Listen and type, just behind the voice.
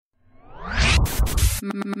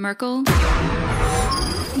Merkel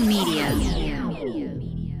Media.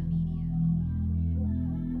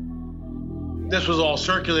 This was all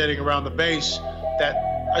circulating around the base that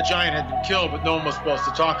a giant had been killed, but no one was supposed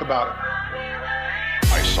to talk about it.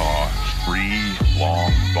 I saw 3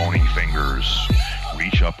 long, bony fingers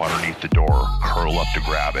reach up underneath the door, curl up to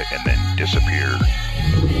grab it, and then disappear.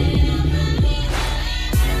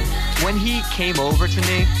 When he came over to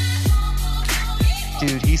me,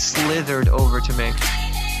 dude, he slithered over to me.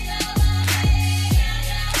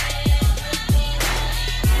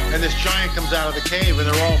 And this giant comes out of the cave, and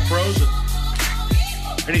they're all frozen.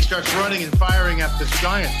 And he starts running and firing at this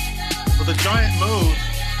giant. Well, the giant moves.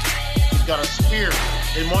 He's got a spear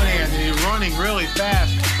in one hand, and he's running really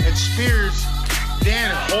fast and spears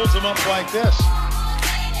Dan and holds him up like this.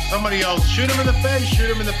 Somebody yells, shoot him in the face,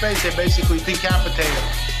 shoot him in the face. They basically decapitate him.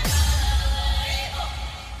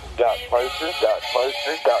 Got closer.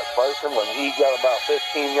 When he got about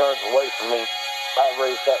 15 yards away from me, I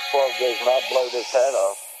raised that 12 gauge and I blowed his head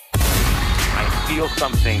off. I feel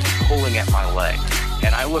something pulling at my leg,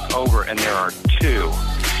 and I look over, and there are 2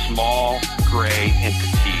 small gray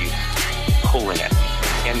entities pulling at me.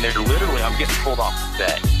 And they're literally, I'm getting pulled off the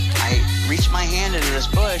bed. I reached my hand into this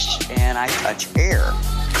bush, and I touched air.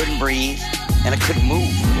 Couldn't breathe, and I couldn't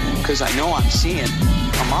move, because I know I'm seeing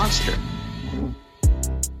a monster.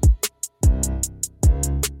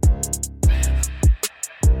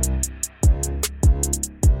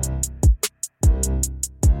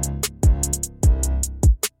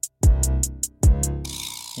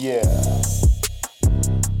 Yeah.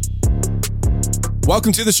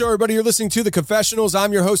 Welcome to the show, everybody. You're listening to The Confessionals.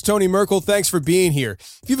 I'm your host, Tony Merkel. Thanks for being here.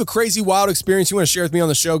 If you have a crazy, wild experience you want to share with me on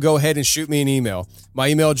the show, go ahead and shoot me an email. My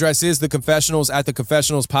email address is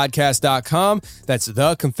theconfessionals@theconfessionalspodcast.com. That's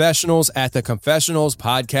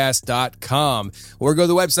theconfessionals@theconfessionalspodcast.com. Or go to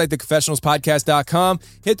the website, theconfessionalspodcast.com.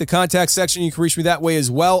 Hit the contact section. You can reach me that way as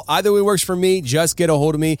well. Either way works for me. Just get a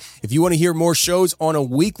hold of me. If you want to hear more shows on a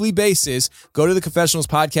weekly basis, go to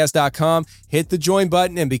theconfessionalspodcast.com, hit the join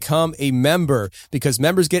button, and become a member, because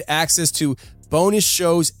members get access to bonus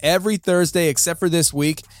shows every Thursday except for this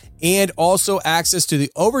week, and also access to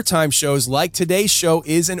the overtime shows, like today's show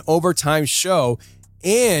is an overtime show.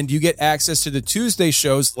 And you get access to the Tuesday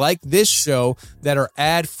shows like this show that are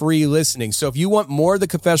ad-free listening. So if you want more of the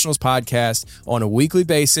Confessionals podcast on a weekly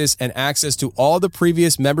basis and access to all the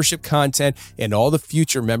previous membership content and all the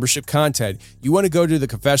future membership content, you want to go to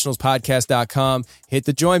theconfessionalspodcast.com, hit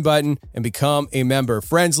the join button, and become a member.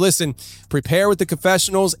 Friends, listen, Prepare with the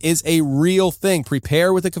Confessionals is a real thing.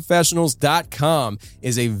 Preparewiththeconfessionals.com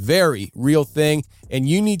is a very real thing. And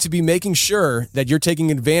you need to be making sure that you're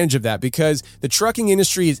taking advantage of that, because the trucking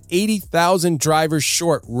industry is 80,000 drivers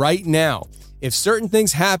short right now. If certain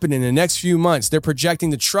things happen in the next few months, they're projecting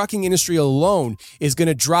the trucking industry alone is going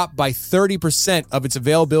to drop by 30% of its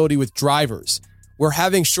availability with drivers. We're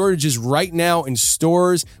having shortages right now in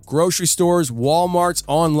stores, grocery stores, Walmarts,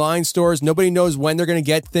 online stores. Nobody knows when they're going to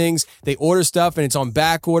get things. They order stuff and it's on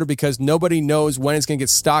back order because nobody knows when it's going to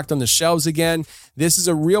get stocked on the shelves again. This is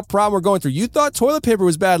a real problem we're going through. You thought toilet paper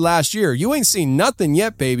was bad last year. You ain't seen nothing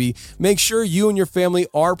yet, baby. Make sure you and your family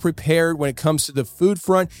are prepared when it comes to the food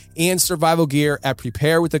front and survival gear at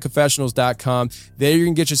preparewiththeconfessionals.com. There you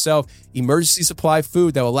can get yourself emergency supply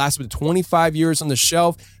food that will last up to 25 years on the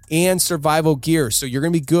shelf, and survival gear. So you're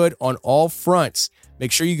going to be good on all fronts.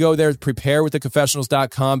 Make sure you go there,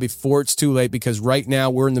 preparewiththeconfessionals.com before it's too late, because right now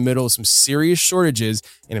we're in the middle of some serious shortages.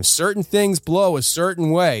 And if certain things blow a certain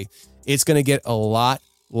way, it's going to get a lot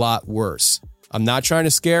worse. I'm not trying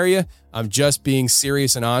to scare you. I'm just being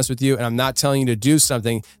serious and honest with you. And I'm not telling you to do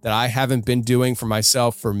something that I haven't been doing for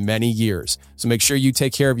myself for many years. So make sure you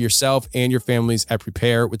take care of yourself and your families at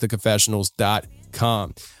preparewiththeconfessionals.com.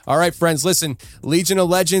 All right, friends, listen, Legion of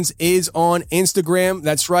Legends is on Instagram.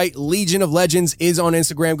 That's right. Legion of Legends is on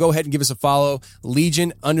Instagram. Go ahead and give us a follow.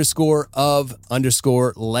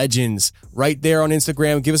 Legion_of_legends right there on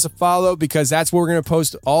Instagram. Give us a follow, because that's where we're going to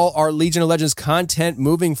post all our Legion of Legends content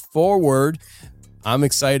moving forward. I'm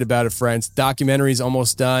excited about it, friends. Documentary is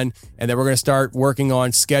almost done, and then we're going to start working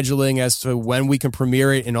on scheduling as to when we can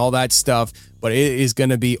premiere it and all that stuff. But it is going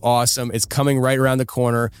to be awesome. It's coming right around the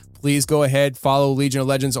corner. Please go ahead, follow Legion of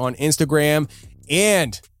Legends on Instagram.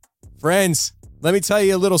 And friends, let me tell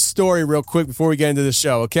you a little story real quick before we get into the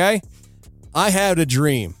show, okay? I had a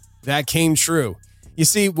dream that came true. You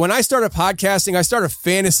see, when I started podcasting, I started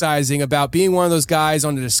fantasizing about being one of those guys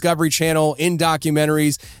on the Discovery Channel in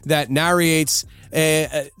documentaries that narrates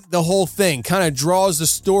the whole thing, kind of draws the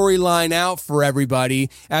storyline out for everybody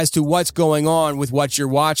as to what's going on with what you're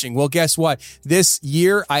watching. Well, guess what? This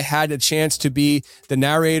year, I had a chance to be the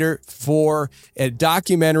narrator for a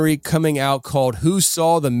documentary coming out called Who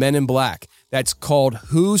Saw the Men in Black? That's called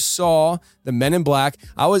Who Saw the Men in Black?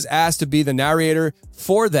 I was asked to be the narrator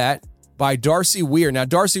for that by Darcy Weir. Now,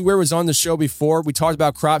 Darcy Weir was on the show before. We talked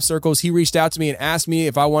about crop circles. He reached out to me and asked me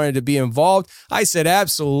if I wanted to be involved. I said,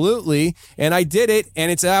 absolutely. And I did it.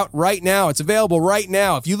 And it's out right now. It's available right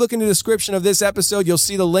now. If you look in the description of this episode, you'll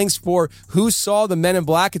see the links for Who Saw the Men in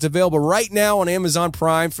Black. It's available right now on Amazon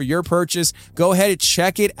Prime for your purchase. Go ahead and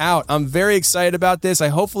check it out. I'm very excited about this. I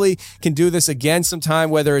hopefully can do this again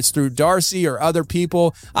sometime, whether it's through Darcy or other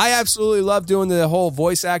people. I absolutely love doing the whole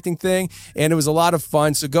voice acting thing, and it was a lot of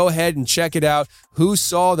fun. So go ahead and check it out. Who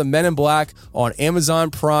Saw the Men in Black on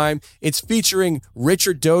Amazon Prime. It's featuring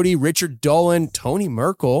Richard Doty, Richard Dolan, Tony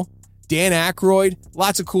Merkel, Dan Aykroyd,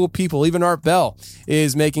 lots of cool people. Even Art Bell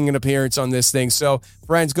is making an appearance on this thing. So,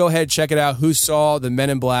 friends, go ahead, check it out. Who Saw the Men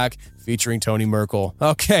in Black, featuring Tony Merkel.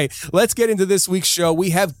 Okay, let's get into this week's show. We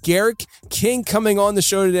have Garrick King coming on the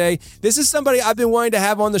show today. This is somebody I've been wanting to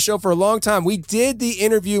have on the show for a long time. We did the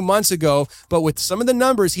interview months ago, but with some of the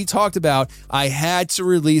numbers he talked about, I had to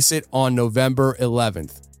release it on November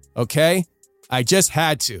 11th. Okay? I just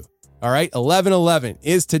had to. All right? 11/11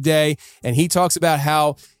 is today, and he talks about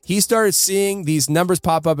how he started seeing these numbers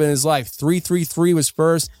pop up in his life. 333 was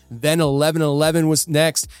first, then 11/11 was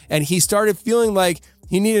next, and he started feeling like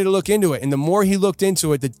he needed to look into it. And the more he looked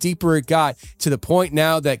into it, the deeper it got, to the point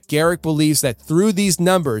now that Garrick believes that through these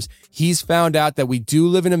numbers, he's found out that we do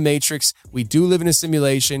live in a matrix, we do live in a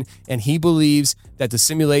simulation, and he believes that the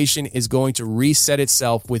simulation is going to reset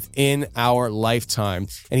itself within our lifetime.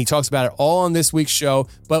 And he talks about it all on this week's show.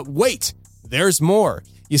 But wait, there's more.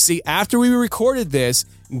 You see, after we recorded this,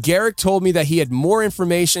 Garrick told me that he had more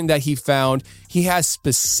information that he found. He has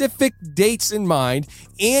specific dates in mind,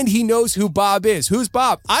 and he knows who Bob is. Who's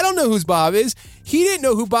Bob? I don't know who Bob is. He didn't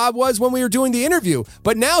know who Bob was when we were doing the interview,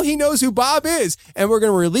 but now he knows who Bob is, and we're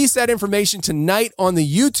going to release that information tonight on the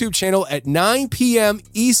YouTube channel at 9 p.m.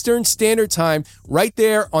 Eastern Standard Time, right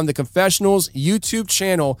there on the Confessionals YouTube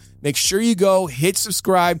channel. Make sure you go, hit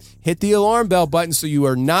subscribe, hit the alarm bell button so you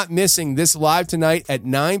are not missing this live tonight at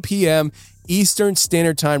 9 p.m. Eastern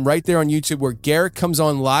Standard Time, right there on YouTube, where Garrick comes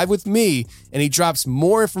on live with me and he drops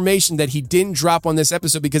more information that he didn't drop on this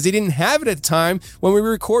episode because he didn't have it at the time when we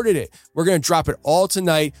recorded it. We're going to drop it all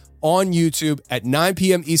tonight on YouTube at 9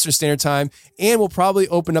 p.m. Eastern Standard Time, and we'll probably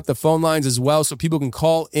open up the phone lines as well so people can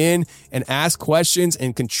call in and ask questions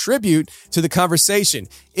and contribute to the conversation.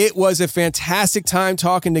 It was a fantastic time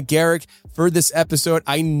talking to Garrick for this episode.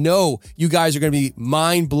 I know you guys are going to be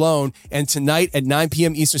mind blown. And tonight at 9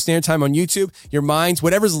 p.m. Eastern Standard Time on YouTube, your minds,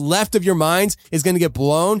 whatever's left of your minds, is going to get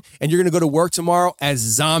blown. And you're going to go to work tomorrow as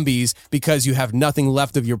zombies because you have nothing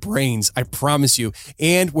left of your brains. I promise you.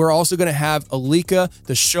 And we're also going to have Alika,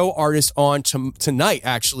 the show artist, on tonight,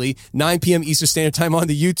 actually, 9 p.m. Eastern Standard Time on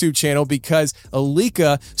the YouTube channel, because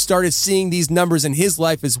Alika started seeing these numbers in his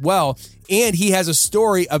life as well. And he has a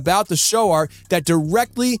story about the show art that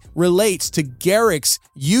directly relates to Garrick's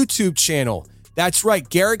YouTube channel. That's right.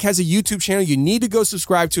 Garrick has a YouTube channel. You need to go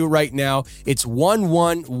subscribe to it right now. It's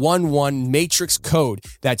 1111 Matrix Code.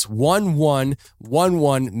 That's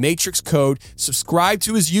 1111 Matrix Code. Subscribe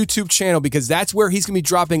to his YouTube channel because that's where he's going to be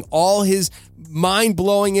dropping all his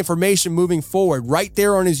mind-blowing information moving forward, right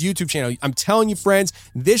there on his YouTube channel. I'm telling you, friends,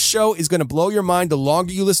 this show is going to blow your mind the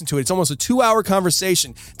longer you listen to it. It's almost a 2-hour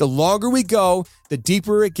conversation. The longer we go, the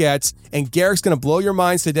deeper it gets, and Garrick's going to blow your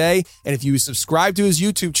minds today. And if you subscribe to his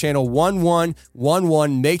YouTube channel,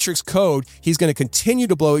 1111 Matrix Code, he's going to continue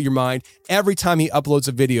to blow your mind every time he uploads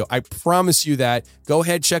a video. I promise you that. Go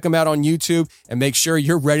ahead, check him out on YouTube, and make sure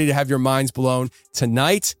you're ready to have your minds blown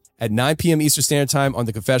tonight at 9 p.m. Eastern Standard Time on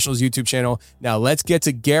the Confessionals YouTube channel. Now let's get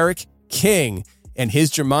to Garrick King and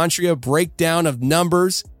his gematria breakdown of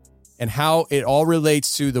numbers and how it all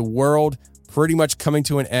relates to the world pretty much coming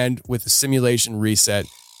to an end with the simulation reset.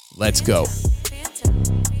 Let's go.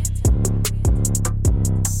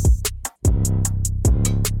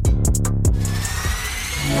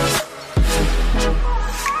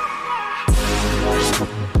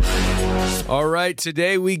 All right,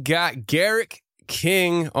 today we got Garrick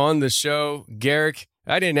King on the show. Garrick,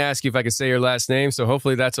 I didn't ask you if I could say your last name, so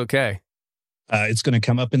hopefully that's okay. It's going to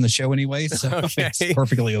come up in the show anyway, so okay. It's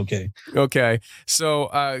perfectly okay. Okay.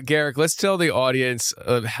 So, Garrick, let's tell the audience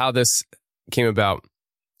of how this came about.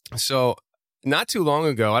 So, not too long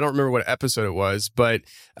ago, I don't remember what episode it was, but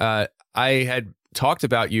I had talked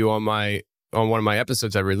about you on one of my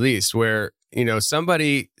episodes I released where,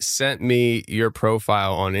 somebody sent me your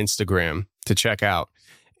profile on Instagram to check out.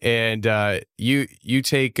 And you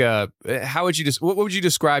take how would you what would you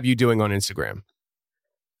describe you doing on Instagram?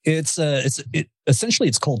 Essentially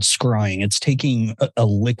it's called scrying. It's taking a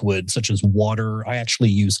liquid such as water. I actually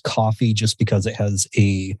use coffee just because it has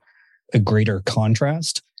a greater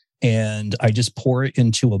contrast, and I just pour it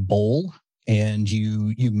into a bowl, and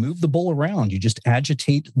you move the bowl around. You just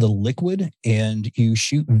agitate the liquid, and you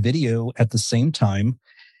shoot video at the same time,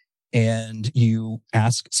 and you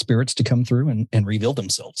ask spirits to come through and reveal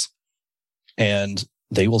themselves, and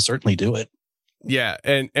they will certainly do it. Yeah,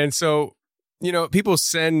 and so people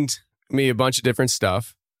send me a bunch of different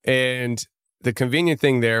stuff, and the convenient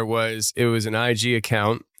thing there was it was an IG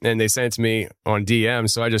account, and they sent it to me on DM,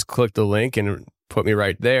 so I just clicked the link and it put me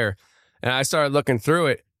right there, and I started looking through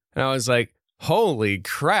it, and I was like, holy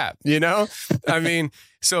crap, I mean,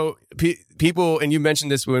 so people, and you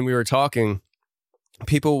mentioned this when we were talking,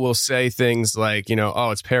 people will say things like,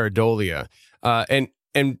 oh, it's pareidolia,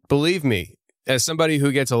 and believe me, as somebody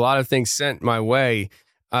who gets a lot of things sent my way,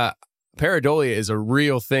 pareidolia is a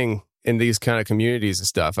real thing in these kind of communities and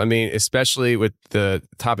stuff. I mean, especially with the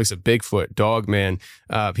topics of Bigfoot, Dogman,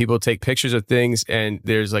 people take pictures of things and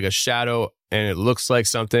there's like a shadow and it looks like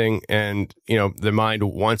something, and their mind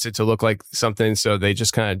wants it to look like something, so they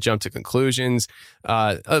just kind of jump to conclusions.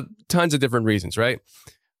 Tons of different reasons, right?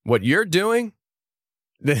 What you're doing,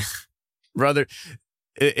 brother,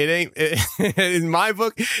 it ain't in my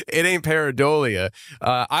book. It ain't pareidolia.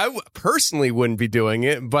 I personally wouldn't be doing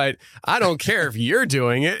it, but I don't care if you're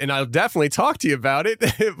doing it, and I'll definitely talk to you about it.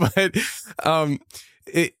 But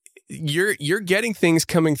you're getting things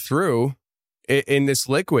coming through in this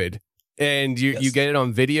liquid, and you get it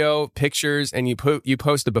on video, pictures, and you post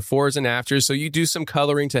the befores and afters. So you do some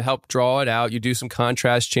coloring to help draw it out. You do some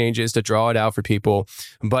contrast changes to draw it out for people,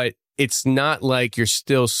 but it's not like you're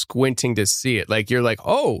still squinting to see it. Like you're like,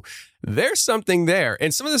 oh, there's something there.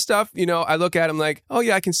 And some of the stuff, I look at, I'm like, oh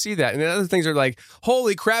yeah, I can see that. And then other things are like,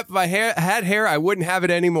 holy crap, if I had hair, I wouldn't have it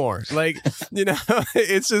anymore. Like,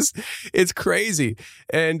 it's crazy.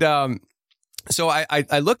 And so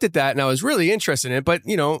I looked at that and I was really interested in it, but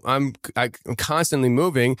I'm constantly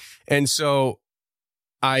moving. And so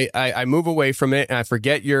I move away from it and I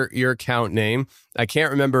forget your account name. I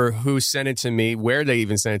can't remember who sent it to me, where they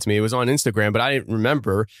even sent it to me. It was on Instagram, but I didn't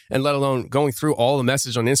remember. And let alone going through all the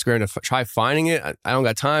message on Instagram to try finding it. I don't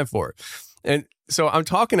got time for it. And so I'm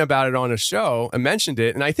talking about it on a show. I mentioned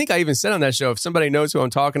it. And I think I even said on that show, if somebody knows who I'm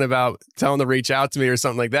talking about, tell them to reach out to me or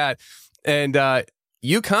something like that. And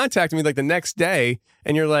you contacted me like the next day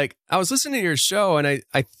and you're like, I was listening to your show and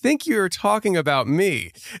I think you were talking about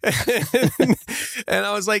me. And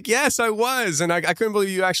I was like, yes, I was. And I couldn't believe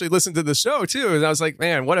you actually listened to the show too. And I was like,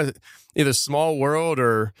 man, what a either small world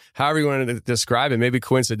or however you want to describe it, maybe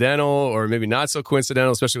coincidental or maybe not so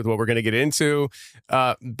coincidental, especially with what we're going to get into.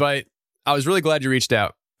 But I was really glad you reached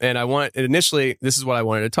out. And initially, this is what I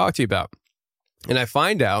wanted to talk to you about. And I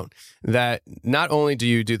find out that not only do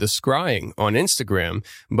you do the scrying on Instagram,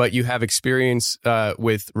 but you have experience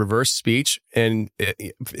with reverse speech. And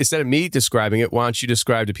instead of me describing it, why don't you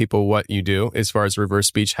describe to people what you do as far as reverse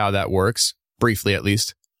speech, how that works, briefly at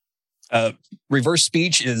least? Reverse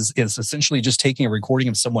speech is essentially just taking a recording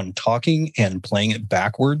of someone talking and playing it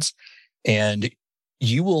backwards. And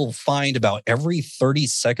you will find about every 30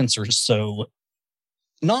 seconds or so,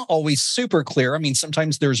 not always super clear. I mean,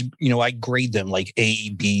 sometimes there's, I grade them like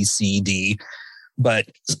A, B, C, D, but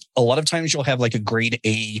a lot of times you'll have like a grade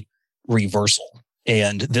A reversal.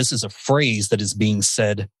 And this is a phrase that is being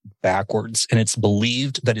said backwards. And it's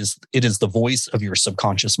believed that it is the voice of your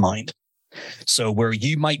subconscious mind. So where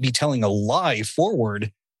you might be telling a lie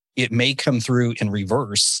forward, it may come through in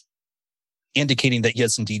reverse, indicating that,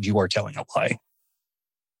 yes, indeed, you are telling a lie.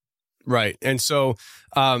 Right. And so,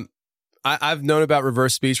 I've known about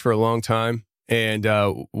reverse speech for a long time, and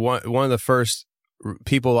one of the first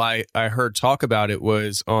people I heard talk about it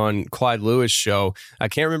was on Clyde Lewis' show. I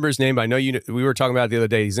can't remember his name, but I know we were talking about it the other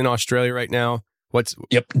day. He's in Australia right now.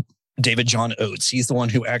 Yep, David John Oates. He's the one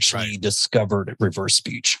who actually discovered reverse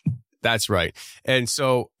speech. That's right. And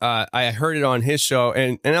so I heard it on his show,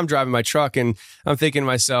 and I'm driving my truck, and I'm thinking to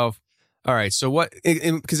myself, all right, so what,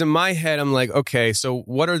 because in my head, I'm like, okay, so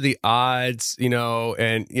what are the odds,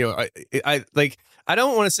 and, I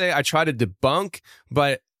don't want to say I try to debunk,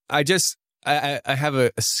 but I have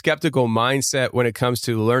a skeptical mindset when it comes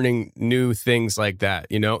to learning new things like that,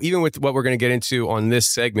 even with what we're going to get into on this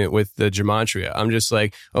segment with the gematria. I'm just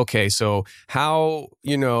like, okay, so how,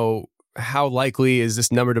 how likely is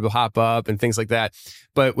this number to pop up and things like that.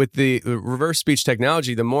 But with the reverse speech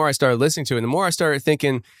technology, the more I started listening to it, the more I started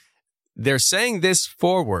thinking, they're saying this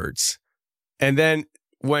forwards. And then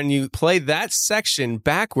when you play that section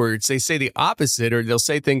backwards, they say the opposite, or they'll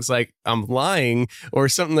say things like, I'm lying, or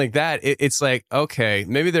something like that. It's like, okay,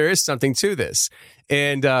 maybe there is something to this.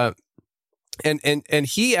 And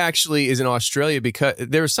he actually is in Australia because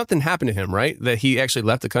there was something happened to him, right? That he actually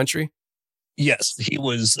left the country? Yes, he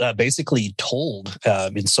was basically told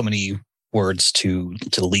in so many words to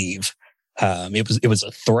leave. It was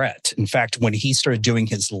a threat. In fact, when he started doing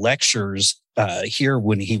his lectures here,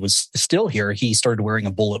 when he was still here, he started wearing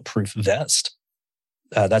a bulletproof vest.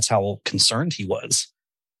 That's how concerned he was.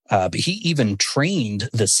 But he even trained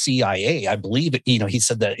the CIA. I believe, he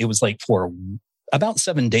said that it was like for about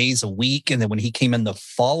 7 days a week. And then when he came in the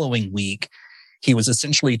following week, he was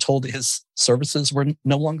essentially told his services were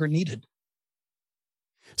no longer needed.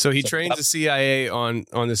 So he trains the CIA on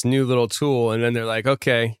this new little tool, and then they're like,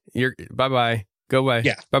 okay, you're bye-bye, go away.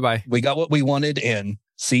 Yeah. Bye-bye. We got what we wanted, and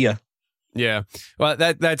see ya. Yeah. Well,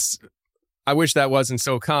 that's, I wish that wasn't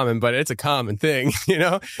so common, but it's a common thing,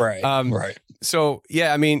 Right. Right. So,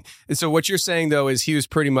 yeah, I mean, so what you're saying, though, is he was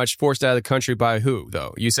pretty much forced out of the country by who,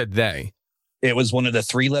 though? You said they. It was one of the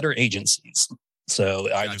 3-letter agencies.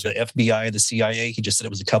 So either the FBI, the CIA. He just said it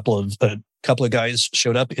was a couple of guys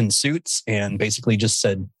showed up in suits and basically just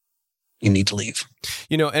said, you need to leave.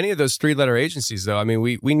 Any of those 3-letter agencies, though, I mean,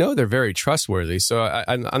 we know they're very trustworthy. So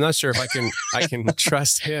I'm not sure if I can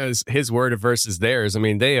trust his word versus theirs. I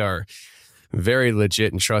mean, they are very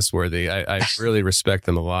legit and trustworthy. I really respect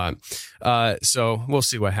them a lot. So we'll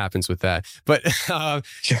see what happens with that. But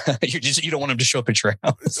you don't want him to show up at your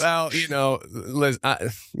house. Well, Liz,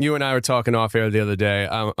 you and I were talking off air the other day.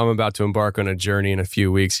 I'm about to embark on a journey in a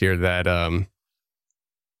few weeks here that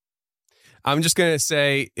I'm just gonna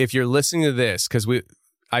say, if you're listening to this, because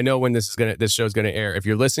I know when this show's gonna air. If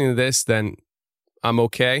you're listening to this, then I'm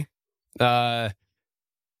okay.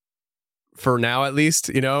 For now, at least,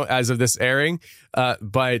 as of this airing.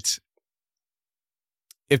 But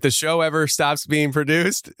if the show ever stops being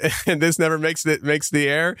produced and this never makes the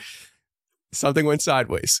air, something went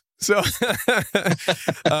sideways. So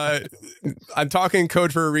I'm talking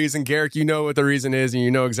code for a reason. Garrick, you know what the reason is, and you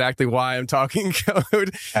know exactly why I'm talking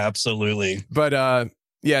code. Absolutely. But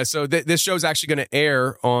yeah, so this show's actually going to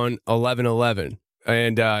air on 11/11.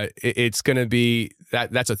 And it's going to be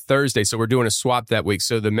that's a Thursday. So we're doing a swap that week.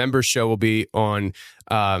 So the member show will be on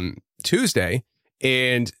Tuesday,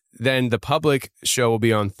 and then the public show will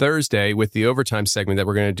be on Thursday with the overtime segment that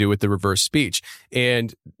we're going to do with the reverse speech.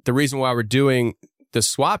 And the reason why we're doing the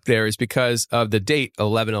swap there is because of the date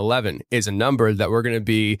 11/11 is a number that we're going to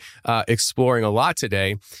be exploring a lot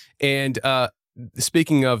today. And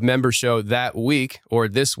speaking of member show that week or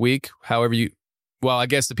this week, however well, I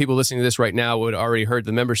guess the people listening to this right now would already heard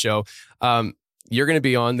the member show. You're going to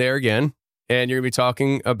be on there again, and you're going to be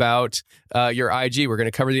talking about your IG. We're going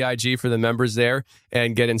to cover the IG for the members there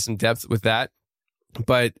and get in some depth with that.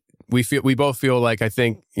 But we both feel like, I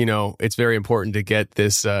think, it's very important to get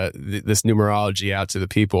this numerology out to the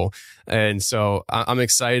people. And so I'm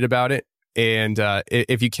excited about it. And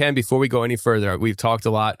if you can, before we go any further, we've talked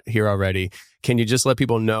a lot here already. Can you just let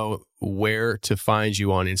people know where to find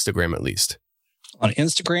you on Instagram, at least? On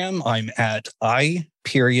Instagram, I'm at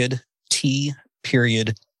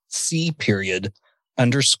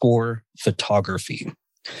I.T.C.C._photography.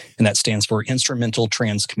 And that stands for Instrumental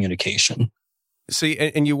Transcommunication. See,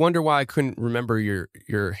 and you wonder why I couldn't remember your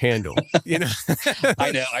handle.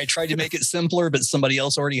 I know. I tried to make it simpler, but somebody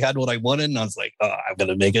else already had what I wanted. And I was like, I'm going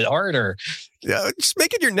to make it harder. Yeah, just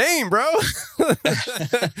make it your name, bro.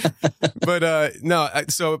 But no,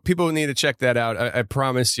 so people need to check that out. I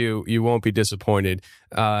promise you won't be disappointed.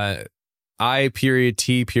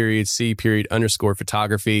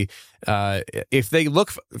 I.T.C._photography. If they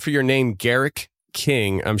look for your name, Garrick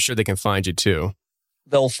King, I'm sure they can find you too.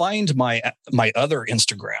 They'll find my other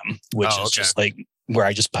Instagram, which is just like where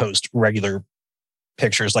I just post regular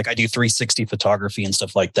pictures. Like I do 360 photography and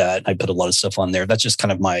stuff like that. I put a lot of stuff on there. That's just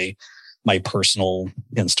kind of my personal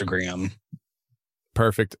Instagram.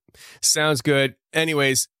 Perfect. Sounds good.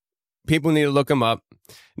 Anyways, people need to look them up.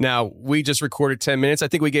 Now, we just recorded 10 minutes. I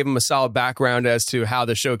think we gave them a solid background as to how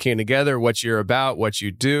the show came together, what you're about, what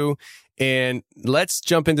you do. And let's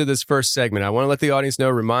jump into this first segment. I want to let the audience know,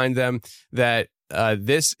 remind them that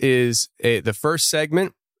this is the first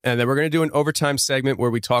segment, and then we're going to do an overtime segment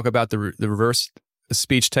where we talk about the reverse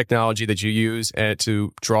speech technology that you use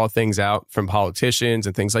to draw things out from politicians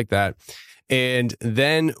and things like that. And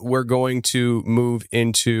then we're going to move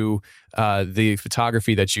into the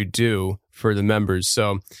photography that you do for the members.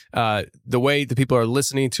 So the way the people are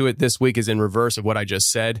listening to it this week is in reverse of what I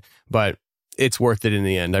just said, but it's worth it in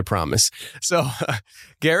the end, I promise. So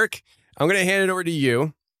Garrick, I'm going to hand it over to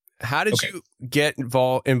you. How did you get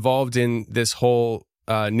involved in this whole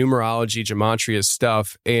numerology, gematria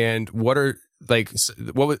stuff, and what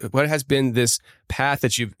has been this path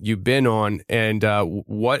that you've been on, and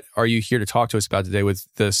what are you here to talk to us about today with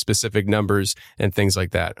the specific numbers and things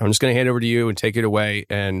like that? I'm just going to hand it over to you and take it away,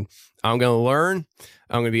 and I'm going to learn,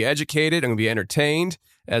 I'm going to be educated, I'm going to be entertained,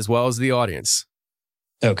 as well as the audience.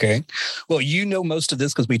 Okay. Well, you know most of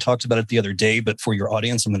this because we talked about it the other day, but for your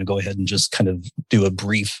audience, I'm going to go ahead and just kind of do a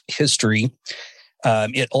brief history.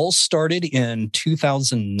 It all started in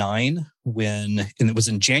 2009 and it was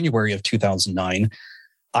in January of 2009.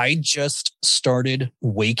 I just started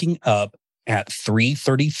waking up at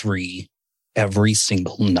 3:33 every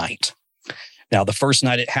single night. Now, the first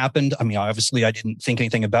night it happened, obviously I didn't think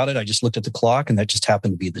anything about it. I just looked at the clock and that just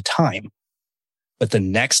happened to be the time. But the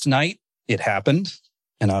next night it happened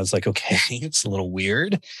and I was like, okay, it's a little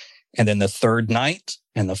weird. And then the third night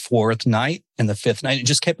and the fourth night and the fifth night, it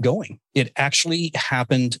just kept going. It actually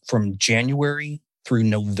happened from January through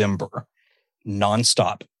November,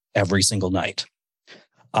 nonstop, every single night.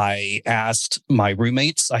 I asked my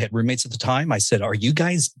roommates, I had roommates at the time. I said, are you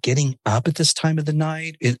guys getting up at this time of the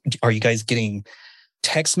night? Are you guys getting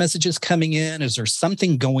text messages coming in? Is there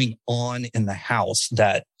something going on in the house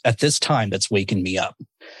that at this time that's waking me up?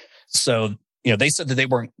 So they said that they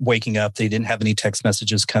weren't waking up. They didn't have any text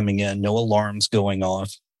messages coming in, no alarms going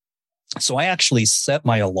off. So I actually set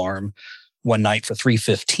my alarm one night for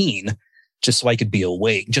 3:15 just so I could be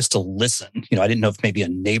awake, just to listen. I didn't know if maybe a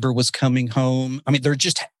neighbor was coming home.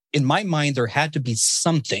 In my mind, there had to be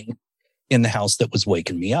something in the house that was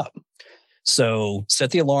waking me up. So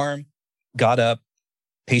set the alarm, got up,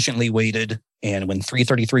 patiently waited. And when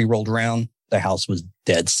 3:33 rolled around, the house was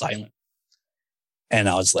dead silent. And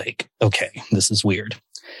I was like, okay, this is weird.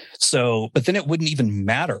 So, but then it wouldn't even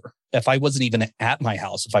matter if I wasn't even at my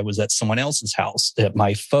house, if I was at someone else's house, at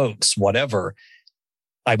my folks, whatever,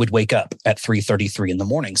 I would wake up at 3:33 in the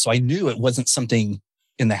morning. So I knew it wasn't something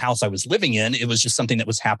in the house I was living in. It was just something that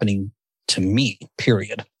was happening to me,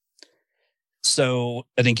 period. So,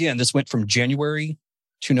 and again, this went from January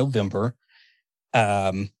to November.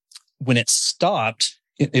 When it stopped,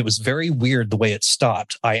 it was very weird the way it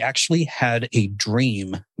stopped. I actually had a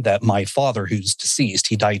dream that my father, who's deceased,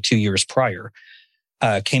 he died 2 years prior,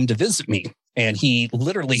 came to visit me. And he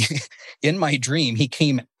literally, in my dream, he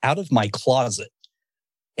came out of my closet.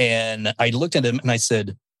 And I looked at him and I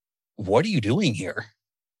said, what are you doing here?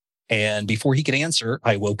 And before he could answer,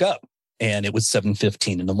 I woke up and it was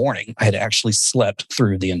 7:15 in the morning. I had actually slept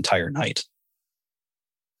through the entire night.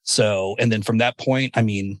 So, and then from that point,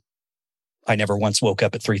 I never once woke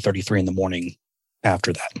up at 3:33 in the morning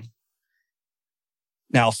after that.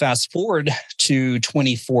 Now, fast forward to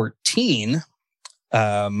 2014,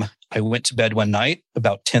 I went to bed one night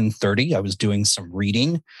about 10:30. I was doing some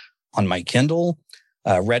reading on my Kindle,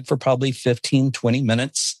 read for probably 15, 20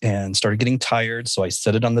 minutes and started getting tired. So I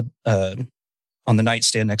set it on the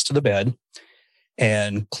nightstand next to the bed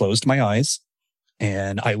and closed my eyes.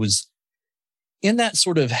 And I was in that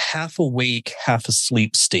sort of half awake, half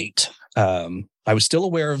asleep state. I was still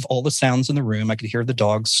aware of all the sounds in the room. I could hear the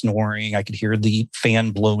dogs snoring. I could hear the fan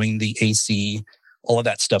blowing, the AC, all of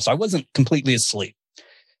that stuff. So I wasn't completely asleep.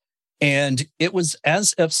 And it was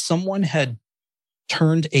as if someone had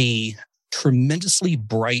turned a tremendously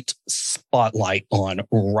bright spotlight on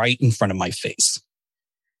right in front of my face,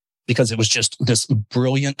 because it was just this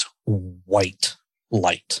brilliant white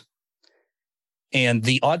light. And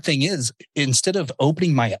the odd thing is, instead of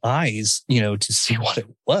opening my eyes, to see what it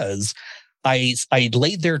was, I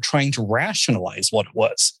laid there trying to rationalize what it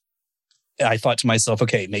was. I thought to myself,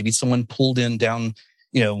 okay, maybe someone pulled in down,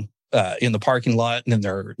 in the parking lot, and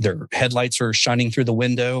then their headlights are shining through the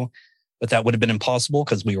window. But that would have been impossible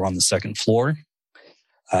because we were on the second floor.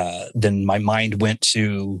 Then my mind went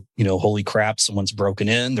to, holy crap, someone's broken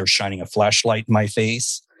in. They're shining a flashlight in my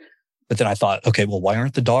face. But then I thought, okay, well, why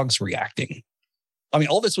aren't the dogs reacting?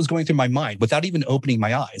 All this was going through my mind without even opening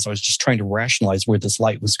my eyes. I was just trying to rationalize where this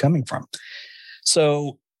light was coming from.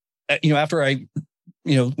 So, after I,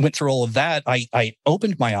 went through all of that, I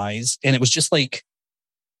opened my eyes and it was just like,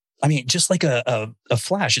 just like a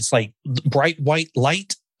flash. It's like bright white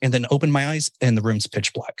light, and then open my eyes and the room's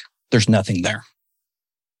pitch black. There's nothing there.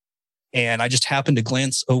 And I just happened to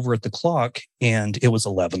glance over at the clock and it was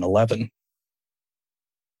 11:11.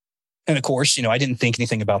 And of course, I didn't think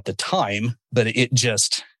anything about the time, but it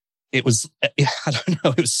was, I don't know,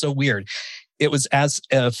 it was so weird. It was as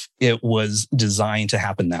if it was designed to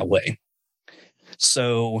happen that way.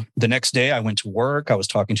 So the next day I went to work. I was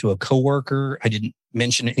talking to a coworker. I didn't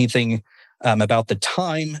mention anything about the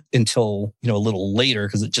time until, a little later,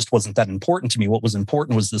 because it just wasn't that important to me. What was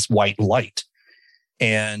important was this white light.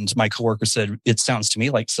 And my coworker said, "It sounds to me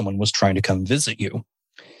like someone was trying to come visit you."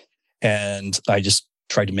 And I just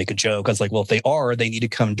tried to make a joke. I was like, well, if they are, they need to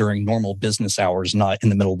come during normal business hours, not in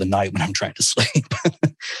the middle of the night when I'm trying to sleep.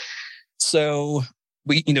 So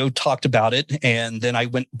we, talked about it. And then I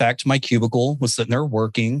went back to my cubicle, was sitting there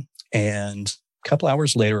working. And a couple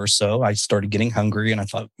hours later or so, I started getting hungry. And I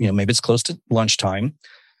thought, maybe it's close to lunchtime.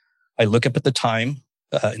 I look up at the time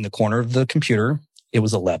in the corner of the computer. It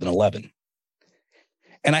was 11:11.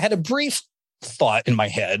 And I had a brief thought in my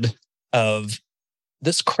head of,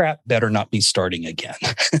 this crap better not be starting again.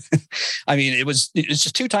 I mean, it was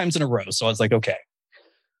just 2 times in a row. So I was like, okay.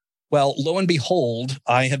 Well, lo and behold,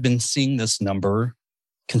 I have been seeing this number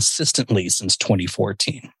consistently since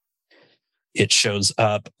 2014. It shows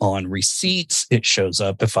up on receipts. It shows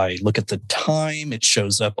up if I look at the time. It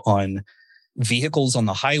shows up on vehicles on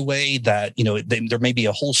the highway that, there may be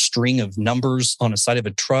a whole string of numbers on a side of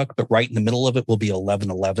a truck, but right in the middle of it will be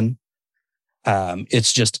 11:11.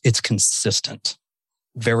 It's consistent.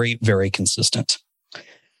 Very, very consistent.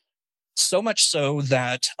 So much so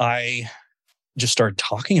that I just started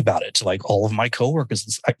talking about it to like all of my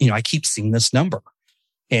coworkers. I keep seeing this number,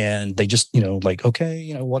 and they just, like,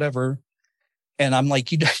 okay, whatever. And I'm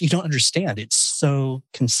like, you don't understand. It's so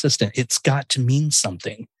consistent. It's got to mean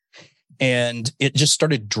something. And it just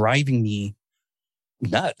started driving me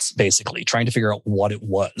nuts, basically, trying to figure out what it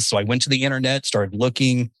was. So I went to the internet, started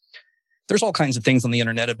looking. There's all kinds of things on the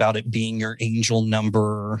internet about it being your angel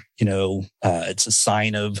number. It's a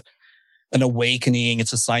sign of an awakening.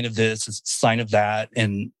 It's a sign of this. It's a sign of that.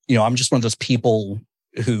 And, I'm just one of those people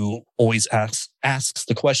who always asks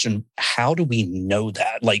the question, how do we know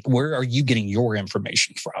that? Like, where are you getting your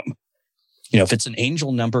information from? If it's an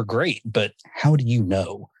angel number, great. But how do you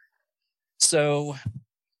know? So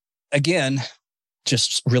again,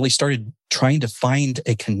 just really started trying to find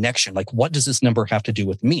a connection. Like, what does this number have to do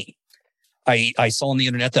with me? I saw on the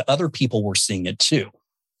internet that other people were seeing it too,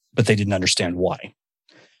 but they didn't understand why.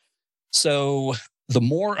 So the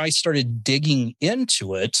more I started digging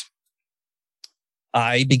into it,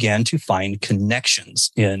 I began to find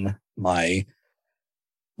connections in my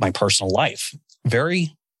personal life.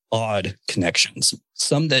 Very odd connections.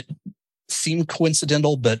 Some that seem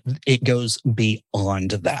coincidental, but it goes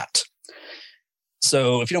beyond that.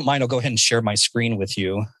 So if you don't mind, I'll go ahead and share my screen with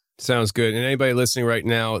you. Sounds good. And anybody listening right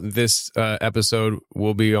now, this episode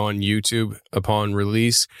will be on YouTube upon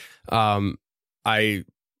release. I'm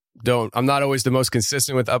not always the most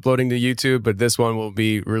consistent with uploading to YouTube, but this one will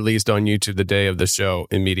be released on YouTube the day of the show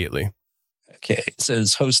immediately. Okay. It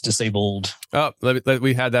says host disabled. Oh,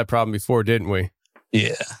 we had that problem before, didn't we?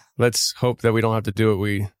 Yeah. Let's hope that we don't have to do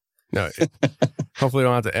it. Hopefully we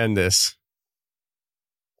don't have to end this.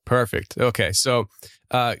 Perfect. Okay. So,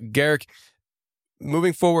 Garrick,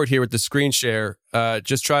 moving forward here with the screen share,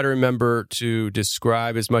 just try to remember to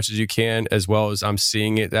describe as much as you can, as well as I'm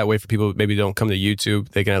seeing it. That way, for people who maybe don't come to YouTube,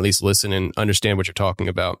 they can at least listen and understand what you're talking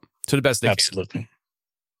about to the best they Absolutely.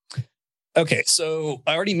 Can. Okay, so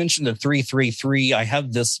I already mentioned the 333. I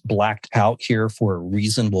have this blacked out here for a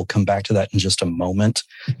reason. We'll come back to that in just a moment.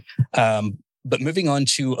 But moving on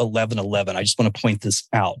to 1111, I just want to point this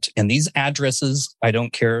out. And these addresses, I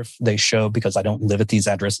don't care if they show because I don't live at these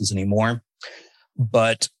addresses anymore.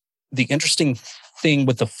 But the interesting thing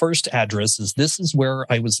with the first address is this is where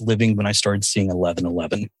I was living when I started seeing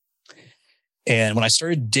 1111. And when I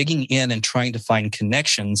started digging in and trying to find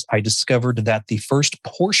connections, I discovered that the first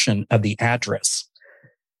portion of the address,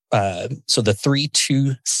 so the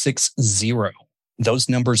 3260, those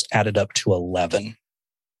numbers added up to 11.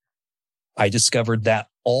 I discovered that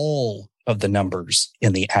all of the numbers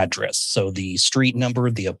in the address, so the street number,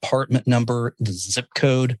 the apartment number, the zip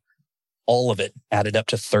code, all of it added up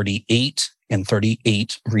to 38, and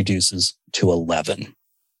 38 reduces to 11.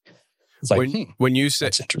 It's like, when you say,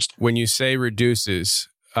 that's interesting. When you say reduces,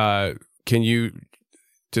 can you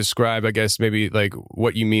describe, I guess, maybe like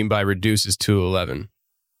what you mean by reduces to 11?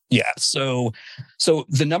 Yeah. So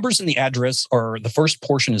the numbers in the address are, the first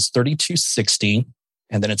portion is 3260,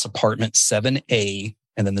 and then it's apartment 7A,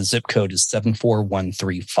 and then the zip code is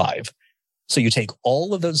 74135. So you take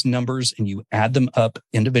all of those numbers and you add them up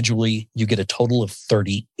individually, you get a total of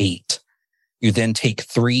 38. You then take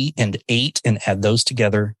 3 and 8 and add those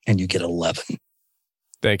together, and you get 11.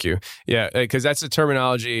 Thank you. Yeah, because that's the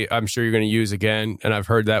terminology I'm sure you're going to use again, and I've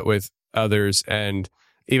heard that with others. And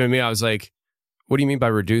even me, I was like, what do you mean by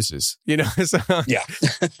reduces? So, yeah.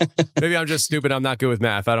 Maybe I'm just stupid. I'm not good with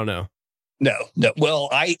math. I don't know. No. Well,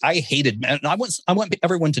 I hated math. I want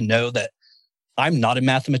everyone to know that I'm not a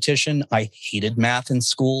mathematician. I hated math in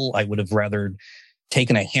school. I would have rather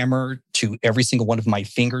taken a hammer to every single one of my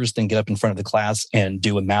fingers than get up in front of the class and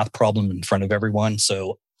do a math problem in front of everyone.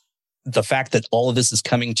 So the fact that all of this is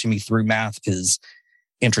coming to me through math is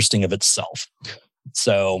interesting of itself.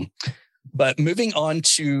 So, but moving on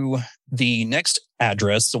to the next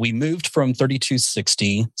address. So we moved from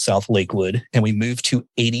 3260 South Lakewood and we moved to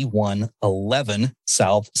 8111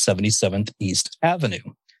 South 77th East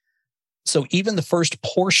Avenue. So even the first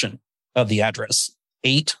portion of the address,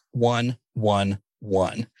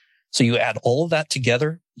 8111. So you add all of that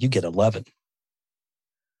together, you get 11.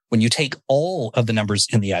 When you take all of the numbers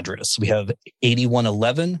in the address, we have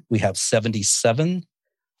 8111, we have 77,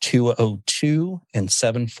 202, and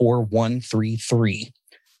 74133.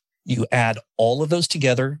 You add all of those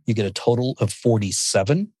together, you get a total of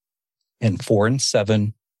 47, and 4 and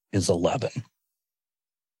 7 is 11.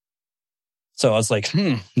 So I was like,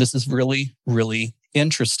 this is really, really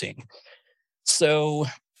interesting. So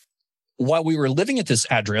while we were living at this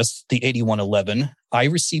address, the 8111, I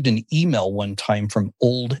received an email one time from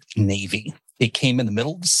Old Navy. It came in the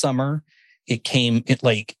middle of the summer. It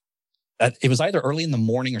was either early in the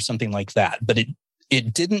morning or something like that, but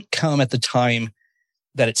it didn't come at the time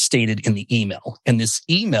that it stated in the email. And this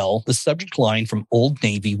email, the subject line from Old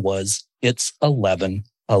Navy was, "It's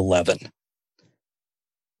 11:11."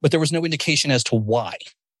 But there was no indication as to why.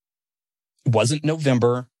 It wasn't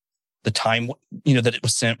November. The time, that it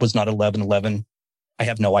was sent was not 11:11. I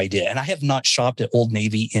have no idea. And I have not shopped at Old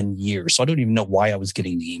Navy in years, so I don't even know why I was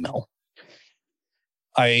getting the email.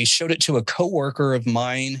 I showed it to a coworker of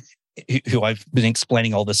mine who I've been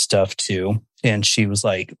explaining all this stuff to, and she was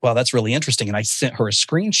like, "Wow, that's really interesting." And I sent her a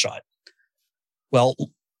screenshot. Well,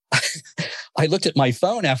 I looked at my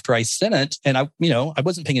phone after I sent it, and I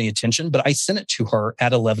wasn't paying any attention, but I sent it to her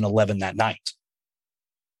at 11:11 that night.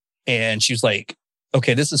 And she was like,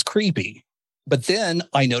 "Okay, this is creepy." But then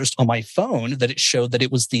I noticed on my phone that it showed that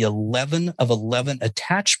it was the 11 of 11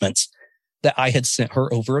 attachments that I had sent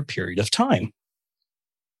her over a period of time.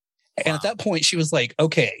 And At that point, she was like,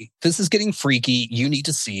 "Okay, this is getting freaky. You need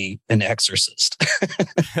to see an exorcist."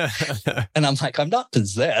 And I'm like, "I'm not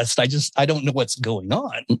possessed. I don't know what's going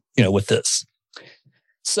on, with this."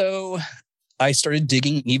 So I started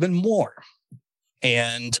digging even more.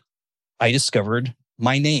 And I discovered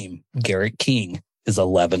my name, Garrett King, is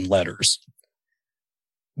 11 letters.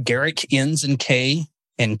 Garrett ends in K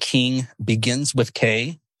and King begins with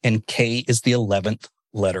K, and K is the 11th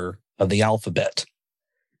letter of the alphabet.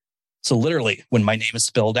 So literally, when my name is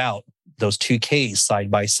spelled out, those two Ks side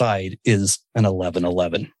by side is an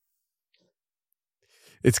 11:11.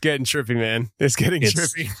 It's getting trippy, man. It's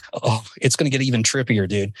trippy. Oh, it's going to get even trippier,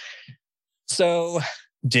 dude. So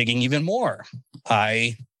digging even more.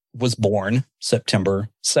 I was born September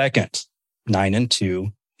 2nd. 9 and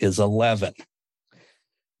 2 is 11.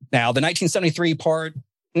 Now, the 1973 part,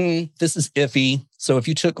 this is iffy. So if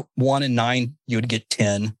you took 1 and 9, you would get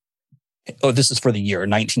 10. Oh, this is for the year,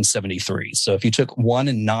 1973. So if you took 1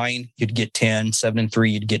 and 9, you'd get 10. 7 and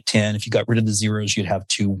 3, you'd get 10. If you got rid of the zeros, you'd have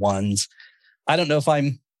 2 1s. I don't know if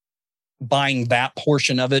I'm buying that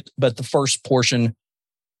portion of it, but the first portion,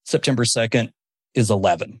 September 2nd, is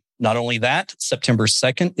 11. Not only that, September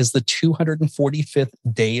 2nd is the 245th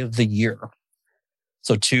day of the year.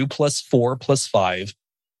 So 2 plus 4 plus 5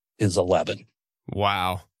 is 11.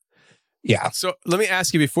 Wow. Yeah. So let me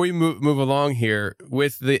ask you, before you move along here,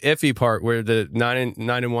 with the iffy part where the 9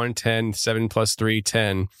 and 1, 10, 7 plus 3,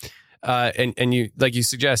 10, and you, like you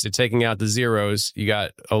suggested, taking out the zeros, you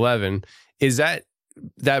got 11. Is that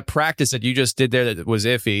practice that you just did there that was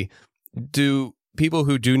iffy? Do people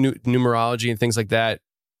who do numerology and things like that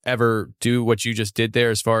ever do what you just did there,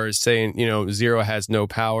 as far as saying, zero has no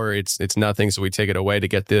power, it's nothing, so we take it away to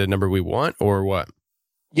get the number we want, or what?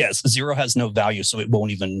 Yes, zero has no value, so it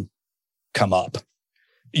won't even come up.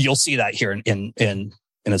 You'll see that here in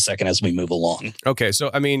a second as we move along. Okay, so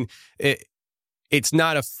I mean, it's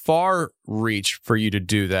not a far reach for you to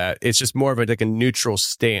do that. It's just more of a neutral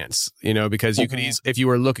stance, because you could if you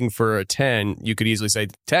were looking for a 10, you could easily say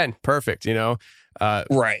 10, perfect,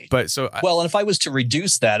 right. But so, and if I was to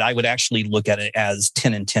reduce that, I would actually look at it as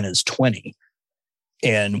 10 and 10 is 20,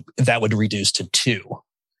 and that would reduce to 2.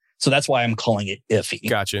 So that's why I'm calling it iffy.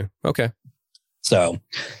 Gotcha. Okay. So,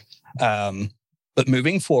 but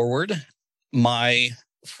moving forward, my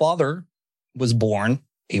father was born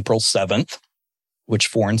April 7th, which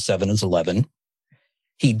 4 and 7 is 11.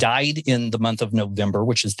 He died in the month of November,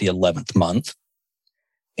 which is the 11th month.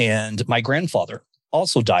 And my grandfather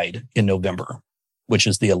also died in November, which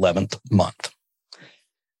is the 11th month.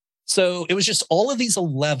 So it was just all of these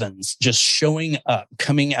 11s just showing up,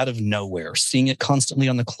 coming out of nowhere, seeing it constantly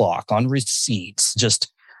on the clock, on receipts. Just,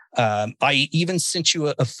 I even sent you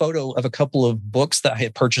a photo of a couple of books that I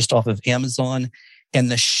had purchased off of Amazon, and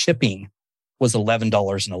the shipping was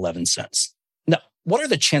 $11.11. Now, what are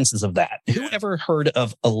the chances of that? Who ever heard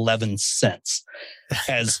of 11 cents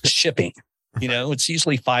as shipping? You know, it's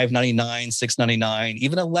usually $5.99, $6.99,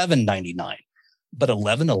 even $11.99. But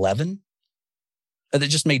 $11.11? That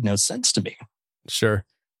just made no sense to me. Sure.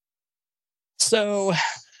 So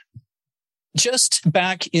just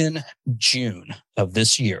back in June of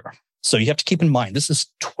this year. So you have to keep in mind, this is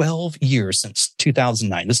 12 years since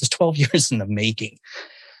 2009. This is 12 years in the making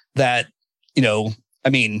that, you know, I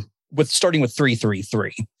mean, starting with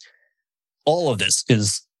 333, all of this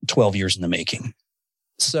is 12 years in the making.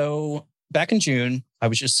 So back in June, I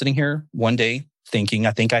was just sitting here one day thinking,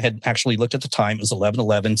 I think I had actually looked at the time, it was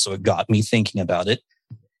 11:11, so it got me thinking about it.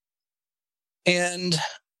 And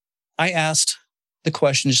I asked the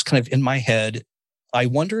question just kind of in my head, I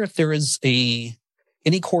wonder if there is any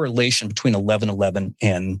correlation between 11:11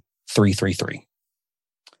 and 333.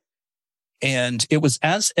 And it was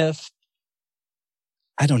as if,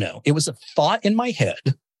 I don't know, it was a thought in my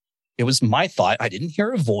head. It was my thought. I didn't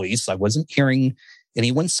hear a voice. I wasn't hearing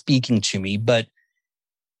anyone speaking to me, but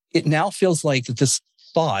it now feels like that this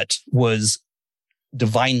thought was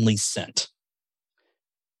divinely sent.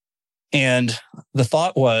 And the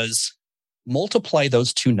thought was, multiply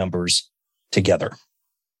those two numbers together.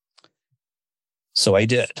 So I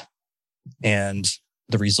did. And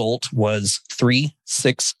the result was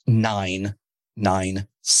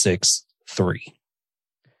 369963.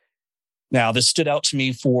 Now, this stood out to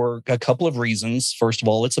me for a couple of reasons. First of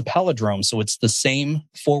all, it's a palindrome, so it's the same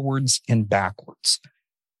forwards and backwards.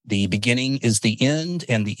 The beginning is the end,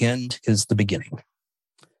 and the end is the beginning.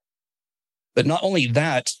 But not only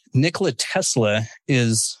that, Nikola Tesla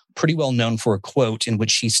is pretty well known for a quote in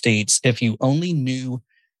which he states, if you only knew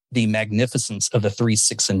the magnificence of the 3,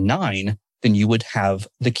 6, and 9, then you would have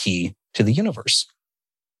the key to the universe.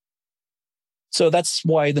 So that's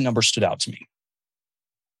why the number stood out to me.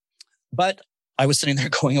 But I was sitting there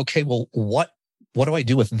going, okay, well, what do I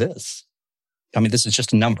do with this? I mean, this is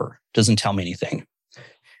just a number. It doesn't tell me anything.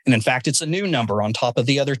 And in fact, it's a new number on top of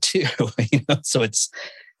the other two. So it's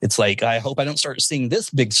like, I hope I don't start seeing this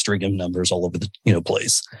big string of numbers all over the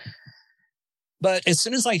place. But as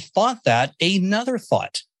soon as I thought that, another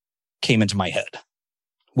thought came into my head,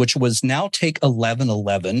 which was now take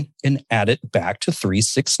 1111 and add it back to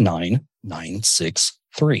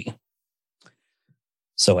 369963.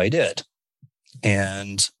 So I did.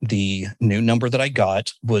 And the new number that I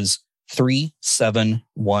got was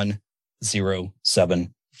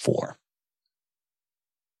 371074.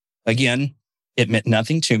 Again, it meant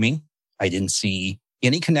nothing to me. I didn't see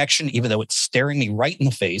any connection, even though it's staring me right in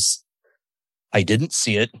the face. I didn't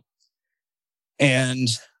see it. And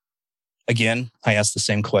again, I asked the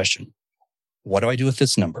same question. What do I do with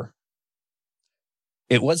this number?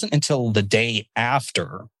 It wasn't until the day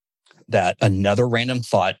after that another random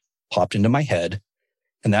thought popped into my head.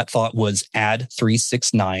 And that thought was add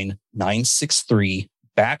 369963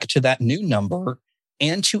 back to that new number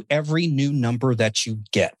and to every new number that you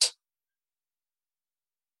get.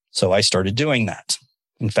 So I started doing that.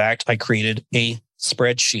 In fact, I created a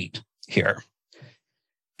spreadsheet here.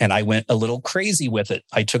 And I went a little crazy with it.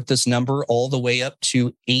 I took this number all the way up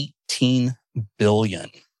to 18 billion.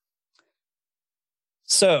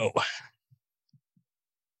 So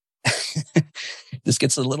this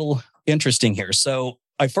gets a little interesting here. So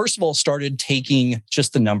I first of all started taking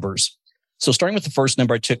just the numbers. So starting with the first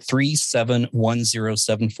number, I took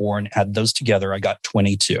 371074 and added those together. I got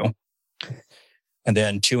 22. And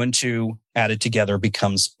then 2 and 2 added together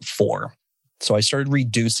becomes 4. So I started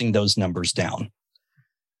reducing those numbers down.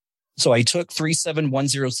 So I took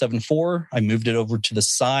 371074, I moved it over to the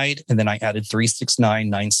side, and then I added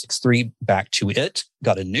 369963 back to it,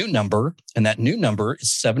 got a new number, and that new number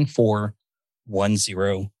is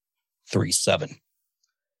 741037.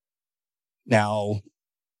 Now,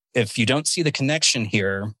 if you don't see the connection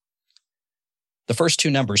here, the first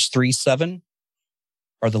two numbers, 37,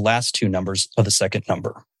 are the last two numbers of the second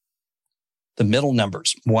number. The middle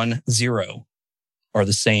numbers, 10, are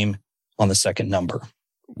the same on the second number.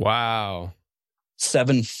 Wow.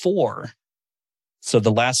 74. So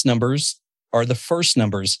the last numbers are the first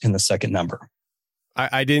numbers in the second number.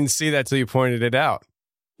 I didn't see that till you pointed it out.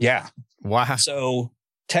 Yeah. Wow. So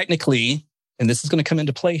technically, and this is going to come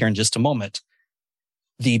into play here in just a moment,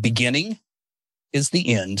 the beginning is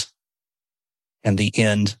the end, and the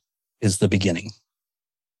end is the beginning.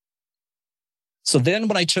 So then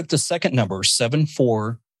when I took the second number,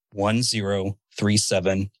 741074,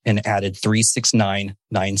 1037 and added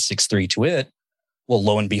 369963 to it, well,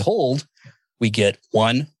 lo and behold, we get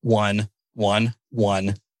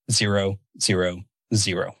 111100.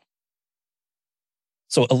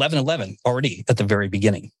 So 1111 already at the very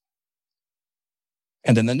beginning.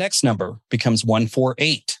 And then the next number becomes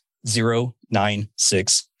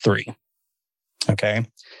 148093. Okay.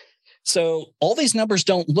 So all these numbers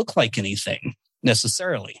don't look like anything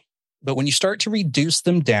necessarily, but when you start to reduce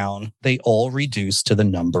them down, they all reduce to the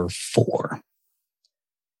number 4.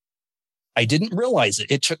 I didn't realize it.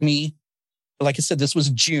 It took me, like I said, this was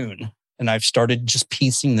June, and I've started just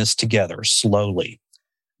piecing this together slowly.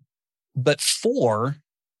 But 4,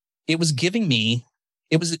 it was giving me,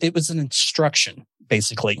 it was an instruction,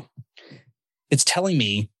 basically. It's telling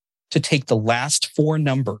me to take the last 4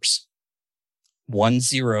 numbers,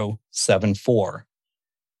 1074,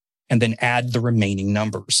 and then add the remaining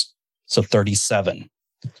numbers. So 37.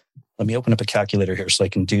 Let me open up a calculator here so I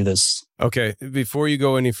can do this. Okay. Before you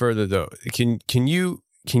go any further, though, can you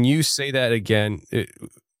say that again?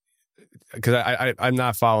 Because I'm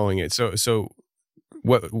not following it. So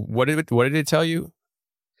what did it tell you?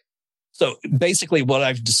 So basically, what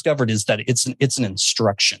I've discovered is that it's an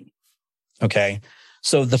instruction. Okay.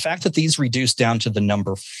 So the fact that these reduce down to the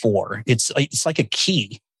number 4, it's like a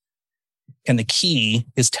key, and the key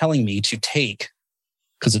is telling me to take,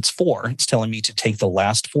 because it's 4, it's telling me to take the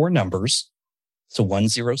last 4 numbers, so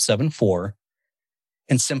 1074,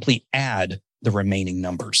 and simply add the remaining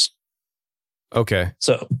numbers. Okay.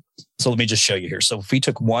 So let me just show you here. So if we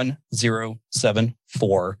took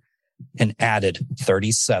 1074 and added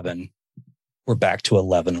 37, we're back to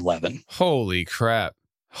 1111. Holy crap.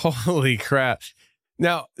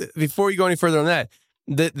 Now, before you go any further on that,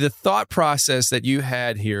 the thought process that you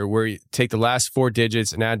had here, where you take the last 4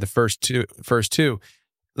 digits and add the first two,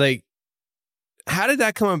 like, how did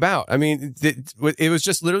that come about? I mean, it was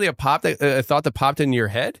just literally a thought that popped into your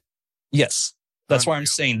head? Yes. That's why I'm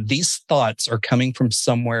saying these thoughts are coming from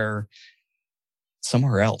somewhere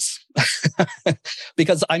else.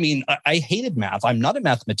 Because, I mean, I hated math. I'm not a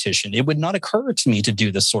mathematician. It would not occur to me to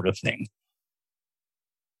do this sort of thing.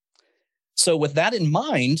 So with that in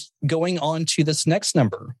mind, going on to this next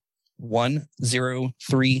number,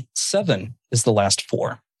 1037 is the last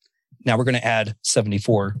 4. Now we're going to add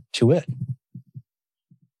 74 to it.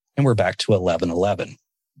 And we're back to 1111.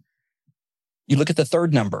 You look at the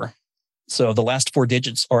third number. So the last 4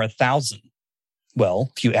 digits are 1,000.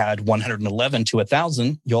 Well, if you add 111 to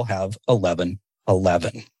 1,000, you'll have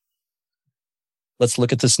 1111. Let's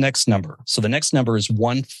look at this next number. So the next number is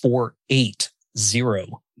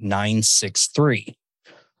 148093.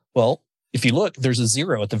 Well, if you look, there's a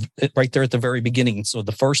 0 right there at the very beginning. So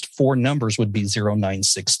the first 4 numbers would be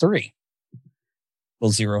 0963.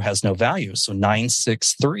 Well, 0 has no value. So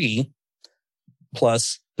 963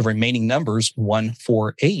 plus the remaining numbers,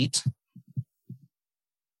 148,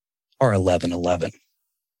 are 1111.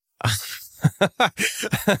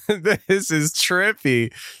 This is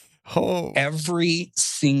trippy. Oh. Every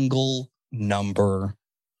single number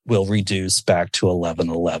will reduce back to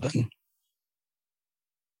 1111.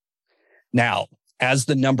 Now, as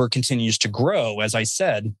the number continues to grow, as I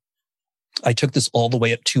said, I took this all the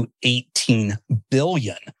way up to 18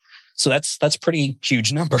 billion. So that's a pretty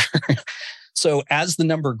huge number. So as the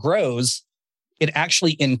number grows, it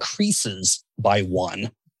actually increases by 1.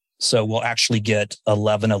 So we'll actually get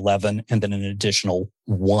 1111 and then an additional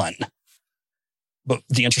 1. But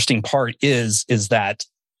the interesting part is that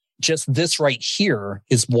just this right here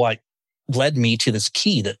is what led me to this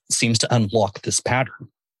key that seems to unlock this pattern.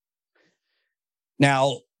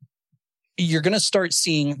 Now, you're going to start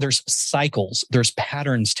seeing there's cycles, there's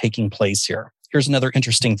patterns taking place here. Here's another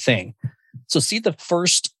interesting thing. So see, the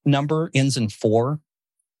first number ends in 4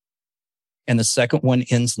 and the second one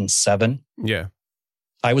ends in 7. Yeah.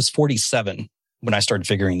 I was 47 when I started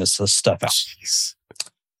figuring this stuff out. Jeez.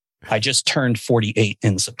 I just turned 48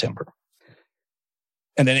 in September.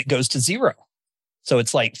 And then it goes to 0. So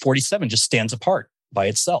it's like 47 just stands apart by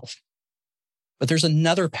itself. But there's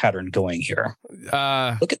another pattern going here.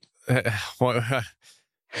 Look at.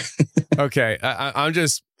 Okay.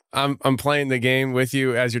 I'm playing the game with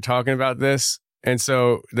you as you're talking about this. And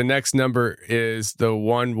so the next number is the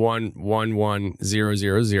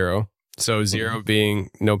 1111000. So 0 being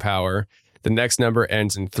no power. The next number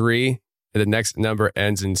ends in 3. And the next number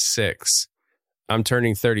ends in 6. I'm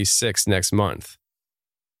turning 36 next month.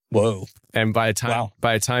 Whoa. And by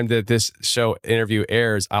the time that this show interview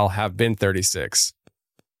airs, I'll have been 36.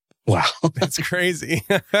 Wow. That's crazy.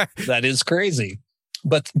 That is crazy.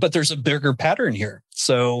 But there's a bigger pattern here.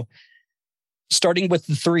 So starting with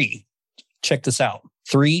the 3, check this out.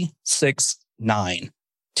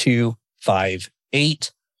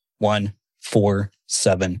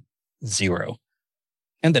 369258147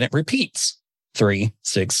 and then it repeats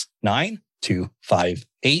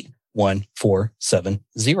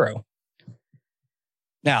 369258147.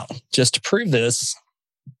 Now, just to prove this,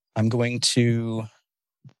 I'm going to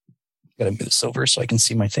move this over so I can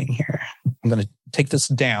see my thing here. I'm going to take this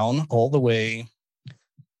down all the way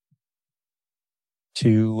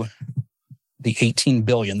to the 18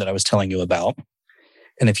 billion that I was telling you about.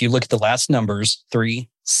 And if you look at the last numbers,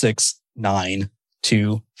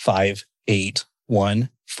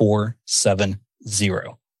 369258147,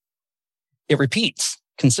 it repeats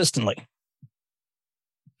consistently.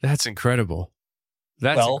 That's incredible.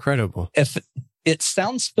 That's incredible. If it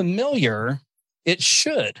sounds familiar, it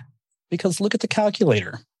should, because look at the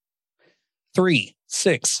calculator. 3,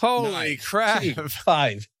 6, holy 9, crap. 2,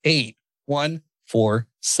 5, 8, 1, 4,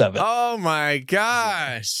 7. Oh my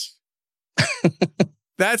gosh.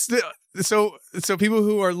 That's so people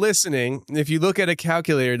who are listening, if you look at a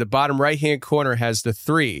calculator, the bottom right-hand corner has the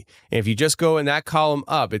 3. And if you just go in that column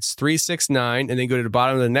up, it's 369, and then go to the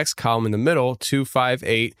bottom of the next column in the middle,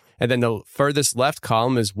 258, and then the furthest left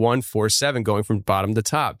column is 147 going from bottom to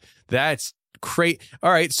top. That's great.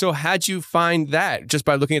 All right, so how'd you find that? Just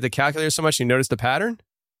by looking at the calculator so much, you noticed the pattern?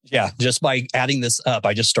 Yeah, just by adding this up,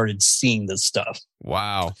 I just started seeing this stuff.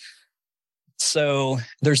 Wow. So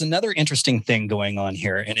there's another interesting thing going on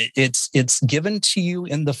here, and it's given to you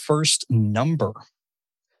in the first number.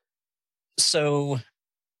 So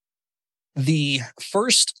the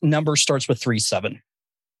first number starts with 37.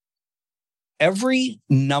 Every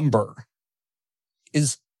number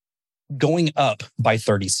is going up by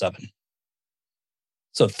 37.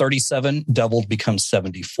 So 37 doubled becomes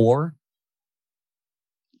 74.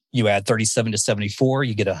 You add 37 to 74,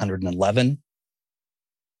 you get 111.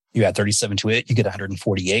 You add 37 to it, you get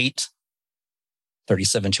 148.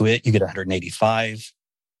 37 to it, you get 185.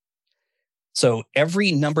 So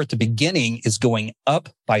every number at the beginning is going up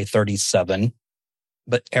by 37,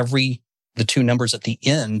 but the two numbers at the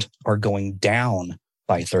end are going down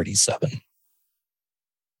by 37.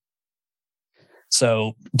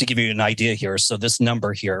 So to give you an idea here, so this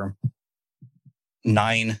number here,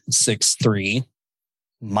 963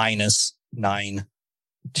 minus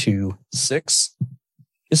 926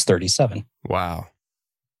 is 37. Wow.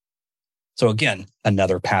 So again,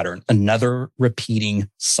 another pattern, another repeating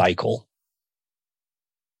cycle.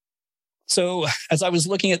 So as I was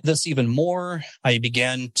looking at this even more, I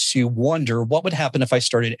began to wonder what would happen if I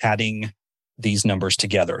started adding these numbers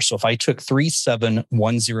together. So if I took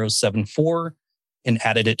 371074 and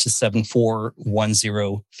added it to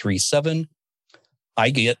 741037, I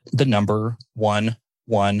get the number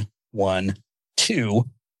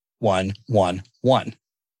 1112111.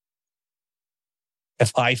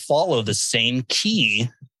 If I follow the same key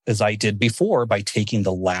as I did before by taking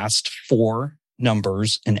the last 4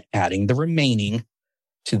 numbers and adding the remaining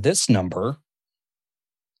to this number,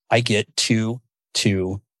 I get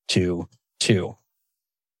 2222.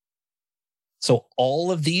 So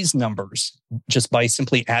all of these numbers, just by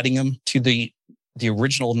simply adding them to the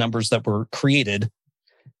original numbers that were created,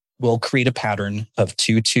 will create a pattern of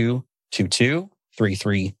 2222,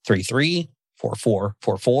 3333,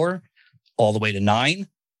 4444, all the way to 9,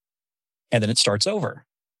 and then it starts over.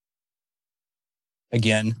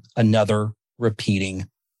 Again, another repeating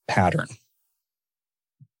pattern.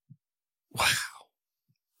 Wow.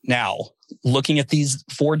 Now, looking at these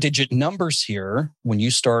 4-digit numbers here, when you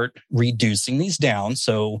start reducing these down,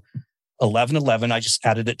 so 1111, I just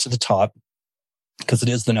added it to the top because it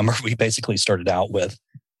is the number we basically started out with.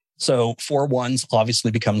 So 4 ones obviously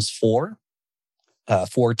becomes 4.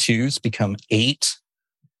 4 twos become 8.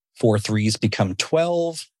 4 threes become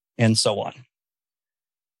 12, and so on.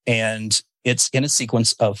 And it's in a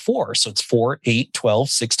sequence of 4. So it's 4, 8, 12,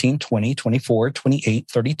 16, 20, 24, 28,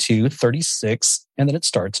 32, 36, and then it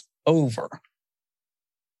starts over.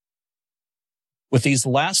 With these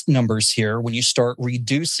last numbers here, when you start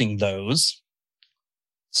reducing those,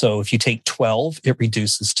 so if you take 12, it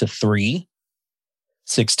reduces to 3.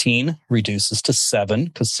 16 reduces to 7,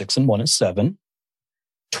 because 6 and 1 is 7.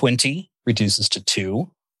 20 reduces to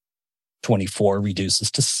 2. 24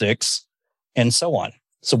 reduces to 6, and so on.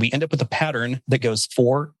 So we end up with a pattern that goes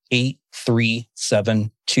 4, 8, 3,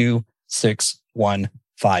 7, 2, 6, 1,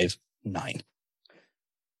 5, 9.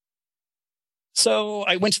 So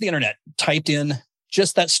I went to the internet, typed in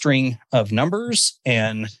just that string of numbers,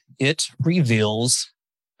 and it reveals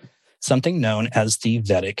something known as the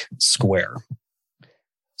Vedic square.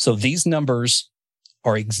 So these numbers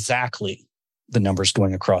are exactly the numbers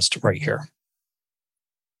going across to right here.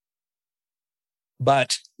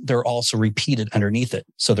 but they're also repeated underneath it.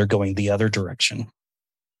 So they're going the other direction.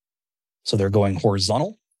 So they're going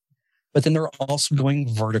horizontal, but then they're also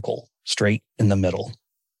going vertical, straight in the middle.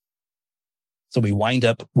 So we wind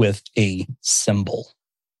up with a symbol.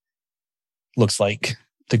 Looks like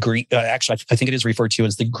the Greek, actually, I think it is referred to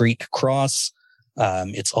as the Greek cross.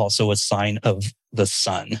 It's also a sign of the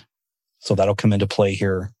sun. So that'll come into play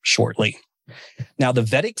here shortly. Now, the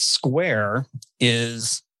Vedic square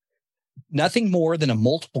is nothing more than a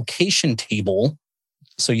multiplication table.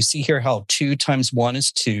 So you see here how 2 times 1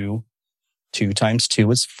 is 2, 2 times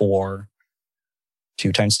 2 is 4,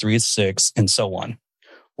 2 times 3 is 6, and so on.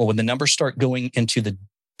 Well, when the numbers start going into the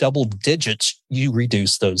double digits, you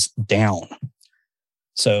reduce those down.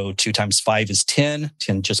 So 2 times 5 is 10,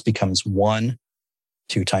 10 just becomes 1.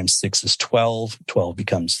 2 times 6 is 12, 12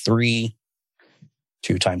 becomes 3.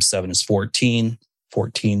 2 times 7 is 14,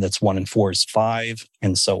 14, that's 1 and 4 is 5,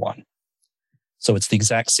 and so on. So it's the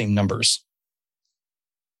exact same numbers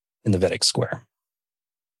in the Vedic square.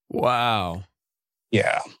 Wow.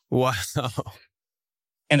 Yeah. Wow.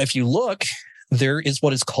 And if you look, there is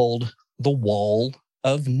what is called the wall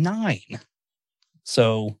of 9.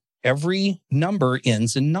 So every number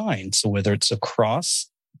ends in 9. So whether it's a cross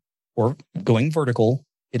or going vertical,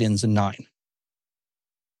 it ends in 9.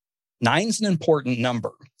 9 is an important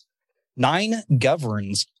number. 9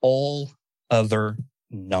 governs all other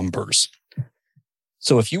numbers.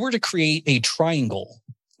 So if you were to create a triangle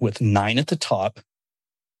with 9 at the top,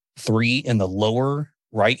 3 in the lower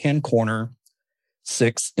right-hand corner,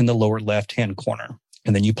 6 in the lower left-hand corner,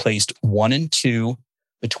 and then you placed 1 and 2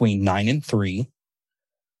 between 9 and 3,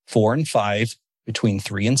 4 and 5 between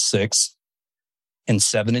 3 and 6, and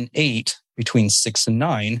 7 and 8 between 6 and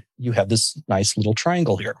 9, you have this nice little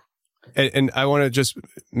triangle here. And I want to just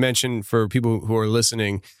mention for people who are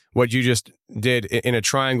listening, what you just did in a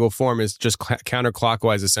triangle form is just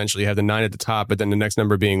counterclockwise. Essentially, you have the 9 at the top, but then the next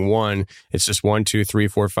number being 1. It's just 1, 2, 3,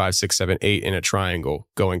 4, 5, 6, 7, 8 in a triangle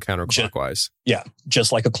going counterclockwise.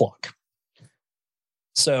 Just like a clock.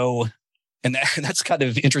 So, and that's kind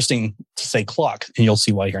of interesting to say clock, and you'll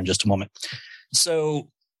see why here in just a moment. So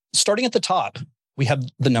starting at the top, we have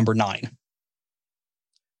the number 9.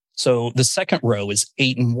 So the second row is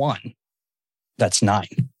 8 and 1. That's 9.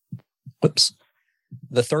 Whoops.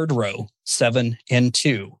 The third row, 7 and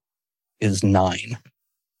 2, is 9.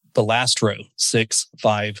 The last row, 6,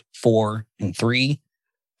 5, 4, and 3,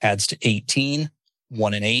 adds to 18.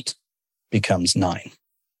 1 and 8 becomes 9.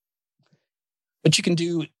 But you can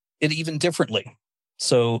do it even differently.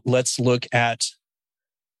 So let's look at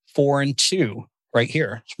 4 and 2 right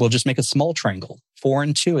here. We'll just make a small triangle. 4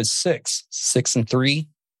 and 2 is 6. 6 and 3,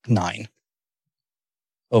 9.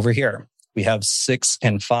 Over here, we have 6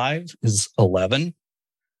 and 5 is 11.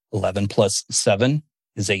 11 plus 7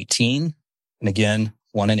 is 18. And again,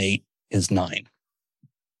 1 and 8 is 9.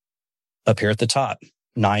 Up here at the top,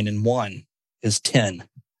 9 and 1 is 10.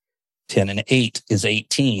 10 and 8 is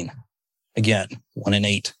 18. Again, 1 and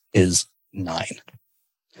 8 is 9.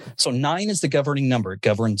 So 9 is the governing number. It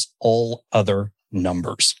governs all other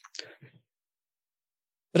numbers.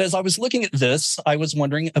 But as I was looking at this, I was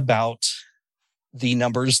wondering about the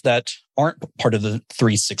numbers that aren't part of the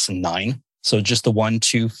 3, 6, and 9. So just the 1,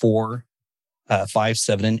 2, 4, 5,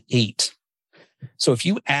 7, and 8. So if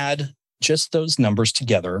you add just those numbers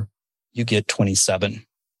together, you get 27.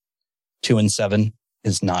 2 and 7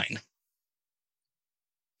 is 9.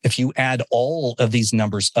 If you add all of these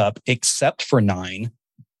numbers up except for 9,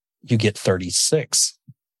 you get 36.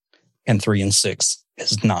 And 3 and 6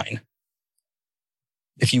 is 9.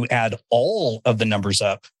 If you add all of the numbers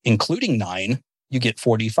up, including 9, you get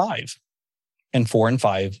 45. And 4 and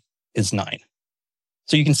 5 is 9.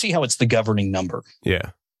 So you can see how it's the governing number.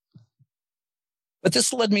 Yeah. But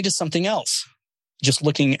this led me to something else. Just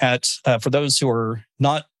looking at, for those who are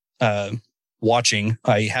not watching,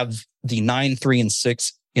 I have the 9, 3, and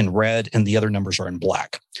 6 in red, and the other numbers are in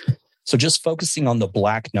black. So just focusing on the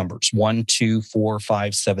black numbers, 1, 2, 4,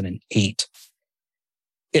 5, 7, and 8.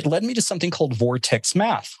 It led me to something called vortex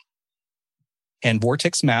math. And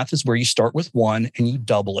vortex math is where you start with 1 and you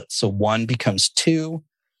double it. So 1 becomes 2,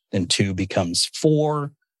 then 2 becomes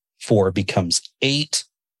 4, 4 becomes 8,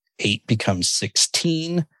 8 becomes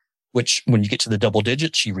 16, which when you get to the double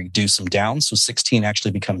digits, you reduce them down. So 16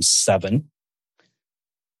 actually becomes 7.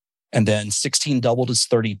 And then 16 doubled is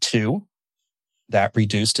 32. That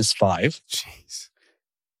reduced is 5. Jeez.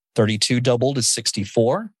 32 doubled is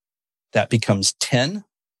 64. That becomes 10.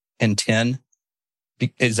 And 10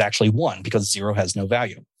 is actually 1 because 0 has no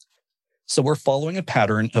value. So we're following a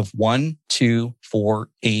pattern of 1, 2, 4,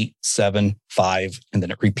 8, 7, 5, and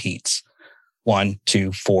then it repeats. 1,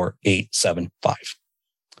 2, 4, 8, 7, 5.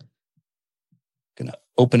 Gonna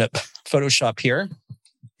open up Photoshop here.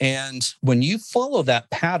 And when you follow that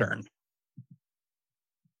pattern,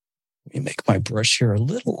 let me make my brush here a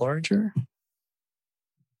little larger.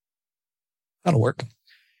 That'll work.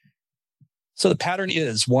 So the pattern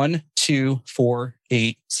is 1, 2, 4,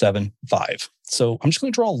 8, 7, 5. So I'm just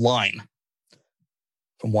going to draw a line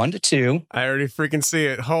from 1 to 2. I already freaking see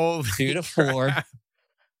it. Holy 2 to 4,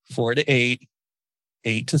 4 to 8,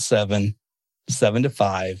 8 to 7, 7 to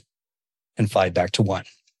 5, and 5 back to 1.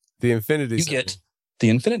 The infinity You symbol. get the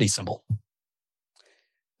infinity symbol.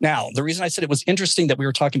 Now, the reason I said it was interesting that we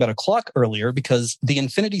were talking about a clock earlier, because the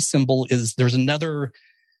infinity symbol is, there's another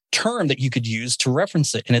term that you could use to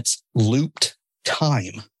reference it, and it's looped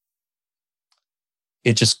time.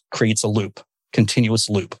 It just creates a loop, continuous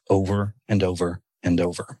loop over and over and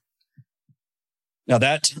over. Now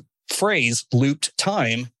that phrase, looped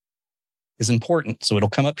time, is important. So it'll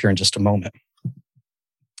come up here in just a moment.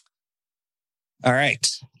 All right,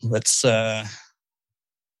 let's, okay,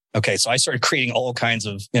 so I started creating all kinds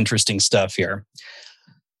of interesting stuff here.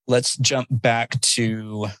 Let's jump back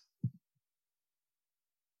to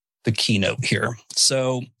the keynote here.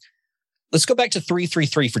 So let's go back to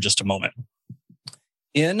 333 for just a moment.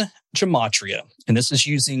 In gematria, and this is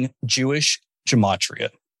using Jewish gematria,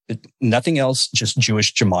 nothing else, just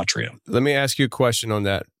Jewish gematria. Let me ask you a question on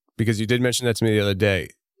that, because you did mention that to me the other day.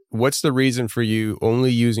 What's the reason for you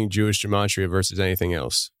only using Jewish gematria versus anything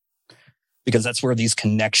else? Because that's where these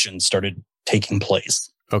connections started taking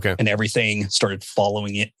place. Okay. And everything started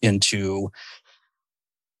following it into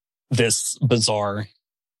this bizarre,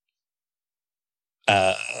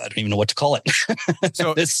 I don't even know what to call it.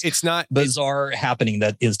 So this it's not bizarre happening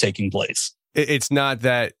that is taking place. It's not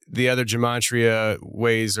that the other gematria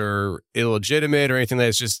ways are illegitimate or anything like that.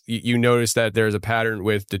 It's just you notice that there's a pattern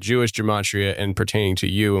with the Jewish gematria and pertaining to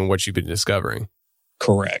you and what you've been discovering.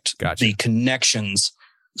 Correct. Gotcha. The connections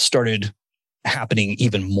started happening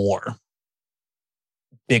even more.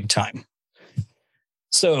 Big time.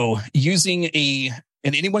 So using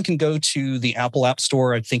and anyone can go to the Apple App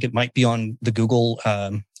Store. I think it might be on the Google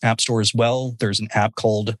App Store as well. There's an app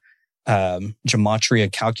called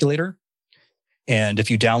Gematria Calculator. And if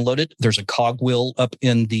you download it, there's a cogwheel up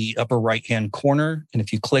in the upper right-hand corner. And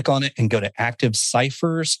if you click on it and go to active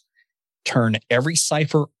ciphers, turn every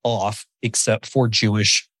cipher off except for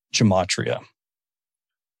Jewish gematria.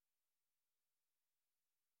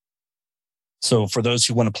 So for those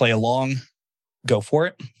who want to play along, go for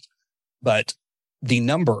it. But the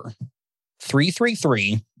number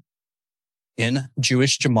 333 in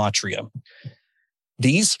Jewish gematria,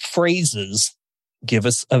 these phrases give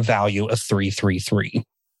us a value of 333.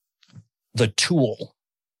 The tool,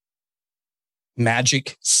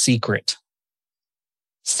 magic secret,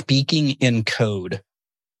 speaking in code,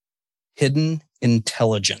 hidden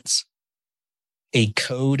intelligence, a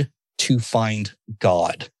code to find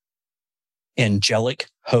God, angelic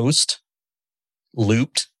host,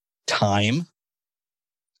 looped time.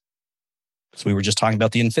 So we were just talking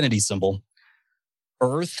about the infinity symbol,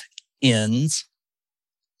 earth ends,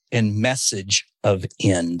 and message of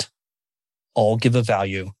end all give a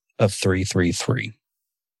value of 333.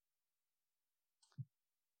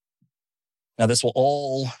 Now, this will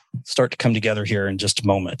all start to come together here in just a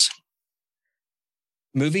moment.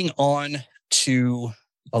 Moving on to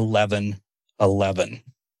 1111,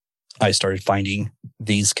 I started finding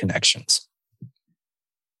these connections.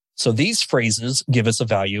 So these phrases give us a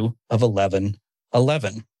value of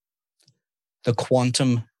 1111. The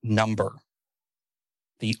quantum number,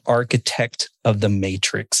 the architect of the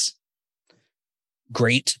matrix,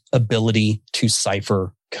 great ability to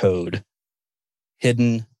cipher code,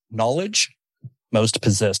 hidden knowledge, most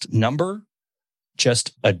possessed number,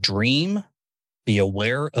 just a dream, be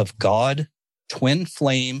aware of God, twin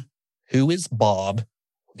flame, who is Bob?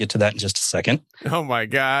 We'll get to that in just a second. Oh my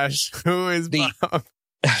gosh. Who is Bob?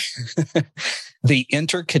 The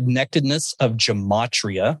interconnectedness of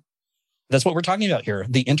gematria. That's what we're talking about here.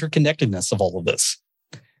 The interconnectedness of all of this.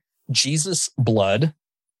 Jesus' blood,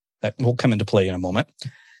 that will come into play in a moment.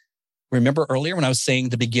 Remember earlier when I was saying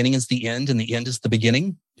the beginning is the end and the end is the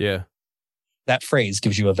beginning? Yeah. That phrase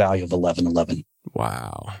gives you a value of 1111.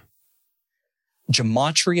 Wow.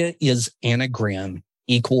 Gematria is anagram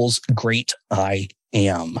equals great I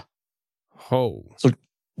am. Oh. So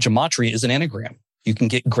gematria is an anagram. You can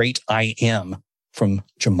get great I am from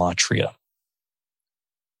gematria.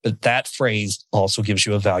 But that phrase also gives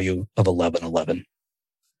you a value of 1111.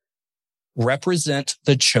 Represent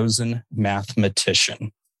the chosen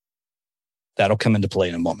mathematician. That'll come into play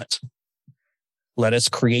in a moment. Let us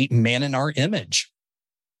create man in our image.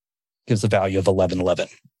 gives a value of 1111,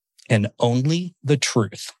 and only the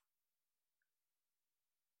truth.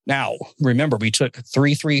 Now, remember, we took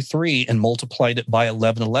 333 and multiplied it by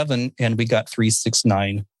 1111, and we got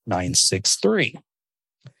 369963.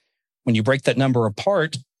 When you break that number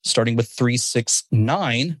apart, starting with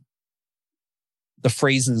 369, the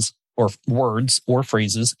phrases or words or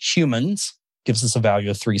phrases, humans, gives us a value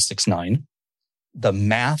of 369. The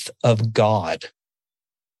math of God,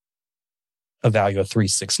 a value of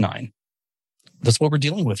 369. That's what we're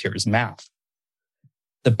dealing with here is math.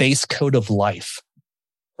 The base code of life,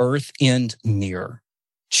 earth end near,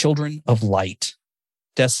 children of light,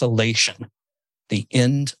 desolation, the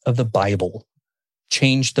end of the Bible,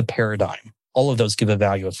 change the paradigm. All of those give a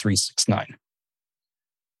value of 369.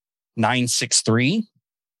 963,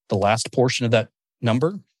 the last portion of that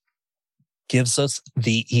number, gives us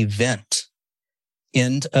the event,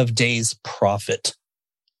 end of days prophet.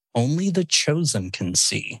 Only the chosen can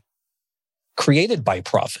see. Created by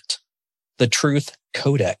prophet, the truth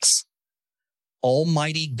codex,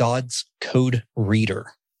 Almighty God's code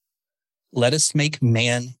reader. Let us make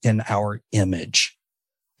man in our image,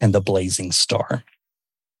 and the blazing star.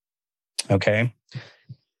 Okay.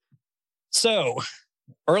 So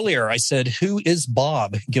earlier I said, who is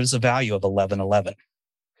Bob gives a value of 1111.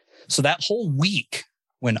 So that whole week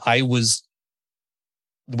when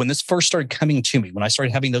this first started coming to me, when I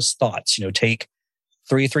started having those thoughts, take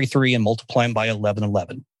 333 and multiply them by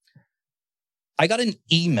 1111, I got an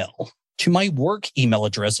email to my work email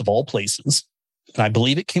address of all places. And I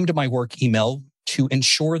believe it came to my work email to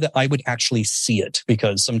ensure that I would actually see it,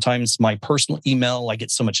 because sometimes my personal email, I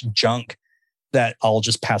get so much junk that I'll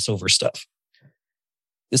just pass over stuff.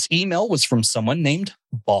 This email was from someone named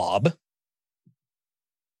Bob.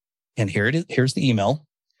 And here it is. Here's the email.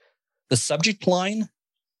 The subject line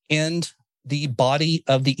and the body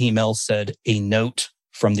of the email said, a note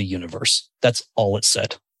from the universe. That's all it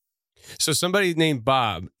said. So somebody named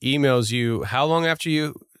Bob emails you how long after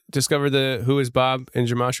you discover the who is Bob in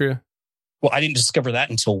Gematria? Well, I didn't discover that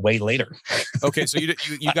until way later. Okay, so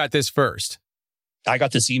you got this first. I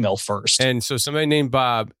got this email first. And so somebody named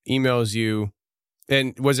Bob emails you.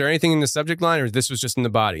 And was there anything in the subject line, or this was just in the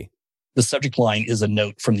body? The subject line is a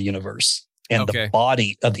note from the universe. And the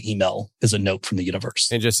body of the email is a note from the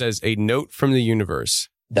universe. It just says a note from the universe.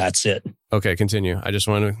 That's it. Okay, continue. I just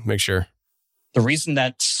want to make sure. The reason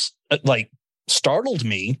that's startled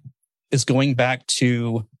me is going back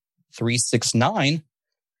to 369.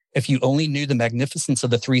 If you only knew the magnificence of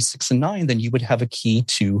the 369, then you would have a key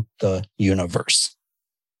to the universe.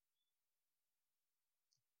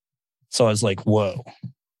 So I was like, whoa,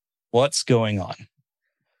 what's going on?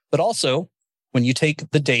 But also, when you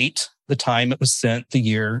take the date, the time it was sent, the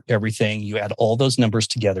year, everything, you add all those numbers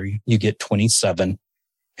together, you get 27,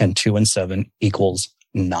 and 2 and 7 equals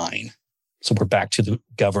 9. So we're back to the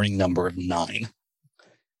governing number of 9.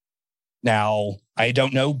 Now, I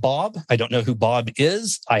don't know Bob. I don't know who Bob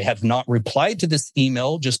is. I have not replied to this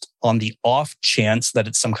email just on the off chance that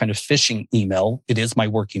it's some kind of phishing email. It is my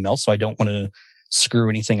work email, so I don't want to screw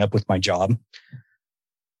anything up with my job.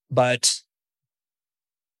 But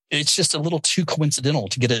it's just a little too coincidental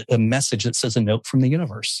to get a message that says a note from the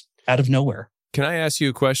universe out of nowhere. Can I ask you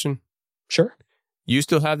a question? Sure. You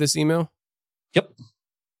still have this email? Yep.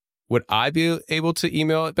 Would I be able to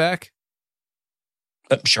email it back?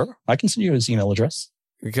 Sure. I can send you his email address.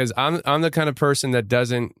 Because I'm the kind of person that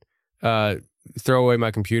doesn't throw away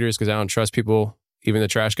my computers because I don't trust people, even the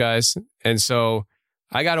trash guys. And so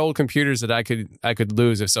I got old computers that I could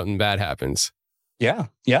lose if something bad happens. Yeah,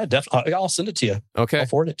 definitely. I'll send it to you. Okay. I'll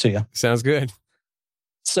forward it to you. Sounds good.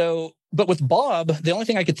 So, but with Bob, the only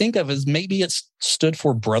thing I could think of is maybe it stood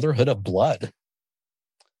for Brotherhood of Blood.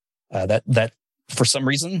 That for some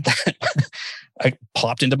reason, I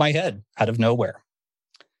popped into my head out of nowhere.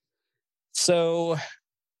 So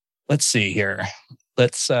let's see here. I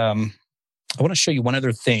want to show you one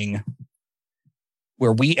other thing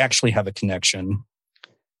where we actually have a connection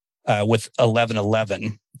with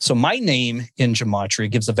 1111. So my name in Gematria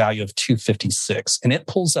gives a value of 256, and it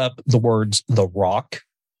pulls up the words The Rock,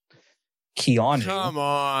 Keanu. Come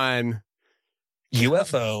on.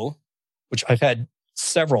 UFO, which I've had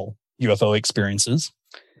several UFO experiences.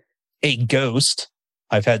 A ghost.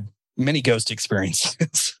 I've had many ghost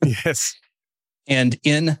experiences. Yes. And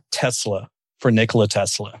in Tesla for Nikola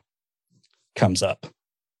Tesla comes up.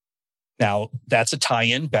 Now, that's a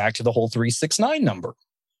tie-in back to the whole 369 number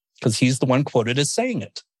because he's the one quoted as saying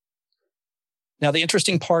it. Now, the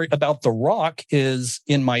interesting part about The Rock is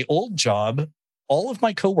in my old job, all of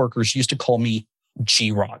my coworkers used to call me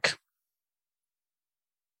G-Rock.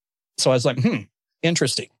 So I was like,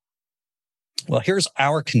 interesting. Well, here's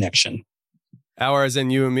our connection. Our as in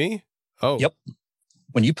you and me? Oh. Yep.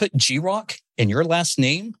 When you put G-Rock in your last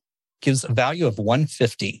name, gives a value of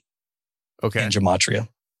 150 Okay. in Gematria.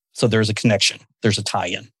 So there's a connection. There's a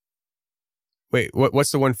tie-in. Wait,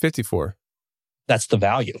 what's the 150 for? That's the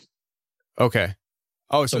value. Okay.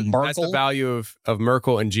 Oh, so that's the Merkel, value of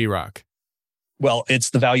Merkel and G-Rock. well, it's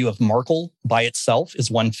the value of Merkel by itself is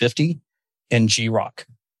 150, and G-Rock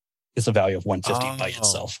is a value of 150 by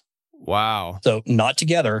itself. Wow. So not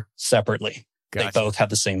together, separately. Gotcha. They both have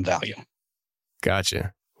the same value.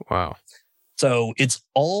 Gotcha. Wow. So it's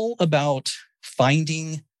all about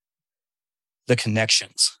finding the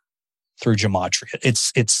connections through gematria.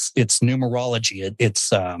 It's numerology.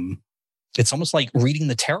 It's almost like reading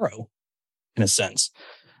the tarot in a sense.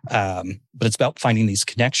 But it's about finding these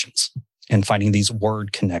connections and finding these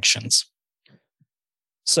word connections.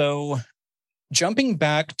 So jumping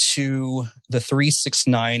back to the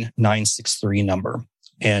 369963 number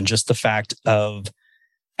and just the fact of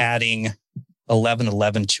adding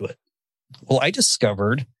 1111 to it. Well, I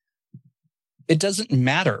discovered it doesn't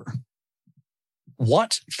matter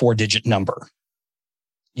what 4-digit number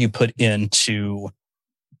you put into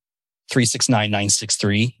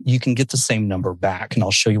 369963, you can get the same number back. And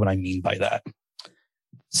I'll show you what I mean by that.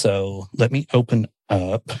 So let me open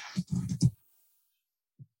up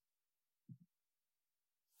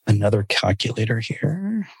another calculator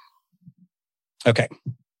here. Okay.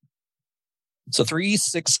 So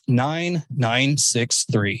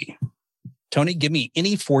 369963. Tony, give me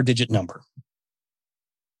any 4-digit number.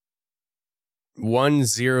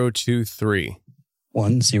 1023.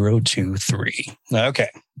 1023. Okay.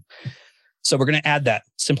 So we're going to add that,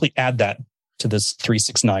 simply add that to this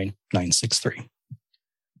 369963.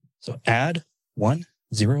 So add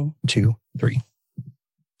 1023.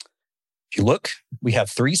 If you look, we have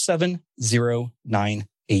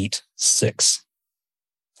 370986.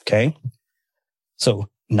 Okay. So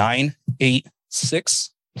 986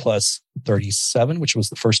 plus 37, which was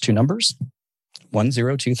the first two numbers,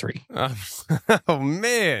 1023. Oh,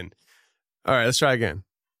 man. All right, let's try again.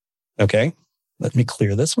 Okay. Let me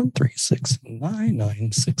clear this one.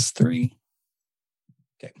 369963.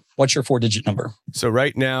 Okay. What's your 4-digit number? So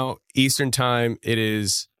right now, Eastern time, it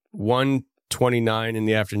is 1:29 in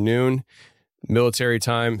the afternoon. Military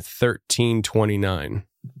time, 13:29.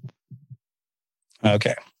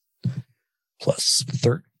 Okay. Plus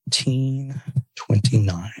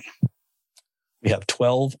 1329. We have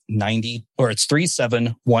 1290, or it's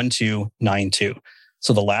 371292.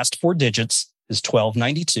 So the last 4 digits is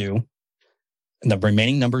 1292, and the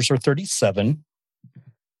remaining numbers are 37.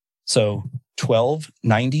 So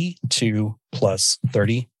 1292 plus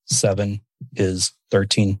 37 is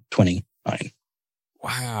 1329.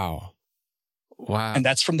 Wow. And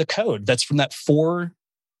that's from the code. That's from that 4,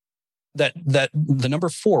 that the number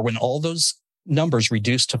 4, when all those numbers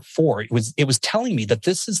reduced to 4, it was telling me that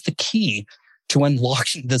this is the key to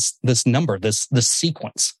unlocking this number, this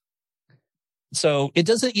sequence. So it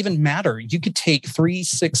doesn't even matter. You could take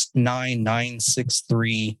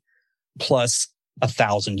 369963 plus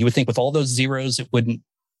 1,000. You would think with all those zeros,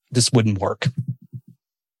 this wouldn't work.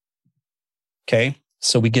 Okay.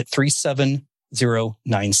 So we get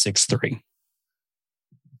 370963.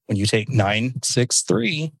 When you take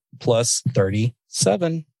 963 plus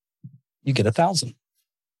 37, you get 1,000.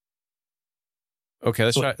 Okay,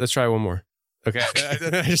 let's try one more. Okay.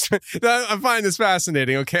 I find this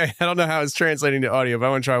fascinating. Okay. I don't know how it's translating to audio, but I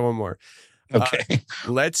want to try one more. Okay.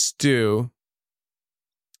 Let's do,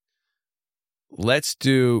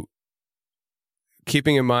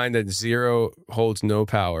 keeping in mind that 0 holds no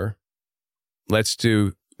power. Let's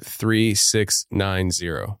do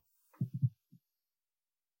 3690.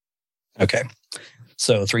 Okay.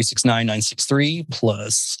 So 369963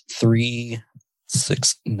 plus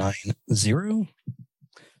 3690.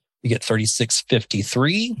 You get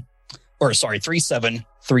 3653, or sorry,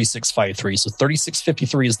 373653. So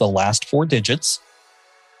 3653 is the last 4 digits.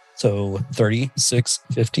 So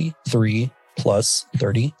 3653 plus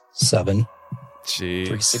 37. Jeez.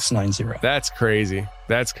 3690. That's crazy.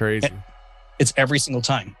 That's crazy. It's every single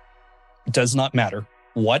time. It does not matter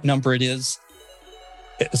what number it is.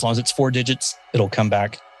 As long as it's 4 digits, it'll come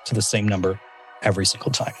back to the same number every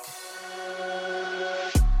single time.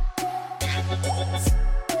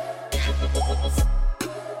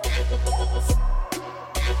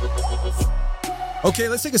 Okay,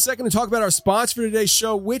 let's take a second to talk about our sponsor for today's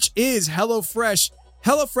show, which is HelloFresh.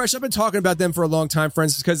 HelloFresh, I've been talking about them for a long time,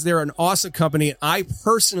 friends, because they're an awesome company. I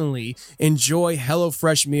personally enjoy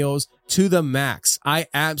HelloFresh meals to the max. I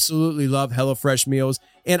absolutely love HelloFresh meals.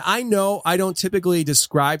 And I know I don't typically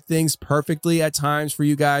describe things perfectly at times for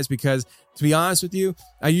you guys because, to be honest with you,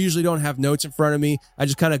 I usually don't have notes in front of me. I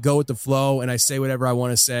just kind of go with the flow and I say whatever I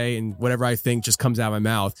want to say and whatever I think just comes out of my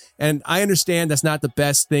mouth. And I understand that's not the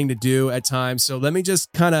best thing to do at times. So let me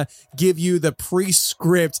just kind of give you the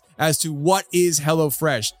pre-script as to what is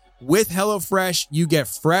HelloFresh. With HelloFresh, you get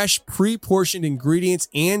fresh, pre-portioned ingredients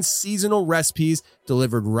and seasonal recipes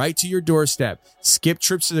delivered right to your doorstep. Skip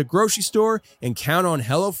trips to the grocery store and count on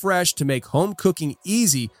HelloFresh to make home cooking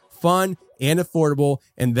easy, fun, and affordable.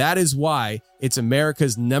 And that is why it's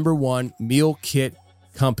America's #1 meal kit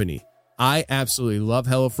company. I absolutely love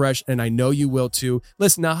HelloFresh, and I know you will too.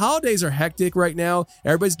 Listen, the holidays are hectic right now.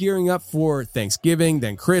 Everybody's gearing up for Thanksgiving,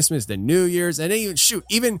 then Christmas, then New Year's, and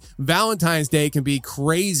even Valentine's Day can be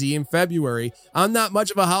crazy in February. I'm not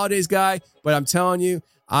much of a holidays guy, but I'm telling you,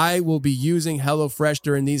 I will be using HelloFresh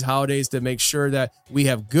during these holidays to make sure that we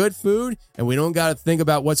have good food and we don't got to think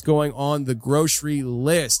about what's going on the grocery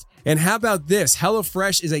list. And how about this?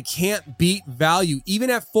 HelloFresh is a can't beat value,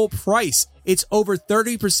 even at full price. It's over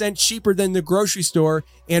 30% cheaper than the grocery store.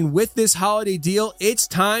 And with this holiday deal, it's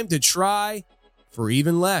time to try for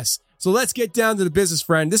even less. So let's get down to the business,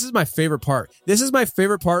 friend. This is my favorite part. This is my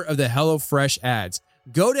favorite part of the HelloFresh ads.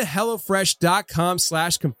 Go to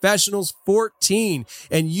HelloFresh.com/confessionals14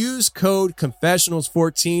 and use code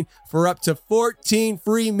confessionals14 for up to 14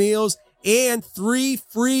 free meals and 3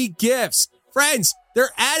 free gifts. Friends, they're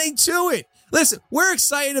adding to it. Listen, we're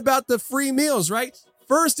excited about the free meals, right?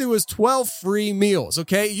 First, it was 12 free meals,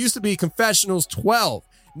 okay? It used to be Confessionals 12.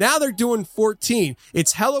 Now they're doing 14.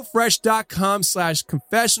 It's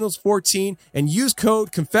HelloFresh.com/confessionals14 and use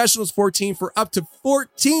code confessionals14 for up to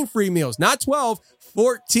 14 free meals. Not 12,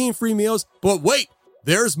 14 free meals. But wait,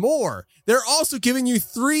 there's more. They're also giving you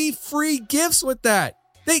 3 free gifts with that.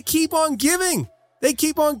 They keep on giving. They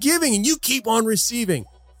keep on giving and you keep on receiving.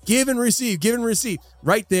 Give and receive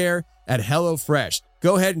right there at HelloFresh.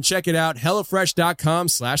 Go ahead and check it out.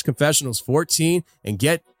 HelloFresh.com/confessionals14 and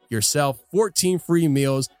get yourself 14 free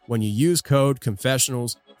meals when you use code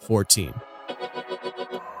confessionals14.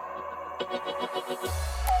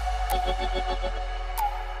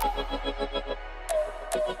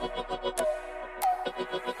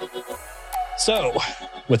 So,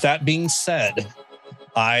 with that being said,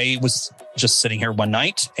 I was just sitting here one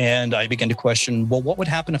night and I began to question, well, what would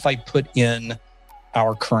happen if I put in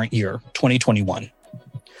our current year, 2021?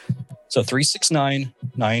 So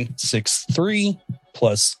 369,963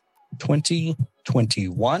 plus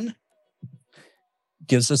 2021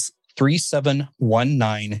 gives us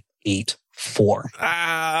 371984.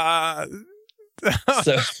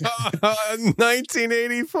 So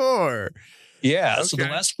 1984. Yeah. Okay. So the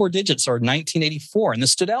last 4 digits are 1984. And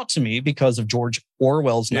this stood out to me because of George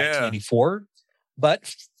Orwell's 1984.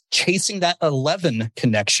 But chasing that 11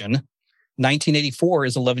 connection, 1984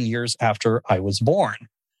 is 11 years after I was born.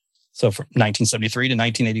 So from 1973 to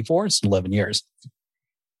 1984, it's 11 years.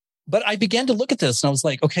 But I began to look at this and I was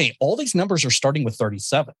like, okay, all these numbers are starting with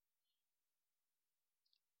 37.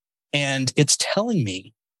 And it's telling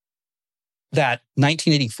me that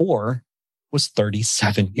 1984 was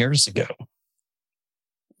 37 years ago.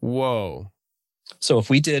 Whoa. So if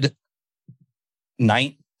we did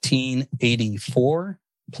 1984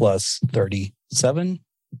 plus 37,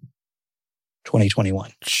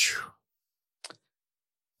 2021.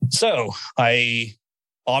 So I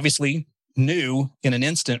obviously knew in an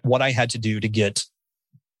instant what I had to do to get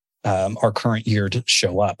our current year to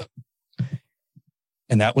show up.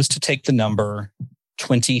 And that was to take the number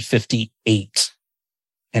 2058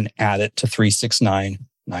 and add it to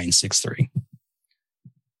 369,963.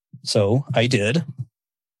 So I did,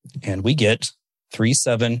 and we get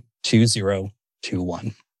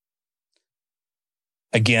 372021.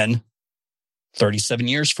 Again, 37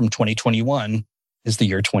 years from 2021 is the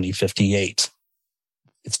year 2058.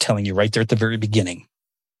 It's telling you right there at the very beginning,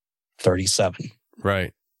 37.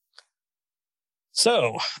 Right.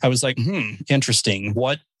 So I was like, interesting.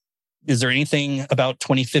 Is there anything about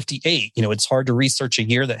 2058? It's hard to research a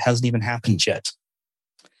year that hasn't even happened yet.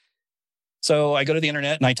 So I go to the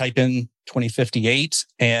internet and I type in 2058.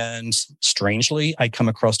 And strangely, I come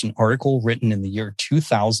across an article written in the year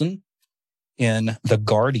 2000 in The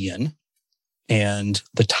Guardian. And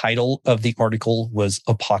the title of the article was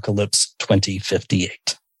Apocalypse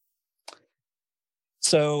 2058.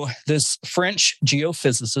 So this French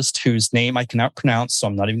geophysicist, whose name I cannot pronounce, so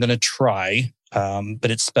I'm not even going to try, but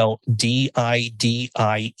it's spelled Didier,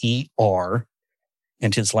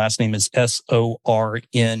 and his last name is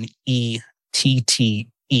Sornette.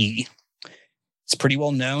 It's pretty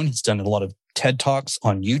well known. He's done a lot of TED Talks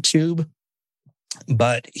on YouTube,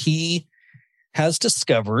 but he has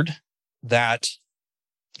discovered that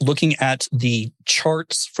looking at the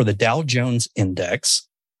charts for the Dow Jones Index,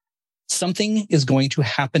 something is going to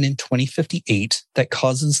happen in 2058 that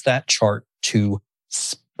causes that chart to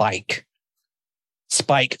spike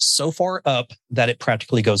so far up that it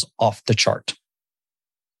practically goes off the chart.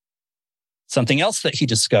 Something else that he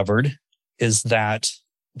discovered is that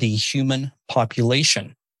the human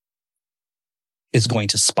population is going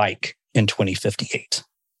to spike in 2058.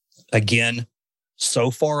 Again,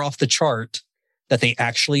 so far off the chart that they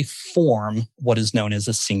actually form what is known as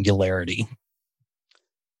a singularity.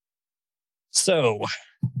 So,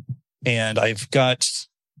 and I've got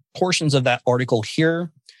portions of that article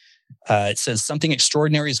here. It says something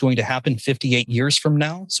extraordinary is going to happen 58 years from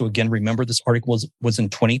now. So again, remember this article was in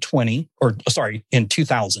in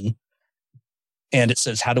 2000. And it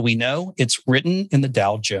says, how do we know? It's written in the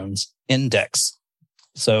Dow Jones Index.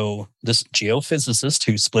 So this geophysicist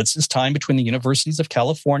who splits his time between the universities of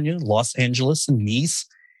California, Los Angeles, and Nice,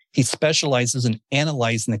 he specializes in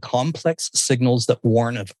analyzing the complex signals that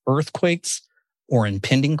warn of earthquakes or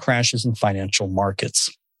impending crashes in financial markets.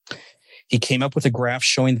 He came up with a graph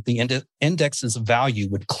showing that the index's value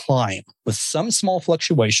would climb with some small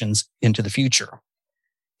fluctuations into the future.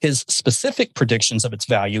 His specific predictions of its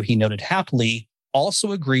value, he noted happily,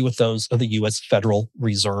 also agree with those of the U.S. Federal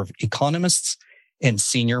Reserve economists and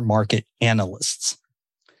senior market analysts.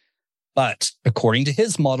 But according to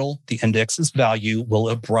his model, the index's value will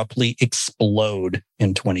abruptly explode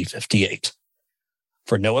in 2058.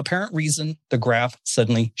 For no apparent reason, the graph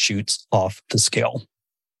suddenly shoots off the scale.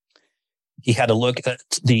 He had a look at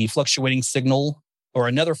the fluctuating signal, or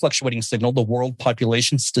another fluctuating signal, the world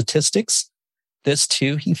population statistics. This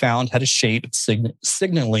too, he found, had a shape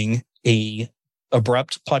signaling a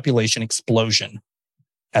abrupt population explosion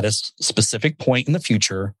at a specific point in the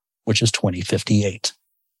future, which is 2058.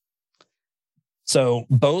 So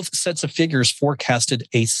both sets of figures forecasted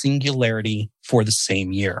a singularity for the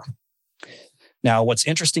same year. Now, what's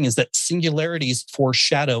interesting is that singularities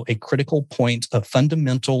foreshadow a critical point of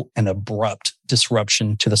fundamental and abrupt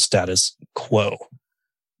disruption to the status quo.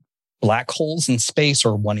 Black holes in space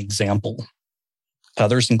are one example.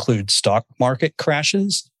 Others include stock market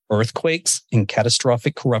crashes, earthquakes, and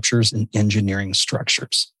catastrophic ruptures in engineering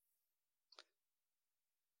structures.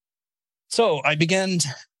 So I began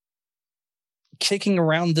kicking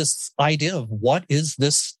around this idea of what is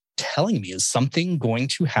this telling me? Is something going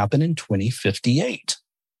to happen in 2058?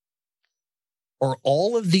 Or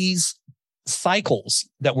all of these cycles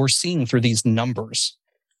that we're seeing through these numbers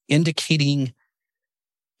indicating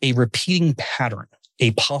a repeating pattern,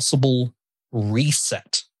 a possible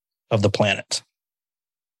reset of the planet?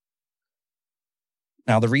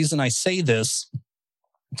 Now, the reason I say this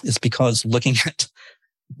is because looking at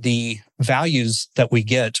the values that we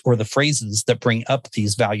get, or the phrases that bring up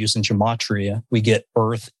these values in gematria, we get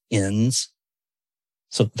Earth ends.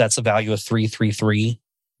 So that's a value of 333.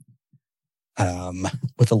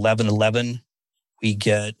 With 1111, we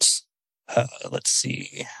get, let's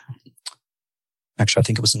see. Actually, I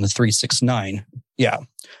think it was in the 369. Yeah.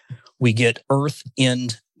 We get Earth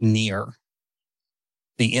end near,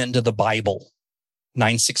 the end of the Bible.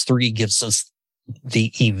 963 gives us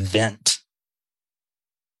the event.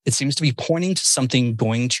 It seems to be pointing to something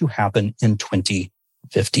going to happen in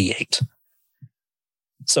 2058.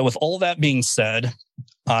 So with all that being said,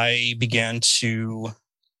 I began to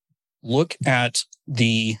look at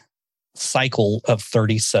the cycle of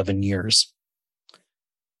 37 years.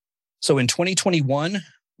 So in 2021,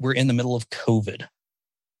 we're in the middle of COVID.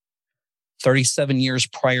 37 years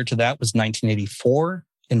prior to that was 1984,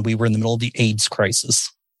 and we were in the middle of the AIDS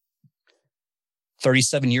crisis.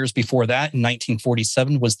 37 years before that, in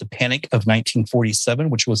 1947, was the Panic of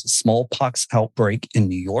 1947, which was a smallpox outbreak in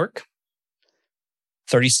New York.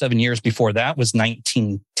 37 years before that was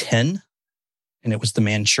 1910, and it was the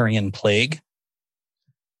Manchurian Plague.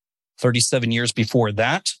 37 years before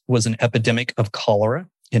that was an epidemic of cholera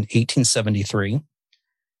in 1873.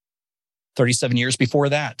 37 years before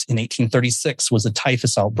that, in 1836, was a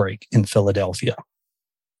typhus outbreak in Philadelphia.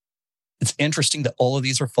 It's interesting that all of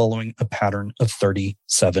these are following a pattern of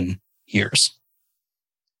 37 years.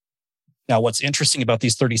 Now, what's interesting about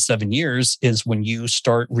these 37 years is when you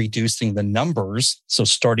start reducing the numbers. So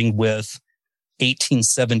starting with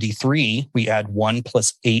 1873, we add 1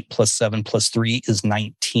 plus 8 plus 7 plus 3 is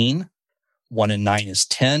 19. 1 and 9 is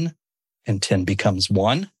 10, and 10 becomes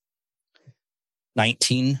 1.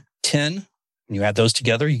 1910, when you add those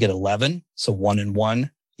together, you get 11. So 1 and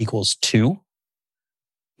 1 equals 2.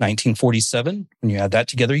 1947, when you add that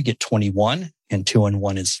together, you get 21, and 2 and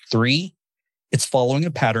 1 is 3. It's following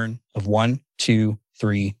a pattern of 1, 2,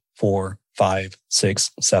 3, 4, 5,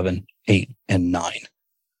 6, 7, 8, and 9.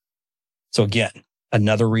 So again,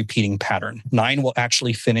 another repeating pattern. 9 will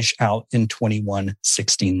actually finish out in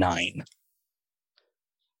 2169.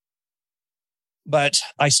 But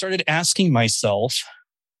I started asking myself,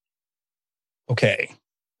 okay,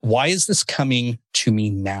 why is this coming to me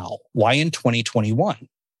now? Why in 2021?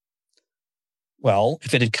 Well,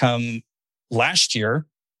 if it had come last year,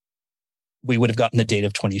 we would have gotten the date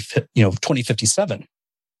of 2057.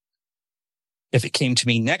 If it came to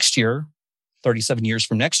me next year, 37 years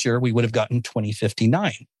from next year, we would have gotten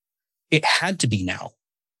 2059. It had to be now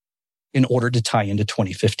in order to tie into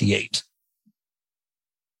 2058.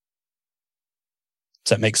 Does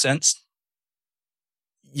that make sense?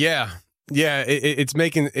 Yeah. It's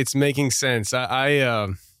making sense.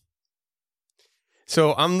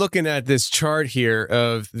 So I'm looking at this chart here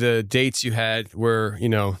of the dates you had where,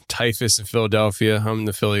 typhus in Philadelphia. I'm in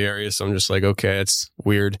the Philly area, so I'm just like, okay, it's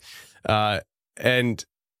weird. And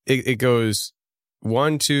it goes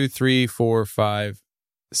 1, 2, 3, 4, 5,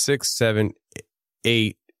 6, 7,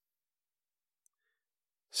 8.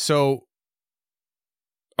 So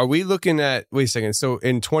are we looking at, wait a second. So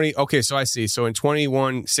in so I see. So in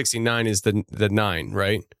 2169 is the 9,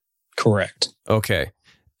 right? Correct. Okay.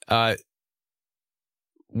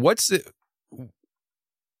 What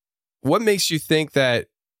makes you think that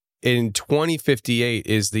in 2058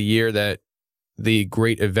 is the year that the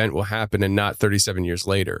great event will happen and not 37 years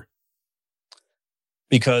later?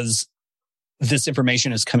 Because this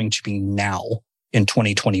information is coming to me now in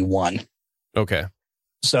 2021. Okay.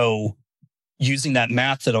 So using that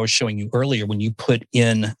math that I was showing you earlier, when you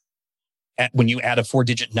add a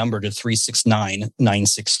 4-digit number to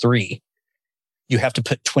 369963, you have to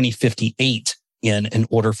put 2058 in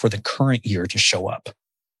order for the current year to show up.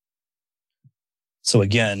 So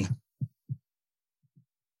again,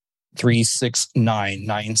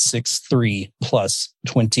 369963 plus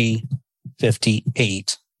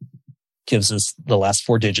 2058 gives us the last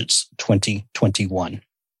 4 digits, 2021.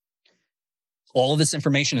 All of this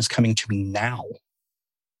information is coming to me now.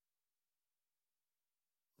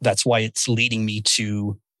 That's why it's leading me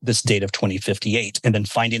to this date of 2058, and then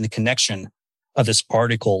finding the connection of this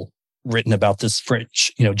article written about this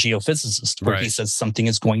French, geophysicist, where he says something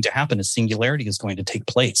is going to happen, a singularity is going to take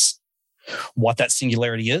place. What that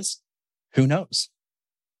singularity is, who knows?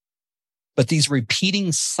 But these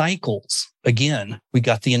repeating cycles, again, we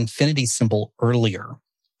got the infinity symbol earlier.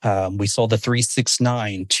 We saw the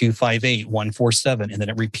 369, 258, 147, and then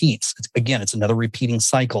it repeats. It's another repeating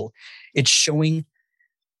cycle. It's showing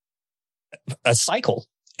a cycle.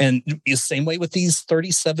 And the same way with these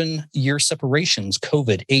 37-year separations,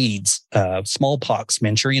 COVID, AIDS, smallpox,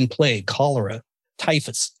 Manchurian plague, cholera,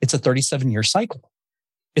 typhus. It's a 37-year cycle.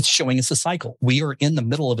 It's showing us a cycle. We are in the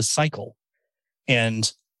middle of a cycle.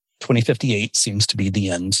 And 2058 seems to be the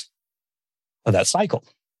end of that cycle.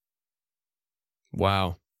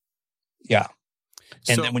 Wow. Yeah.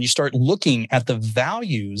 And then when you start looking at the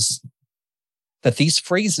values that these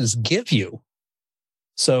phrases give you,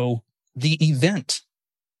 so the event,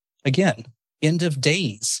 again, end of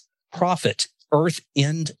days, prophet, earth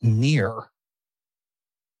end near.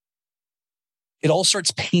 It all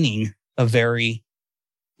starts painting a very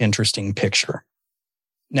interesting picture.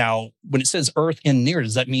 Now, when it says earth end near,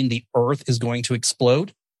 does that mean the earth is going to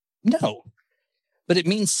explode? No. But it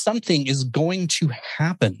means something is going to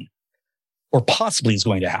happen, or possibly is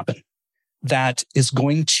going to happen, that is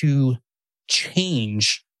going to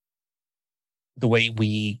change the way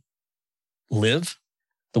we live,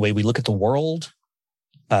 the way we look at the world.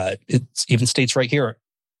 It even states right here,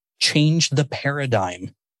 change the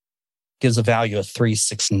paradigm, gives a value of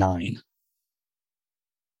 369.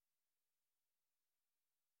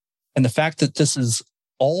 And the fact that this is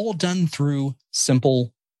all done through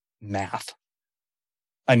simple math.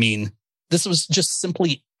 I mean, this was just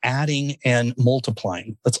simply adding and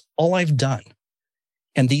multiplying. That's all I've done.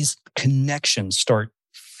 And these connections start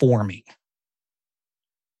forming.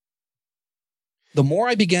 The more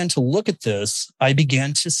I began to look at this, I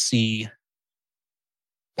began to see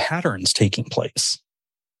patterns taking place.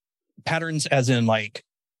 Patterns as in like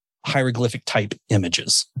hieroglyphic type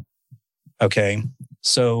images. Okay.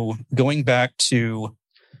 So going back to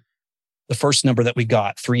the first number that we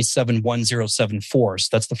got, 371074. So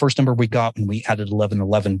that's the first number we got when we added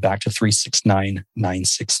 1111 back to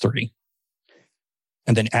 369963.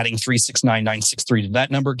 And then adding 369963 to that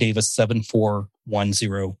number gave us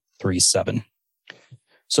 741037.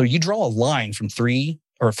 So you draw a line from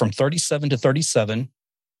 37 to 37,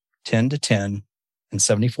 10 to 10, and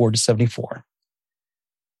 74 to 74.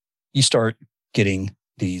 You start getting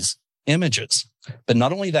these images. But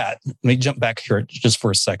not only that, let me jump back here just for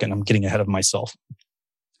a second. I'm getting ahead of myself.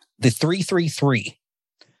 The 333,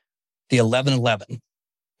 the 1111,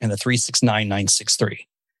 and the 369963.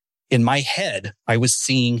 In my head, I was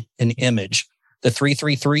seeing an image. The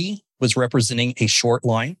 333 was representing a short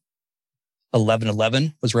line.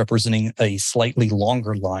 1111 was representing a slightly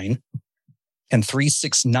longer line. And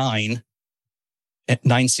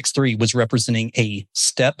 369963 was representing a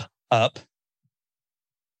step up.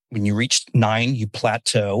 When you reach 9, you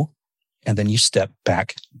plateau, and then you step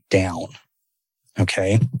back down.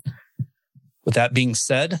 Okay. With that being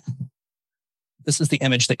said, this is the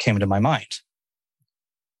image that came into my mind.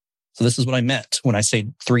 So this is what I meant when I say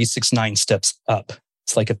 369 steps up.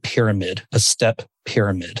 It's like a pyramid, a step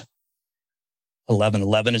pyramid.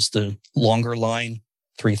 1111 is the longer line.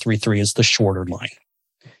 333 is the shorter line.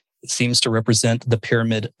 It seems to represent the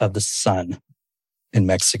pyramid of the sun in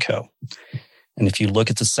Mexico. And if you look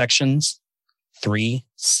at the sections, 3,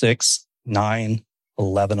 6, 9,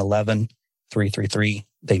 11, 11, 333,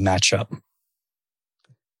 they match up.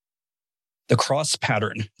 The cross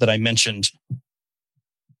pattern that I mentioned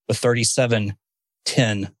with 37,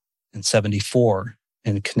 10, and 74,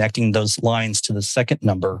 and connecting those lines to the second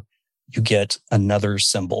number, you get another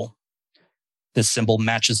symbol. This symbol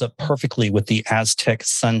matches up perfectly with the Aztec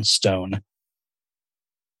sunstone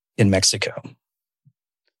in Mexico.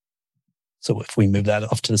 So if we move that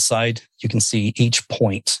off to the side, you can see each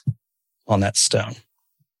point on that stone.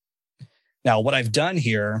 Now, what I've done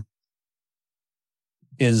here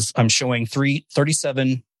is I'm showing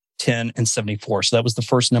 37, 10, and 74. So that was the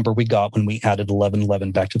first number we got when we added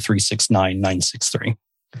 1111 back to 369963.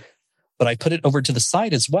 But I put it over to the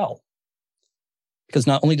side as well, because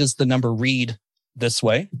not only does the number read this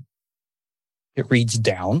way, it reads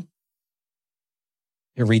down,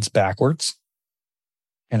 it reads backwards,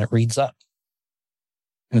 and it reads up.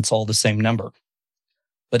 And it's all the same number.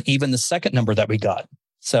 But even the second number that we got,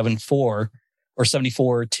 74,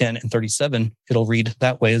 10, and 37, it'll read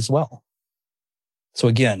that way as well. So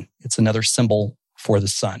again, it's another symbol for the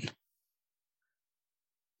sun.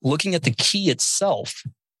 Looking at the key itself,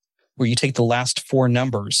 where you take the last 4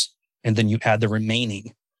 numbers and then you add the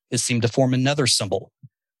remaining, it seemed to form another symbol.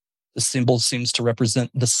 The symbol seems to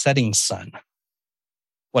represent the setting sun.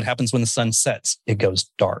 What happens when the sun sets? It goes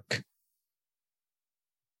dark.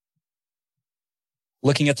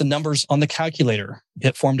 Looking at the numbers on the calculator,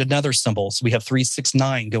 it formed another symbol. So we have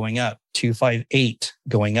 369 going up, 258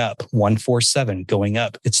 going up, 147 going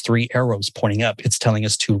up. It's 3 arrows pointing up. It's telling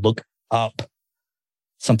us to look up.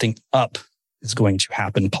 Something up is going to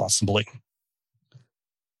happen possibly.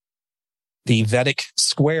 The Vedic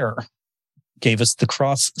square gave us the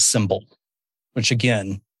cross symbol, which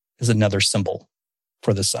again is another symbol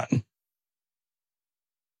for the sun.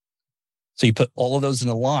 So you put all of those in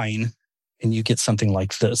a line and you get something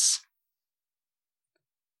like this.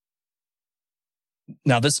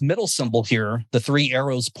 Now, this middle symbol here, the 3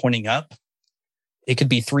 arrows pointing up, it could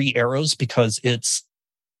be 3 arrows because it's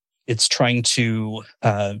trying to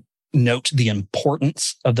note the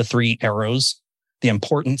importance of the 3 arrows, the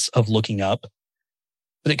importance of looking up.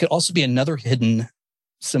 But it could also be another hidden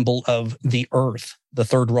symbol of the earth, the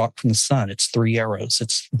third rock from the sun. It's 3 arrows.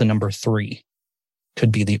 It's the number 3.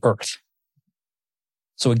 Could be the earth.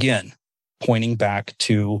 So again, pointing back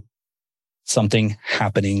to something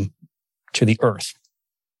happening to the earth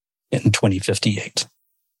in 2058.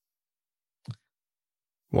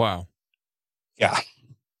 Wow. Yeah.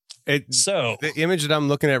 So the image that I'm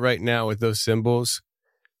looking at right now with those symbols,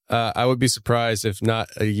 I would be surprised if not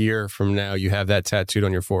a year from now you have that tattooed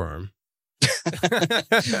on your forearm.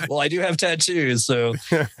 Well, I do have tattoos, so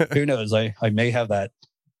who knows? I may have that.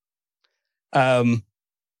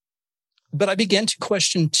 But I began to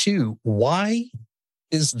question too, why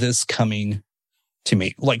is this coming to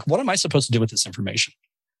me? Like, what am I supposed to do with this information?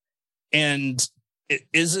 And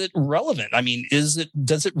is it relevant? I mean, does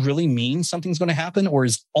it really mean something's going to happen, or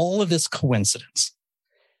is all of this coincidence?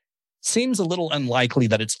 Seems a little unlikely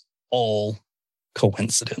that it's all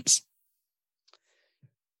coincidence.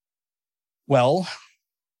 Well,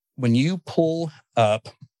 when you pull up,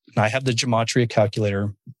 and I have the Gematria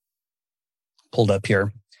calculator pulled up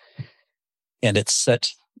here, and it's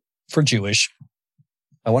set for Jewish,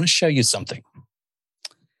 I want to show you something.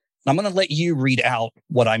 I'm going to let you read out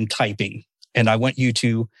what I'm typing, and I want you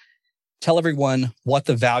to tell everyone what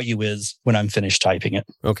the value is when I'm finished typing it.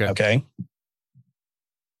 Okay. Okay.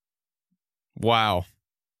 Wow.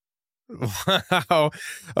 Wow.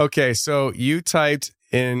 Okay, so you typed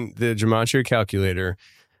in the Gematria calculator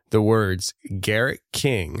the words Garrett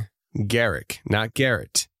King, Garrick, not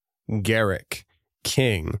Garrett, Garrick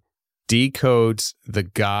King, decodes the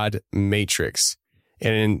God matrix.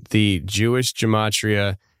 And in the Jewish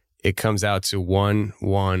gematria, it comes out to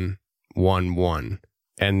 1111.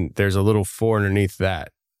 And there's a little 4 underneath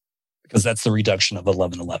that. Because that's the reduction of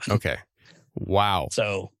 1111. Okay. Wow.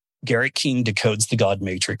 So Garrett King decodes the God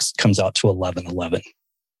matrix, comes out to 1111.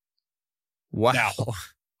 Wow. Now,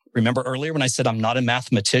 remember earlier when I said I'm not a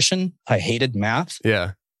mathematician? I hated math.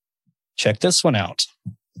 Yeah. Check this one out.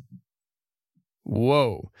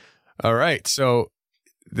 Whoa. All right. So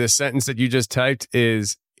the sentence that you just typed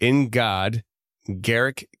is, in God,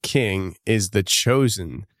 Garrett King is the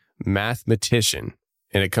chosen mathematician.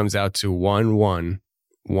 And it comes out to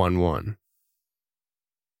 1111.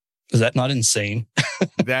 Is that not insane?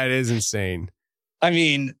 That is insane. I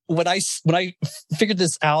mean, when I figured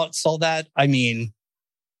this out, saw that, I mean,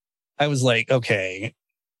 I was like, okay,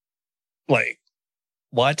 like,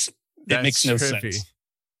 what? It makes no sense.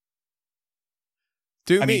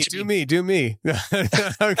 Do me. I'm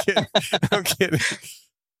kidding. I'm kidding.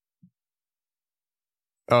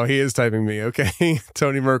 Oh, he is typing me. Okay.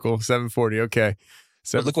 Tony Merkel, 740. Okay.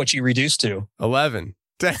 So look what you reduced to. 11.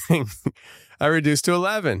 Dang. I reduced to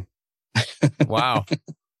 11. Wow.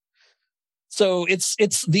 So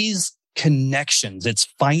it's these connections. It's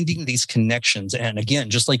finding these connections. And again,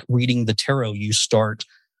 just like reading the tarot, you start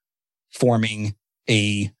forming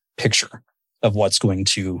a picture of what's going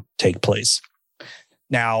to take place.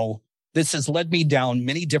 Now, this has led me down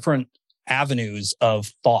many different avenues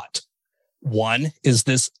of thought. One, is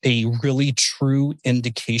this a really true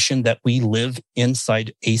indication that we live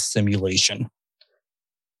inside a simulation?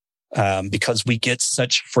 Because we get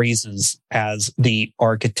such phrases as the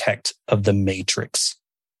architect of the matrix.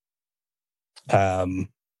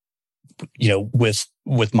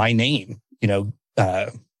 With my name,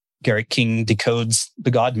 Garrett King decodes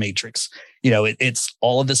the God matrix. It's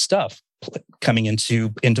all of this stuff coming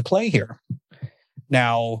into play here.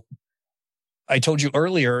 Now, I told you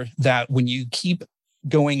earlier that when you keep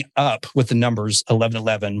going up with the numbers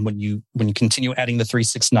 1111, when you continue adding the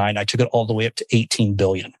 369, I took it all the way up to 18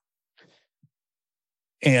 billion.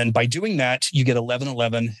 And by doing that, you get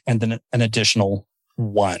 1111 and then an additional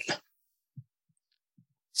 1.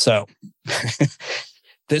 So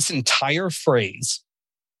this entire phrase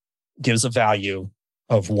gives a value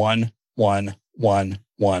of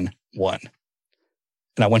 1111.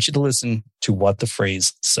 And I want you to listen to what the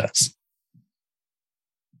phrase says.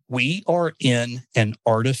 We are in an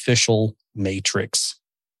artificial matrix.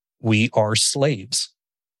 We are slaves.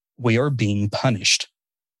 We are being punished.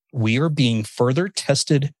 We are being further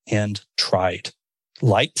tested and tried.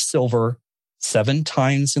 Like silver, 7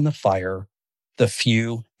 times in the fire, the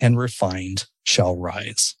few and refined shall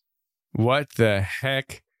rise. What the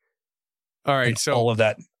heck? All right. And so all of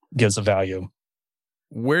that gives a value.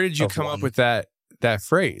 Where did you come up with that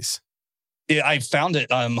phrase? I found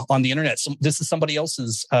it on the internet. So this is somebody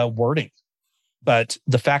else's wording, but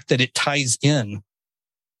the fact that it ties in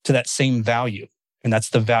to that same value, and that's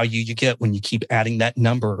the value you get when you keep adding that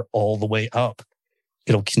number all the way up.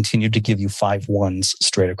 It'll continue to give you 5 ones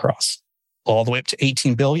straight across, all the way up to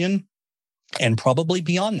 18 billion and probably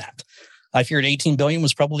beyond that. I figured 18 billion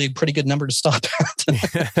was probably a pretty good number to stop at.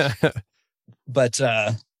 But,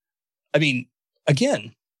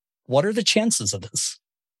 again, what are the chances of this?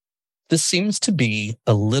 This seems to be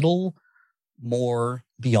a little more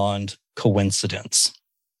beyond coincidence.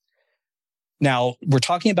 Now, we're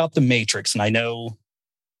talking about the Matrix, and I know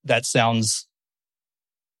that sounds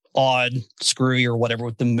odd, screwy, or whatever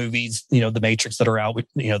with the movies, the Matrix that are out.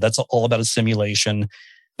 That's all about a simulation.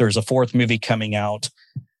 There's a 4th movie coming out.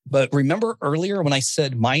 But remember earlier when I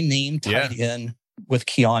said my name tied in with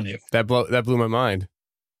Keanu? That blew my mind.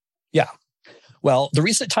 Yeah. Well, the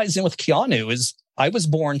reason it ties in with Keanu is I was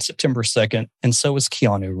born September 2nd, and so is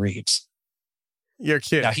Keanu Reeves. You're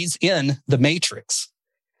kidding. Now, he's in The Matrix.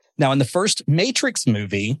 Now, in the first Matrix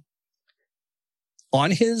movie,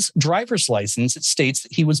 on his driver's license, it states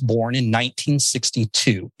that he was born in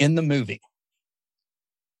 1962 in the movie.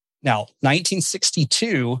 Now,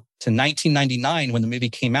 1962 to 1999, when the movie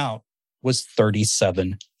came out, was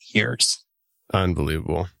 37 years.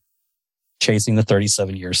 Unbelievable. Chasing the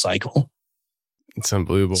 37-year cycle. It's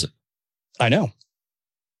unbelievable. I know.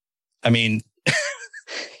 I mean,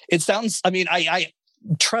 it sounds, I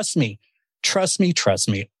trust me.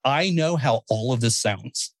 I know how all of this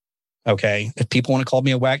sounds. Okay. If people want to call me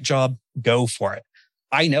a whack job, go for it.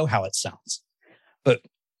 I know how it sounds. But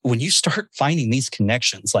when you start finding these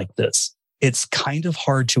connections like this, it's kind of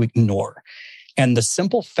hard to ignore. And the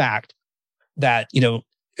simple fact that,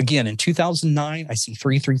 again, in 2009, I see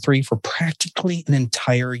 333 for practically an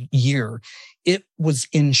entire year. It was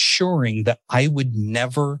ensuring that I would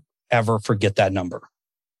never, ever forget that number.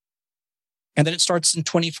 And then it starts in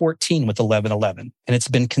 2014 with 1111, and it's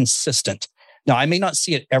been consistent. Now, I may not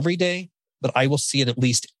see it every day, but I will see it at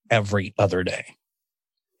least every other day,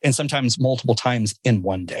 and sometimes multiple times in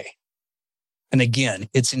one day. And again,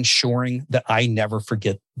 it's ensuring that I never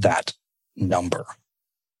forget that number.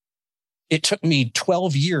 It took me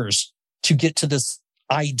 12 years to get to this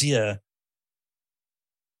idea,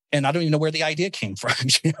 and I don't even know where the idea came from.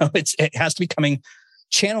 It has to be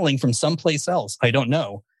channeling from someplace else. I don't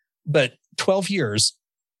know. But 12 years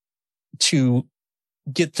to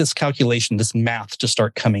get this calculation, this math to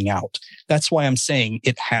start coming out. That's why I'm saying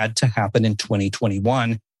it had to happen in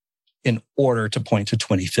 2021 in order to point to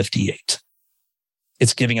 2058.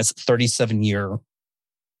 It's giving us a 37-year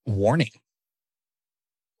warning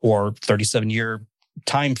or 37-year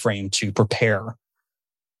time frame to prepare.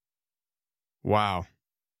 Wow.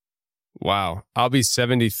 I'll be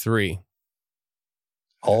 73.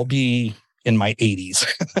 I'll be in my 80s.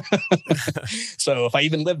 So if I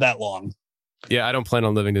even live that long. Yeah, I don't plan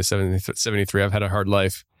on living to 73. I've had a hard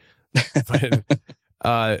life.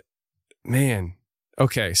 But, man.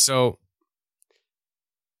 Okay, so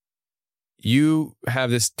you have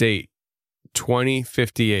this date,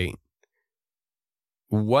 2058.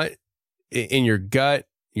 What, in your gut,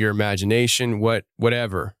 your imagination,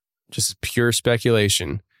 whatever, just pure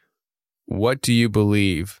speculation, what do you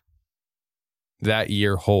believe that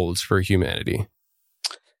year holds for humanity?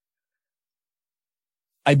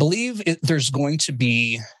 I believe there's going to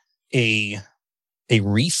be a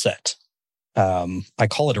reset. I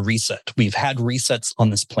call it a reset. We've had resets on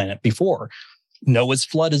this planet before. Noah's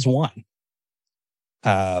flood is one.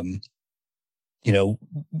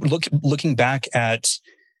 Looking back at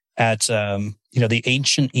the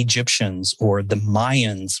ancient Egyptians or the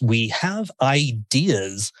Mayans, we have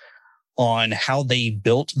ideas on how they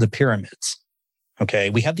built the pyramids. Okay,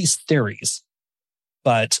 we have these theories,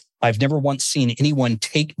 but I've never once seen anyone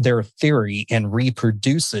take their theory and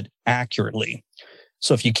reproduce it accurately.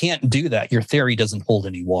 So if you can't do that, your theory doesn't hold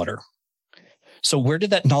any water. So where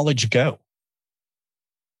did that knowledge go?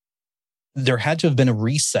 There had to have been a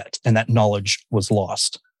reset, and that knowledge was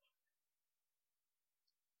lost.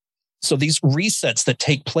 So these resets that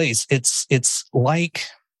take place, it's like,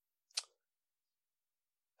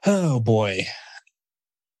 oh boy.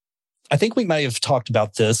 I think we might have talked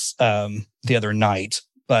about this the other night,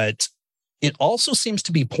 but it also seems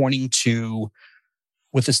to be pointing to,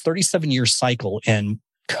 with this 37-year cycle and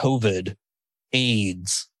COVID,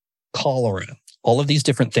 AIDS, cholera, all of these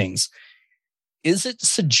different things, is it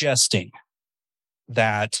suggesting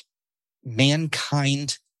that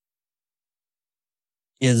mankind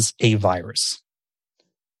is a virus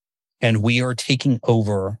and we are taking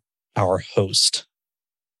over our host,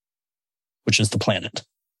 which is the planet?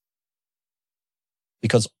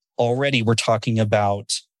 Because already we're talking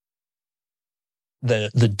about the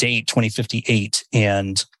date 2058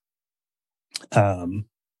 and in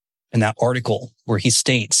that article where he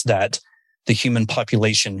states that the human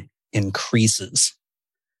population increases.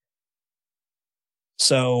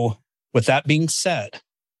 So with that being said,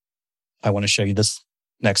 I want to show you this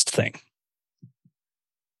next thing.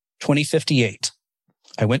 2058.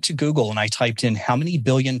 I went to Google and I typed in how many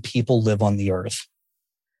billion people live on the earth.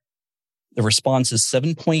 The response is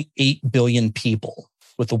 7.8 billion people.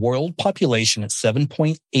 With the world population at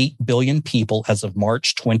 7.8 billion people as of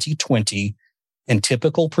March 2020 and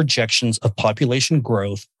typical projections of population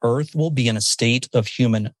growth, Earth will be in a state of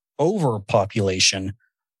human overpopulation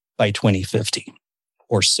by 2050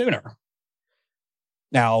 or sooner.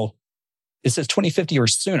 Now, it says 2050 or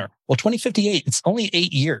sooner. Well, 2058, it's only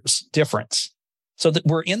 8 years difference. So that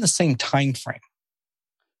we're in the same time frame.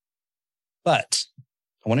 But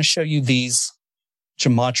I want to show you these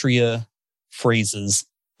gematria phrases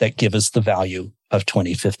that give us the value of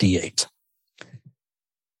 2058.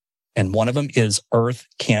 And one of them is Earth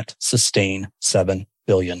can't sustain 7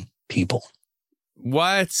 billion people.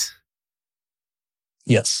 What?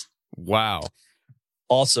 Yes. Wow.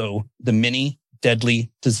 Also, the many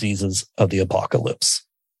deadly diseases of the apocalypse.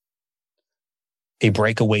 A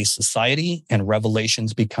breakaway society and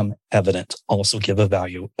revelations become evident also give a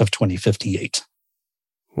value of 2058.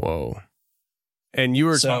 Whoa. And you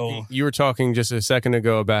were talking just a second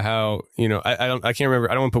ago about how, I can't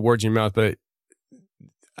remember. I don't want to put words in your mouth, but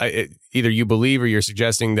either you believe or you're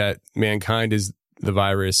suggesting that mankind is the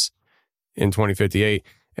virus in 2058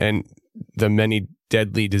 and the many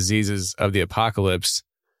deadly diseases of the apocalypse.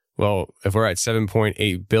 Well, if we're at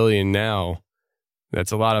 7.8 billion now,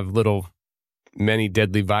 that's a lot of many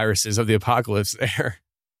deadly viruses of the apocalypse there.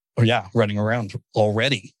 Oh yeah, running around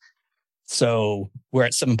already. So we're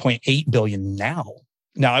at 7.8 billion now.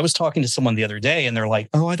 Now, I was talking to someone the other day and they're like,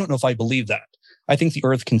 oh, I don't know if I believe that. I think the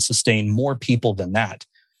earth can sustain more people than that.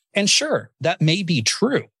 And sure, that may be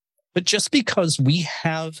true. But just because we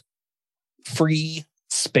have free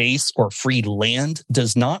space or free land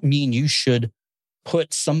does not mean you should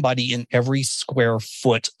put somebody in every square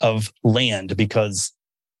foot of land, because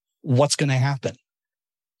what's going to happen?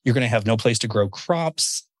 You're going to have no place to grow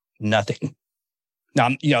crops, nothing. Now,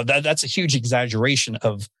 that's a huge exaggeration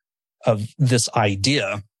of this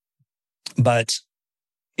idea, but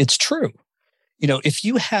it's true. If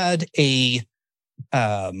you had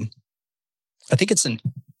I think it's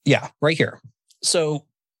right here. So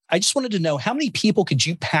I just wanted to know, how many people could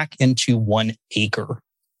you pack into 1 acre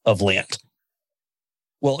of land?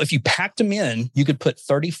 Well, if you packed them in, you could put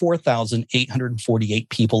 34,848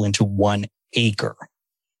 people into 1 acre.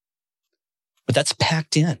 But that's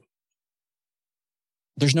packed in.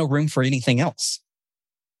 There's no room for anything else.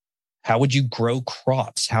 How would you grow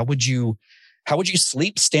crops? How would you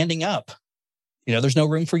sleep standing up? There's no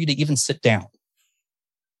room for you to even sit down.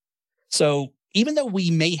 So even though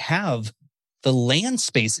we may have the land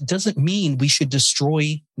space, it doesn't mean we should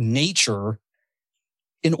destroy nature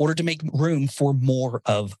in order to make room for more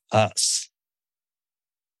of us.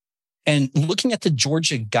 And looking at the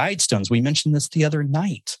Georgia Guidestones, we mentioned this the other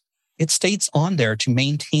night. It states on there to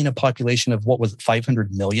maintain a population of,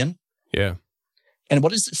 500 million? Yeah. And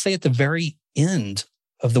what does it say at the very end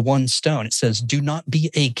of the one stone? It says, do not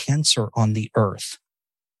be a cancer on the earth.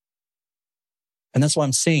 And that's what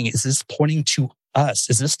I'm saying. Is this pointing to us?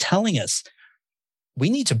 Is this telling us we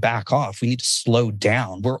need to back off? We need to slow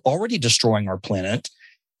down. We're already destroying our planet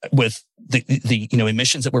with the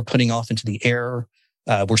emissions that we're putting off into the air.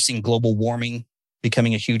 We're seeing global warming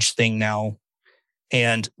becoming a huge thing now.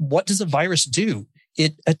 And what does a virus do?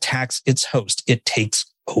 It attacks its host. It takes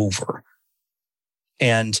over.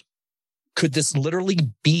 And could this literally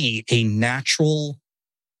be a natural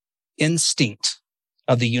instinct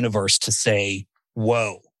of the universe to say,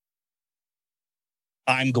 whoa,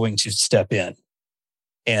 I'm going to step in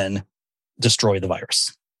and destroy the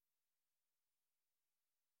virus?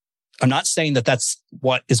 I'm not saying that that's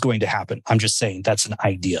what is going to happen. I'm just saying that's an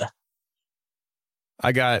idea.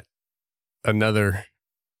 I got another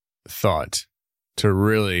thought to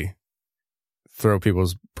really throw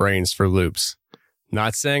people's brains for loops.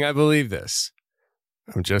 Not saying I believe this.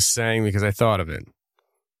 I'm just saying because I thought of it.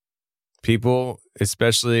 People,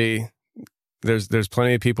 especially, there's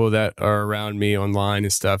plenty of people that are around me online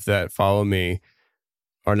and stuff that follow me,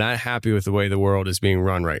 are not happy with the way the world is being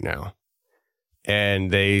run right now. And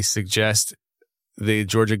they suggest the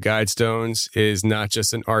Georgia Guidestones is not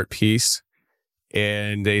just an art piece.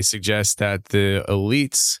 And they suggest that the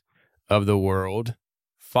elites of the world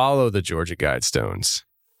follow the Georgia Guidestones.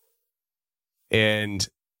 And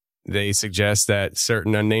they suggest that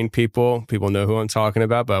certain unnamed people know who I'm talking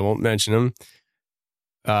about, but I won't mention them,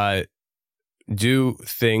 do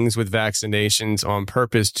things with vaccinations on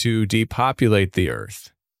purpose to depopulate the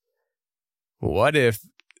earth. What if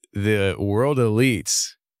the world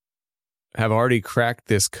elites have already cracked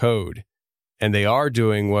this code and they are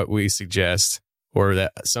doing what we suggest, or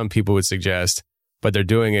that some people would suggest, but they're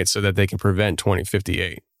doing it so that they can prevent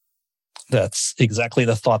 2058? That's exactly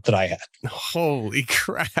the thought that I had. Holy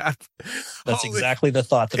crap. That's exactly the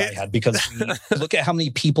thought that I had, because look at how many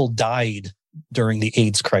people died during the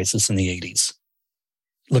AIDS crisis in the 80s.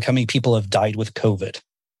 Look how many people have died with COVID.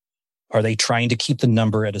 Are they trying to keep the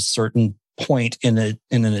number at a certain point in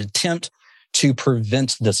an attempt to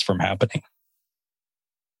prevent this from happening?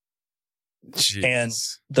 Jeez. And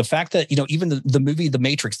the fact that, even the movie The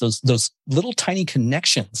Matrix, those little tiny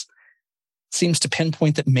connections seems to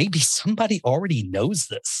pinpoint that maybe somebody already knows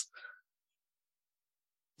this.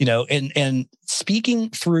 And speaking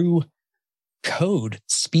through code,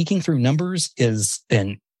 speaking through numbers is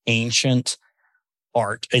an ancient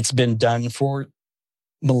art. It's been done for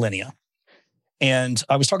millennia. And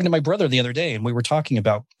I was talking to my brother the other day, and we were talking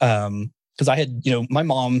about, because I had, my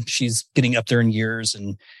mom, she's getting up there in years,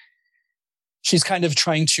 and she's kind of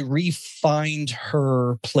trying to re-find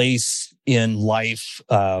her place in life.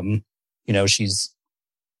 She's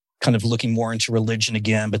kind of looking more into religion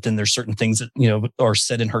again, but then there's certain things that, are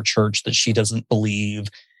said in her church that she doesn't believe.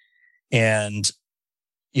 And,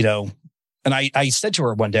 and I said to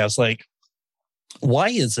her one day, I was like, why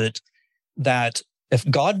is it that if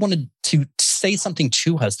God wanted to say something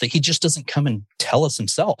to us, that he just doesn't come and tell us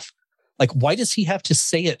himself? Like, why does he have to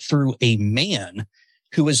say it through a man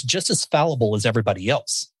who is just as fallible as everybody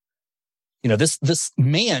else? This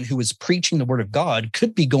man who is preaching the word of God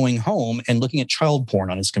could be going home and looking at child porn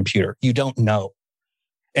on his computer. You don't know.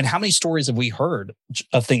 And how many stories have we heard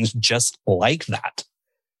of things just like that?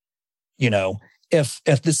 If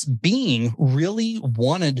this being really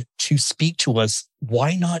wanted to speak to us,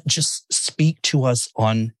 why not just speak to us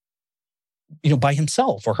on, by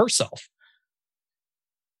himself or herself?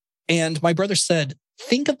 And my brother said,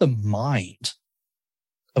 think of the mind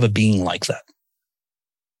of a being like that.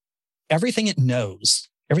 Everything it knows,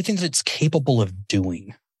 everything that it's capable of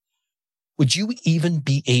doing. Would you even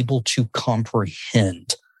be able to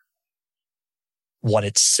comprehend what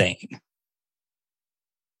it's saying?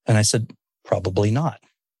 And I said, probably not.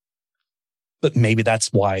 But maybe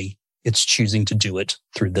that's why it's choosing to do it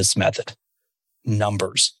through this method.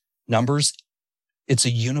 Numbers, it's a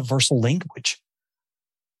universal language.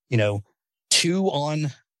 2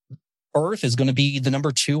 on Earth is going to be the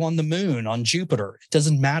number 2 on the moon, on Jupiter. It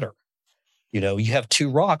doesn't matter. You have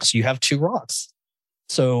 2 rocks, you have 2 rocks.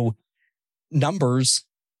 So numbers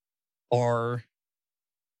are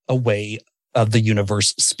a way of the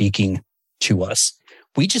universe speaking to us.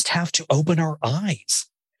 We just have to open our eyes.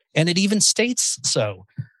 And it even states so.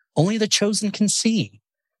 Only the chosen can see.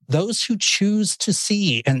 Those who choose to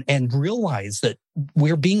see and realize that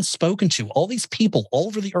we're being spoken to, all these people all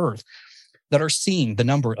over the earth that are seeing the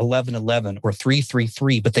number 1111 or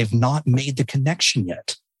 333, but they've not made the connection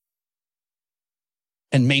yet.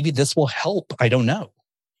 And maybe this will help. I don't know.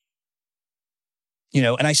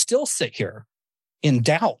 And I still sit here in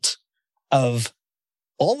doubt of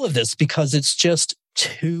all of this because it's just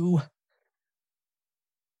too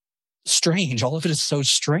strange. All of it is so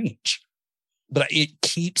strange, but it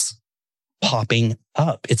keeps popping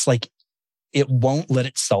up. It's like it won't let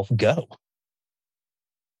itself go.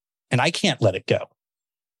 And I can't let it go.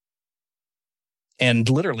 And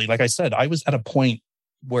literally, like I said, I was at a point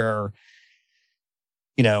where,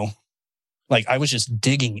 I was just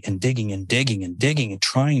digging and digging and digging and digging and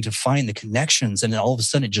trying to find the connections. And then all of a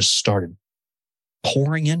sudden it just started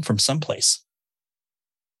pouring in from someplace.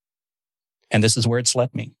 And this is where it's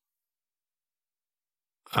led me.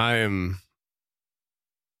 I'm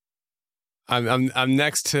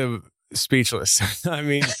next to speechless. I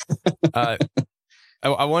mean, I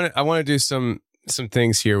want to do some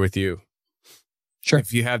things here with you. Sure.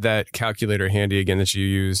 If you have that calculator handy again that you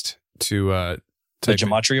used to the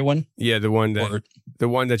gematria one? Yeah, the one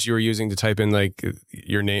that you were using to type in like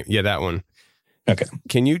your name. Yeah, that one. Okay.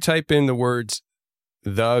 Can you type in the words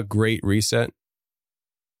 "The Great Reset"?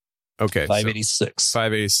 Okay. 586. So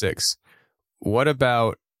 586. What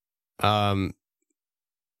about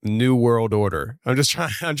New World Order? I'm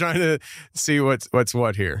trying to see what's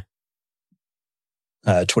what here.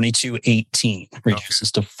 2218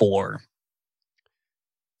 reduces to 4.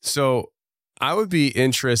 So I would be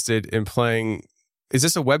interested in playing. Is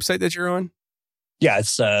this a website that you're on? Yeah,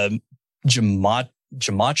 it's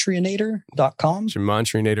gematrianator.com.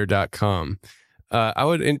 Gematrianator.com. I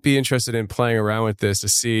would be interested in playing around with this to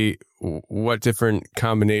see what different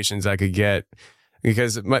combinations I could get,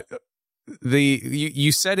 because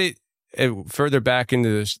you said it further back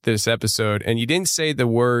into this episode, and you didn't say the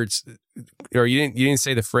words, or you didn't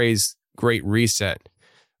say the phrase "Great Reset,"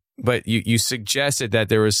 but you suggested that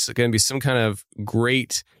there was going to be some kind of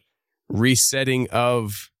great resetting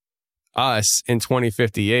of us in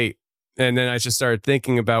 2058. And then I just started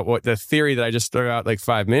thinking about what the theory that I just threw out like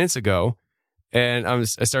 5 minutes ago. And I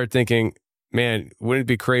started thinking, man, wouldn't it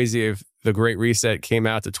be crazy if the Great Reset came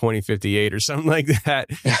out to 2058 or something like that?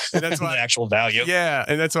 And that's why the actual value. Yeah.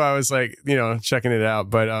 And that's why I was like, checking it out.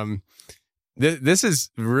 But this is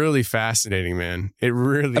really fascinating, man. It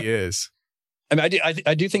really is. I mean,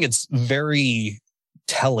 I do think it's very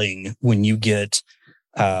telling when you get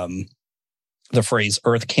the phrase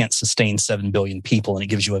 "Earth can't sustain 7 billion people," and it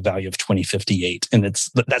gives you a value of 2058, and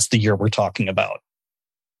that's the year we're talking about.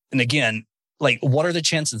 And again, like, what are the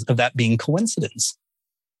chances of that being coincidence?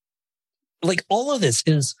 Like, all of this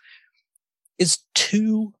is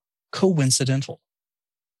too coincidental,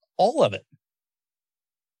 all of it,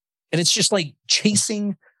 and it's just like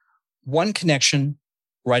chasing one connection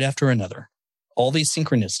right after another. All these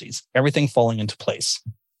synchronicities, everything falling into place.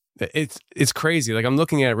 It's crazy. Like, I'm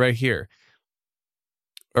looking at it right here.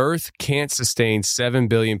 Earth can't sustain 7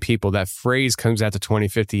 billion people. That phrase comes out to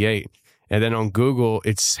 2058. And then on Google,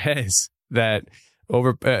 it says that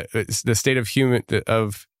the state of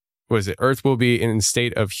Earth will be in a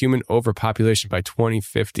state of human overpopulation by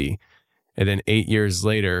 2050. And then 8 years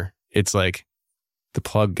later, it's like the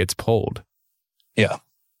plug gets pulled. Yeah.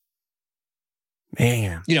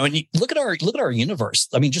 Man. And you look at our universe.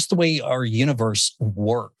 I mean, just the way our universe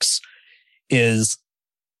works is,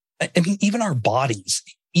 I mean, even our bodies,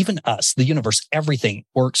 even us, the universe, everything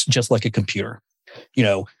works just like a computer.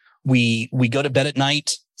 We go to bed at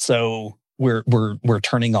night, so we're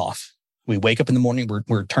turning off We wake up in the morning,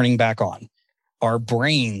 we're turning back on. Our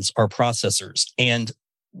brains are processors and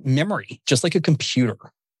memory, just like a computer.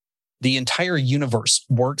 The entire universe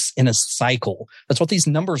works in a cycle. That's what these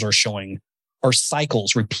numbers are showing, are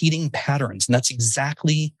cycles, repeating patterns. And that's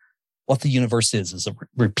exactly what the universe is a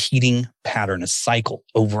repeating pattern, a cycle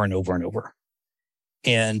over and over and over.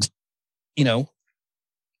 And, you know,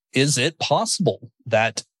 is it possible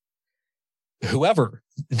that whoever,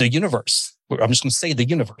 the universe, I'm just going to say the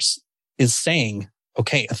universe, is saying,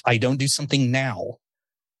 okay, if I don't do something now,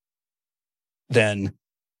 then,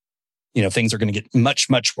 you know, things are going to get much,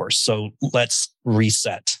 much worse. So let's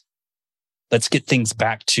reset. Let's get things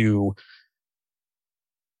back to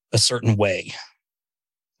a certain way.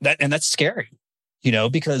 That's scary, you know,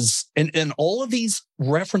 because in all of these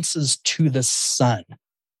references to the sun,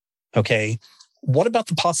 okay, what about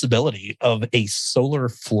the possibility of a solar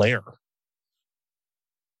flare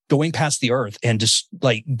going past the earth and just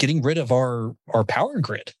like getting rid of our power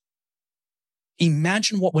grid?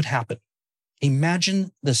 Imagine what would happen.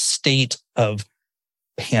 Imagine the state of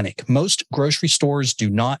panic. Most grocery stores do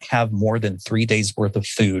not have more than 3 days worth of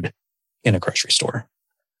food in a grocery store.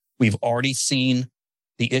 We've already seen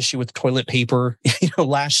the issue with toilet paper, you know,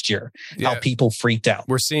 last year, how people freaked out.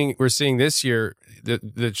 We're seeing this year,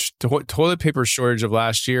 the toilet paper shortage of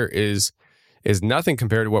last year is nothing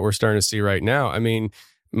compared to what we're starting to see right now. I mean,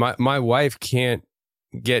 my wife can't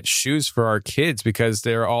get shoes for our kids because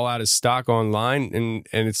they're all out of stock online, and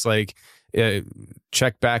it's like,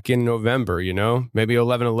 check back in November, you know, maybe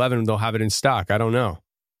 11/11 they'll have it in stock. I don't know.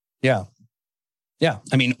 Yeah.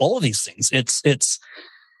 I mean, all of these things.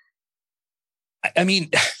 I mean,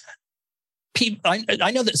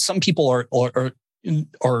 I know that some people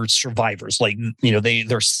are survivors. Like, you know,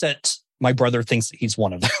 they're set. My brother thinks that he's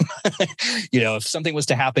one of them. You know, if something was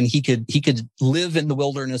to happen, he could live in the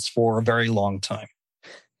wilderness for a very long time.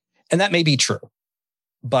 And that may be true.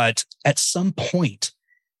 But at some point,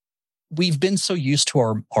 we've been so used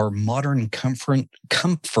to our modern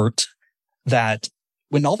comfort that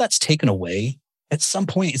when all that's taken away, at some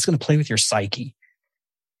point, it's going to play with your psyche.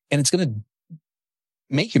 And it's going to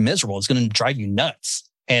make you miserable. It's going to drive you nuts.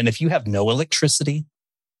 And if you have no electricity,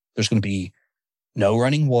 there's going to be no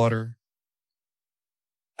running water.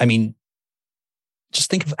 I mean, just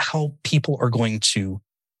think of how people are going to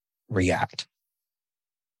react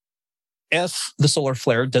if the solar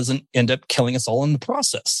flare doesn't end up killing us all in the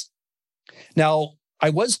process. Now, I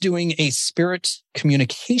was doing a spirit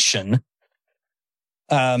communication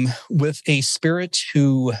with a spirit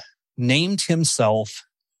who named himself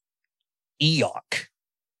Eok.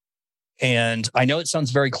 And I know it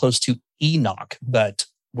sounds very close to Enoch, but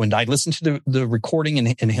when I listened to the recording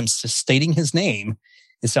and him stating his name,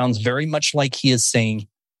 it sounds very much like he is saying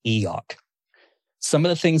Eok. Some of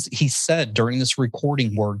the things he said during this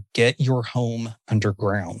recording were, get your home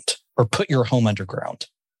underground, or put your home underground.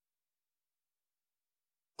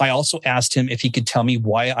 I also asked him if he could tell me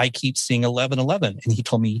why I keep seeing 11/11. And he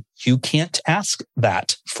told me, you can't ask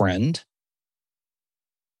that, friend.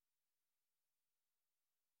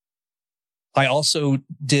 I also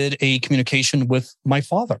did a communication with my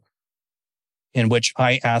father in which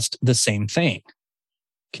I asked the same thing.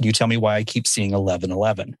 Can you tell me why I keep seeing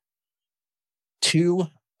 11/11? 2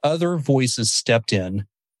 other voices stepped in,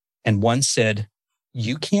 and one said,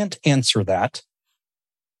 you can't answer that.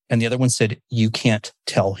 And the other one said, you can't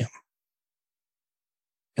tell him.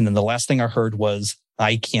 And then the last thing I heard was,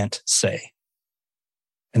 I can't say.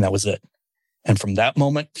 And that was it. And from that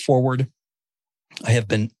moment forward, I have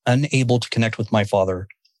been unable to connect with my father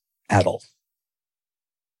at all.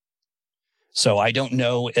 So I don't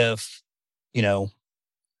know if, you know,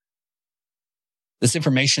 this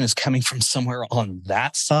information is coming from somewhere on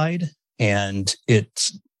that side, and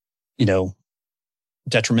it's, you know,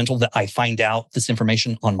 detrimental that I find out this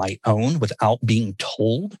information on my own without being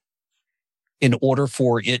told in order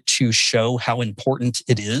for it to show how important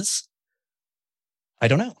it is. I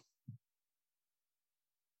don't know.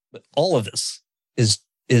 But all of this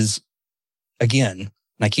is again, and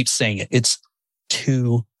I keep saying it, it's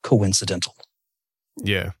too coincidental.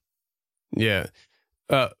 Yeah.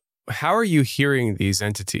 How are you hearing these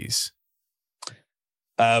entities?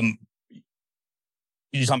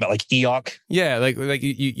 You're talking about like Eok? Yeah, like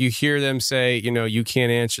you hear them say, you know, you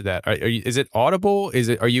can't answer that. Are you, is it audible?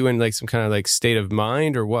 Are you in like some kind of like state of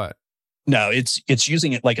mind or what? No, it's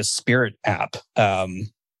using it like a spirit app.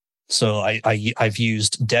 So I've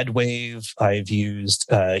used Deadwave, I've used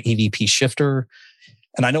EVP Shifter,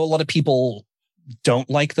 and I know a lot of people don't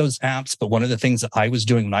like those apps, but one of the things that I was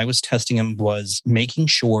doing when I was testing them was making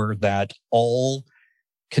sure that all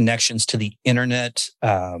connections to the internet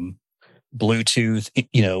Bluetooth,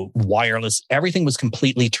 wireless, everything was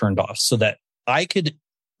completely turned off so that I could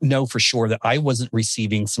know for sure that I wasn't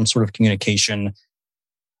receiving some sort of communication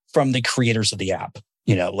from the creators of the app,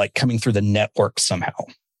 like coming through the network somehow.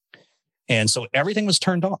 And so everything was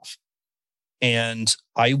turned off. And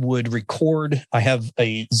I would record. I have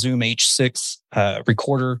a Zoom H6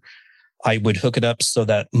 recorder. I would hook it up so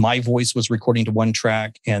that my voice was recording to one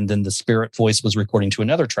track and then the spirit voice was recording to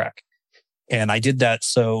another track. And I did that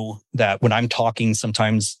so that when I'm talking,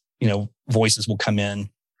 sometimes, voices will come in.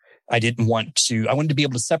 I wanted to be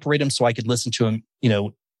able to separate them so I could listen to them,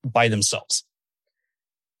 by themselves.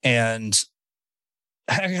 And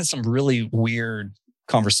I had some really weird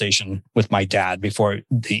conversation with my dad before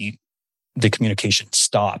the communication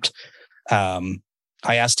stopped. I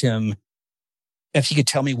asked him if he could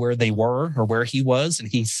tell me where they were or where he was. And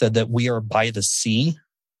he said that we are by the sea.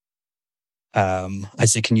 I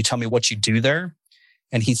said, can you tell me what you do there?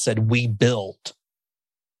 And he said, we build.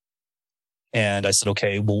 And I said,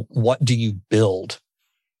 okay, well, what do you build?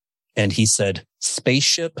 And he said,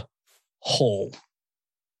 spaceship hull.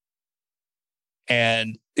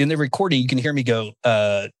 And in the recording, you can hear me go,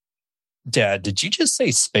 Dad, did you just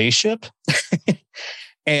say spaceship?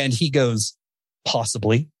 And he goes,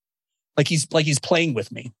 possibly. Like he's playing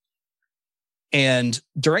with me. And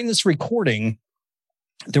during this recording,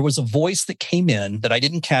 there was a voice that came in that I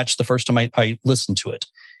didn't catch the first time I listened to it.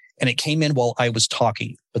 And it came in while I was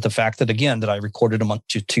talking. But the fact that, again, that I recorded them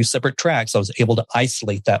onto two separate tracks, I was able to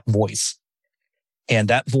isolate that voice. And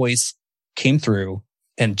that voice came through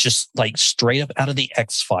and just like straight up out of the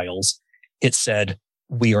X-Files, it said,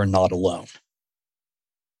 we are not alone.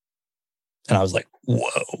 And I was like,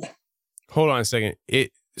 whoa. Hold on a second.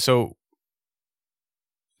 So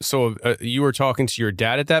you were talking to your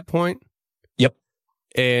dad at that point? Yep.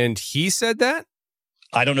 And he said that?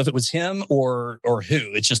 I don't know if it was him or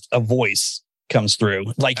who. It's just a voice comes through.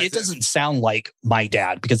 Like, it doesn't sound like my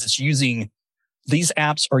dad because these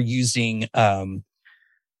apps are using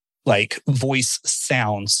like voice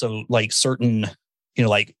sounds. So like certain,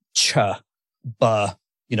 like cha, ba,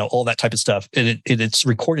 all that type of stuff. And it's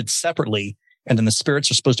recorded separately. And then the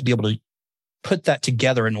spirits are supposed to be able to put that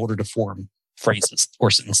together in order to form phrases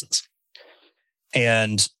or sentences.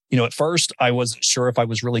 And, at first I wasn't sure if I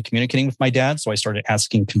was really communicating with my dad. So I started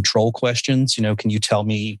asking control questions. Can you tell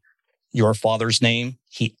me your father's name?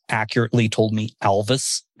 He accurately told me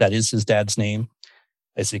Alvis. That is his dad's name.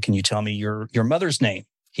 I said, can you tell me your mother's name?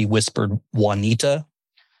 He whispered Juanita.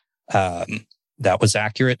 That was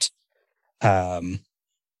accurate. I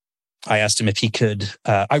asked him if he could,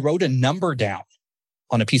 I wrote a number down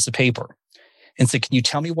on a piece of paper and said, can you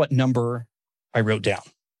tell me what number I wrote down?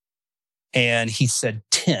 And he said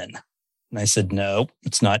 10. And I said, no,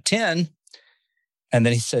 it's not 10. And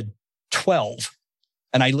then he said 12.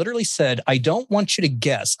 And I literally said, I don't want you to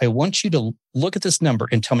guess. I want you to look at this number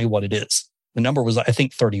and tell me what it is. The number was, I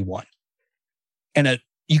think, 31. And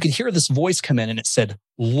you could hear this voice come in and it said,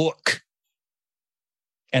 look.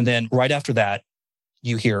 And then right after that,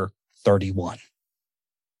 you hear 31.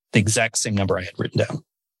 The exact same number I had written down.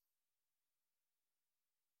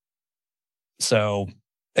 So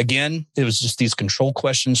again, it was just these control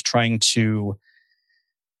questions trying to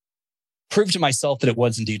prove to myself that it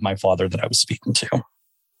was indeed my father that I was speaking to.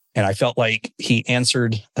 And I felt like he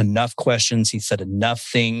answered enough questions. He said enough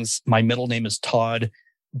things. My middle name is Todd.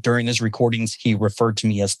 During his recordings, he referred to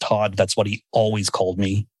me as Todd. That's what he always called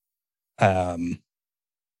me.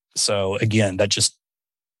 So again, that just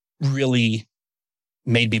really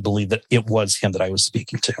made me believe that it was him that I was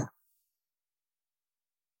speaking to.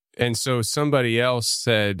 And so somebody else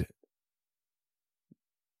said,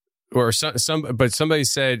 or somebody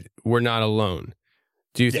said, we're not alone.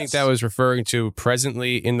 Do you think that was referring to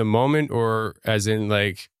presently in the moment, or as in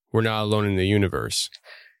like, we're not alone in the universe?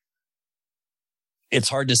 It's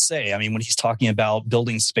hard to say. I mean, when he's talking about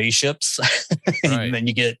building spaceships, right. And then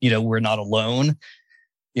you get, we're not alone.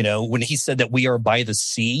 When he said that we are by the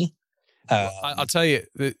sea. I'll tell you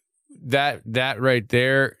that right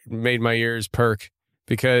there made my ears perk,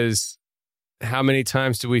 because how many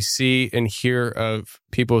times do we see and hear of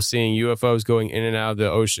people seeing UFOs going in and out of the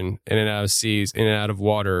ocean, in and out of seas, in and out of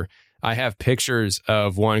water? I have pictures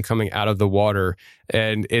of one coming out of the water,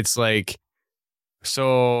 and it's like,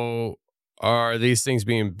 so are these things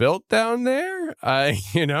being built down there?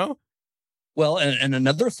 Well, and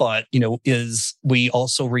another thought, is we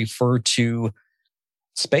also refer to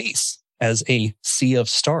space as a sea of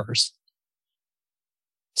stars.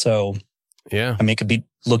 So, yeah, I mean, it could be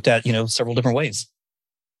looked at, several different ways.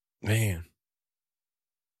 Man,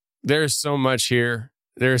 there's so much here.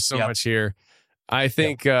 There's so much here. I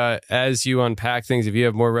think as you unpack things, if you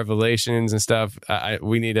have more revelations and stuff,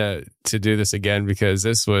 we need to do this again, because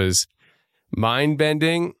this was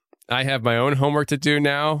mind-bending. I have my own homework to do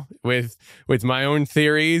now with my own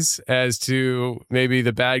theories as to maybe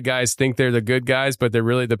the bad guys think they're the good guys, but they're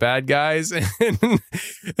really the bad guys,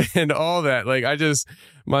 and all that. Like, I just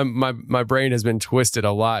my brain has been twisted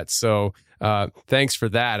a lot. So thanks for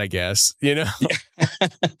that, I guess. You know,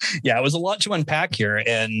 yeah, it was a lot to unpack here,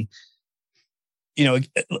 and you know,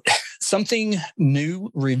 something new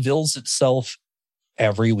reveals itself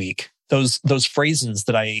every week. Those phrases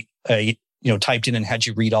that I typed in and had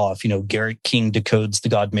you read off, Garrett King decodes the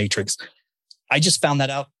God Matrix. I just found that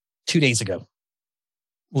out 2 days ago.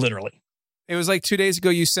 Literally. It was like 2 days ago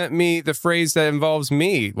you sent me the phrase that involves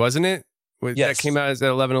me, wasn't it? Yes. That came out at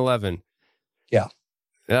 11:11. Yeah.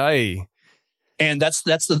 Aye. And that's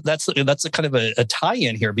a kind of a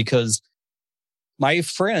tie-in here, because my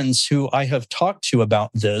friends who I have talked to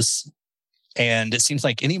about this, and it seems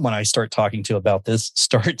like anyone I start talking to about this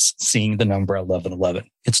starts seeing the number 1111.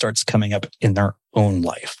 It starts coming up in their own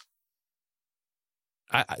life.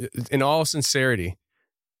 In all sincerity,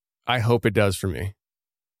 I hope it does for me,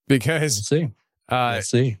 because Let's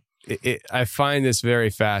see. I find this very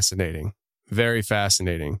fascinating. Very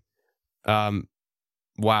fascinating.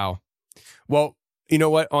 Wow. Well, you know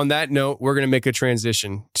what? On that note, we're going to make a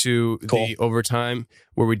transition to the overtime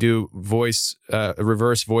where we do reverse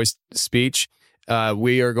voice speech.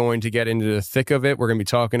 We are going to get into the thick of it. We're going to be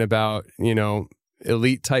talking about,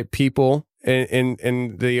 elite type people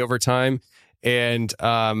in the overtime. And,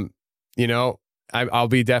 I'll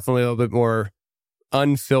be definitely a little bit more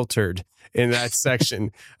unfiltered in that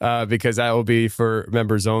section because that will be for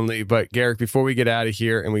members only. But Garrick, before we get out of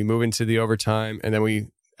here and we move into the overtime, and then we,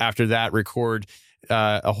 after that, record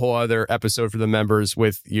a whole other episode for the members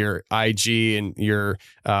with your IG and your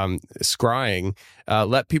scrying,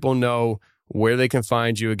 let people know where they can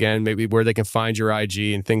find you again, maybe where they can find your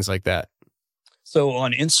IG and things like that. So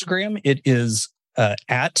on Instagram, it is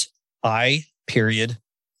at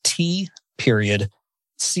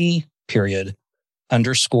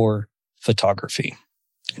I_C_photography.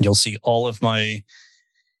 And you'll see all of my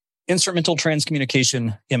instrumental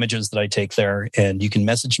transcommunication images that I take there. And you can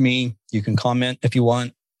message me. You can comment if you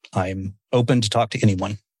want. I'm open to talk to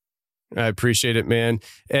anyone. I appreciate it, man.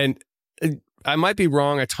 And I might be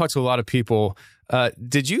wrong. I talked to a lot of people.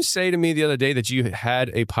 Did you say to me the other day that you had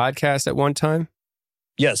a podcast at one time?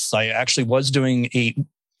 Yes, I actually was doing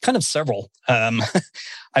several.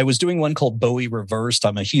 I was doing one called Bowie Reversed.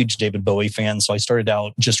 I'm a huge David Bowie fan. So I started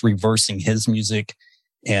out just reversing his music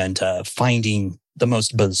and finding the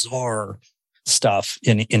most bizarre stuff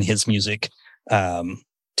in his music.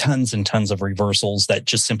 Tons and tons of reversals that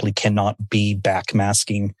just simply cannot be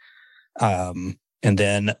backmasking. And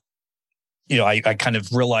then, I kind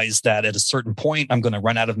of realized that at a certain point, I'm going to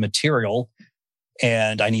run out of material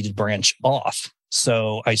and I need to branch off.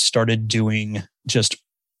 So I started doing just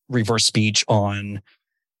reverse speech on,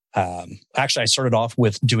 actually, I started off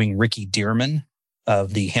with doing Ricky Dearman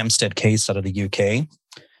of the Hampstead case out of the UK.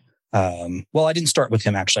 Well, I didn't start with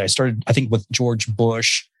him, actually. I started, I think, with George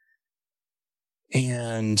Bush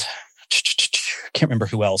and I can't remember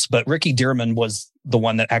who else, but Ricky Dearman was the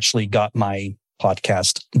one that actually got my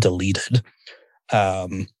podcast deleted.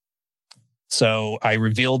 So I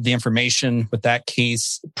revealed the information with that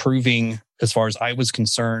case, proving, as far as I was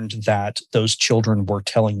concerned, that those children were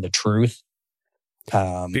telling the truth.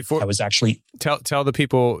 Before I was actually tell the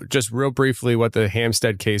people just real briefly what the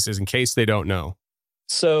Hampstead case is, in case they don't know.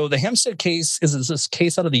 So the Hampstead case is this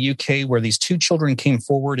case out of the UK where these two children came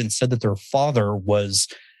forward and said that their father was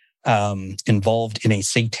involved in a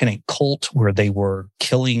satanic cult where they were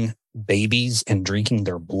killing babies and drinking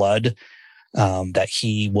their blood. That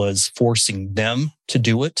he was forcing them to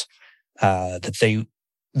do it. That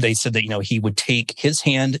they said that he would take his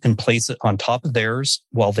hand and place it on top of theirs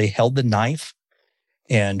while they held the knife,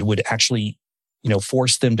 and would actually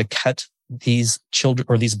force them to cut these children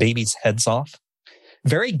or these babies' heads off.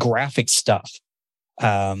 Very graphic stuff.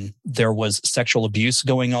 There was sexual abuse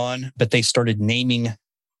going on, but they started naming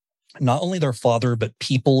not only their father, but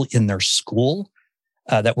people in their school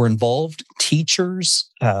that were involved, teachers,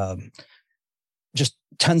 just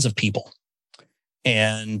tons of people.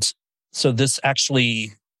 And so this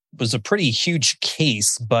actually was a pretty huge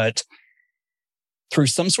case, but through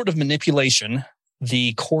some sort of manipulation,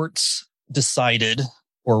 the courts decided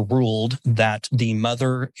or ruled that the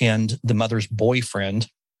mother and the mother's boyfriend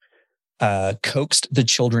coaxed the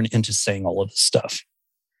children into saying all of this stuff.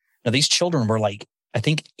 Now, these children were like, I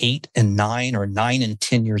think 8 and 9 or 9 and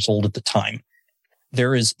 10 years old at the time.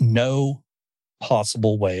 There is no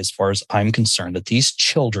possible way, as far as I'm concerned, that these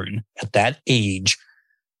children at that age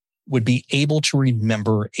would be able to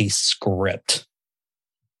remember a script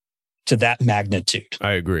to that magnitude.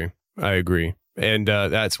 I agree. And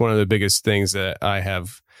that's one of the biggest things that I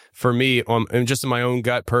have, for me, and just in my own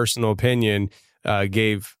gut personal opinion,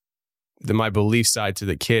 gave my belief side to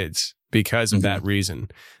the kids because of that reason.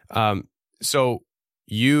 So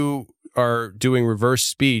you are doing reverse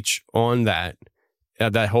speech on that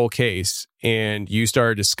whole case, and you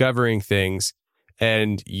started discovering things,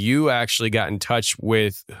 and you actually got in touch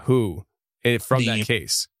with who from that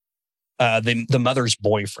case? The mother's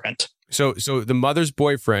boyfriend. So the mother's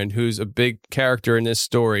boyfriend, who's a big character in this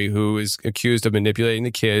story, who is accused of manipulating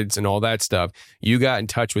the kids and all that stuff, you got in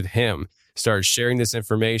touch with him, started sharing this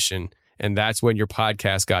information, and that's when your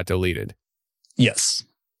podcast got deleted. Yes.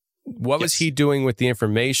 What was he doing with the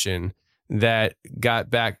information that got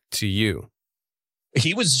back to you?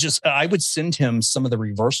 He was just, I would send him some of the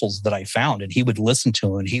reversals that I found, and he would listen to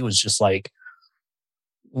them, and he was just like,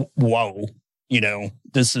 whoa,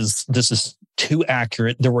 this is too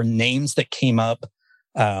accurate. There were names that came up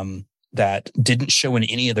that didn't show in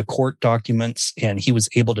any of the court documents, and he was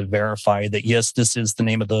able to verify that, yes, this is the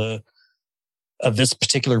name of this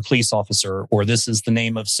particular police officer, or this is the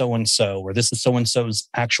name of so-and-so, or this is so-and-so's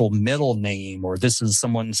actual middle name, or this is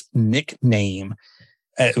someone's nickname.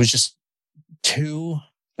 It was just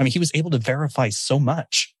he was able to verify so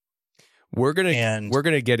much. We're going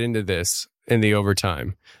to get into this in the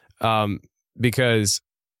overtime because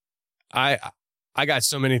I got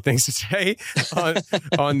so many things to say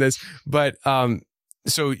on this, but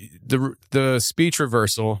so the speech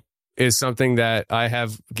reversal is something that I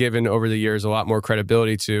have given over the years a lot more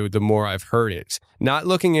credibility to the more I've heard it. Not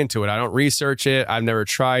looking into it. I don't research it. I've never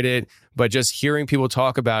tried it, but just hearing people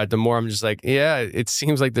talk about it, the more I'm just like, yeah, it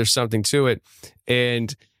seems like there's something to it.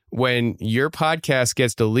 And when your podcast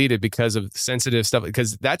gets deleted because of sensitive stuff,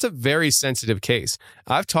 because that's a very sensitive case.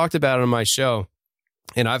 I've talked about it on my show,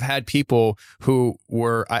 and I've had people who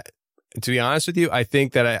were, to be honest with you, I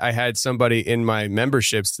think that I had somebody in my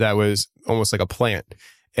memberships that was almost like a plant.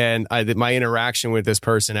 And my interaction with this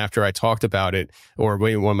person after I talked about it, or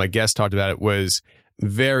when one of my guests talked about it, was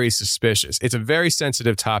very suspicious. It's a very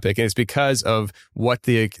sensitive topic, and it's because of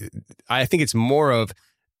I think it's more of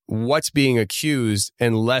what's being accused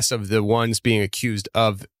and less of the ones being accused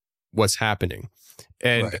of what's happening.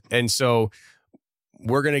 And so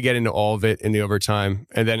we're going to get into all of it in the overtime,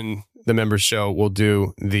 and then in the members show we'll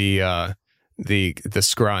do the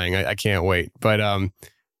scrying. I can't wait, but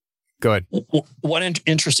go ahead. One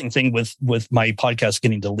interesting thing with my podcast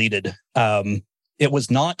getting deleted, it was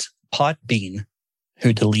not Podbean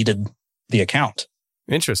who deleted the account.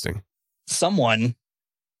 Interesting. Someone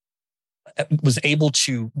was able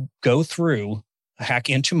to go through, hack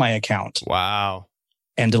into my account. Wow.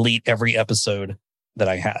 And delete every episode that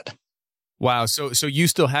I had. Wow. So you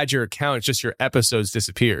still had your account, it's just your episodes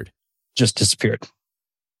disappeared. Just disappeared.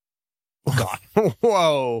 Gone.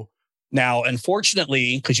 Whoa. Now,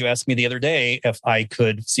 unfortunately, because you asked me the other day if I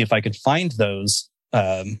could find those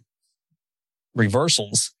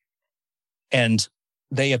reversals, and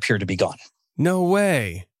they appear to be gone. No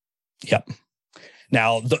way. Yep.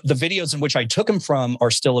 Now, the videos in which I took them from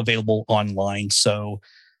are still available online, so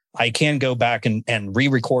I can go back and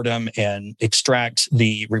re-record them and extract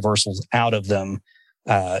the reversals out of them.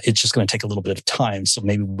 It's just going to take a little bit of time, so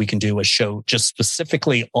maybe we can do a show just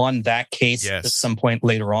specifically on that case at some point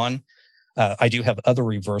later on. I do have other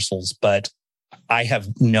reversals, but I have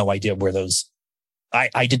no idea where those.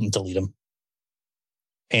 I didn't delete them,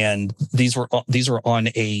 and these were on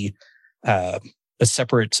a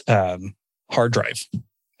separate hard drive,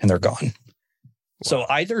 and they're gone. Wow. So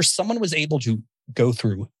either someone was able to go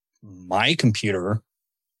through my computer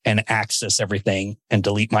and access everything and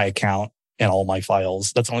delete my account and all my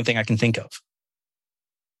files. That's the only thing I can think of.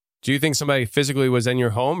 Do you think somebody physically was in your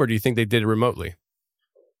home, or do you think they did it remotely?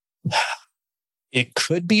 It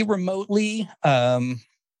could be remotely, but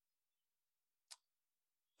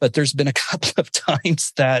there's been a couple of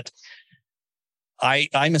times that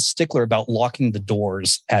I'm a stickler about locking the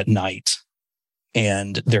doors at night.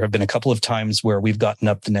 And there have been a couple of times where we've gotten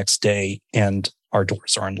up the next day and our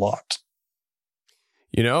doors are unlocked.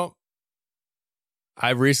 You know,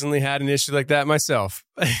 I've recently had an issue like that myself.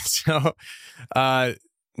 So,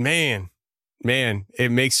 man,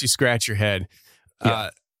 it makes you scratch your head. Yeah.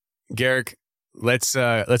 Garrick, let's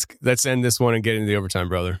end this one and get into the overtime,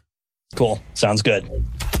 brother. Cool. Sounds good.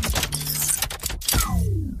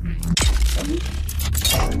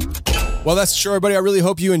 Well, that's the show, everybody. I really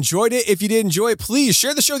hope you enjoyed it. If you did enjoy it, please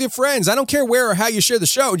share the show with your friends. I don't care where or how you share the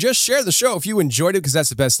show. Just share the show if you enjoyed it, because that's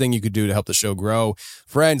the best thing you could do to help the show grow.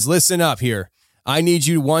 Friends, listen up here. I need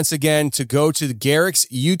you once again to go to the Garrick's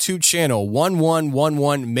YouTube channel,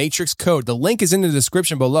 1111 Matrix Code. The link is in the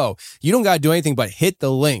description below. You don't got to do anything but hit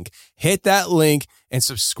the link. Hit that link and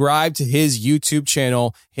subscribe to his YouTube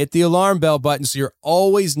channel. Hit the alarm bell button so you're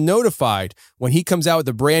always notified when he comes out with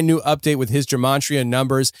a brand new update with his Gematria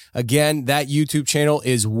numbers. Again, that YouTube channel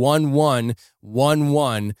is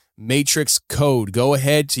 1111 Matrix Code. Go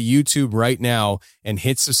ahead to YouTube right now and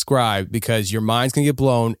hit subscribe, because your mind's going to get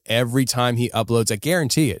blown every time he uploads. I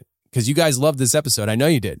guarantee it, because you guys loved this episode. I know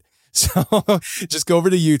you did. So just go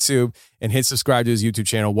over to YouTube and hit subscribe to his YouTube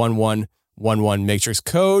channel, 1111 Matrix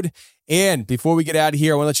Code. And before we get out of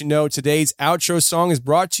here, I want to let you know today's outro song is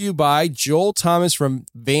brought to you by Joel Thomas from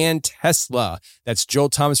Van Tesla. That's Joel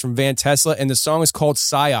Thomas from Van Tesla, and the song is called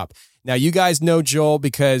PSYOP. Now, you guys know Joel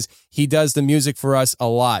because he does the music for us a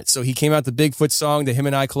lot. So he came out the Bigfoot song that him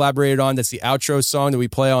and I collaborated on. That's the outro song that we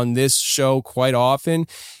play on this show quite often.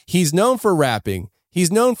 He's known for rapping.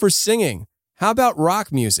 He's known for singing. How about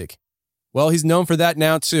rock music? Well, he's known for that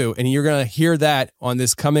now too, and you're going to hear that on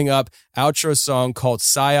this coming up outro song called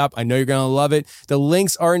PSYOP. I know you're going to love it. The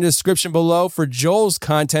links are in the description below for Joel's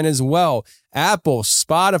content as well. Apple,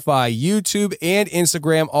 Spotify, YouTube, and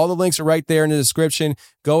Instagram. All the links are right there in the description.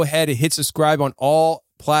 Go ahead and hit subscribe on all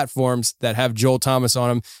platforms that have Joel Thomas on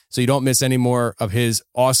them so you don't miss any more of his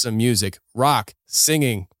awesome music. Rock,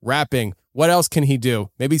 singing, rapping. What else can he do?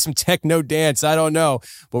 Maybe some techno dance. I don't know,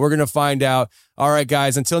 but we're going to find out. All right,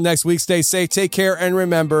 guys, until next week, stay safe, take care, and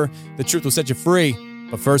remember, the truth will set you free,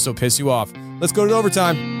 but first it'll piss you off. Let's go to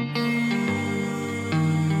overtime.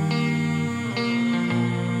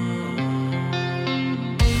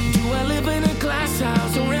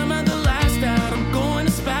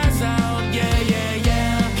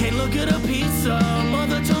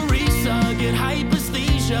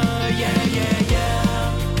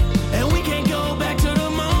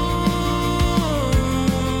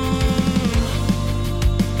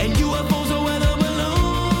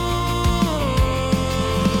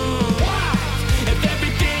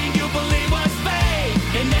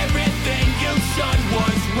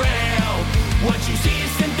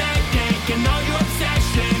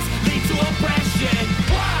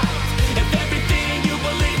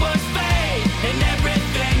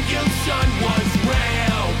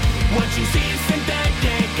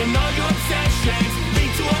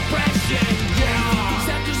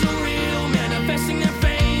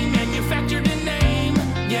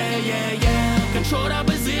 Controlled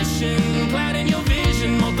opposition, clad in your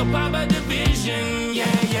vision, multiplied by division, yeah,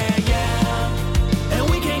 yeah, yeah. And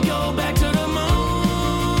we can't go back to the moon.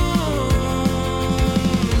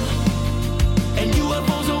 And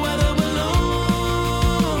UFOs are weather balloons.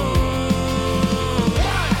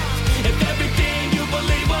 If everything you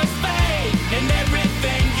believe was fake and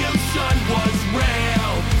everything you shunned was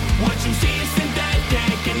real, what you see is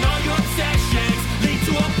synthetic and all your obsessions lead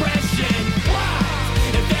to oppression.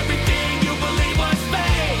 If everything you believe was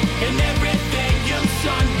fake and everything you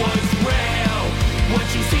shunned was real, what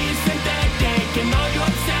you see is synthetic and all your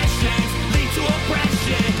obsessions lead to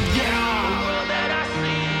oppression. Yeah, the world that I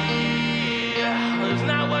see is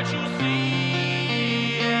not what you see.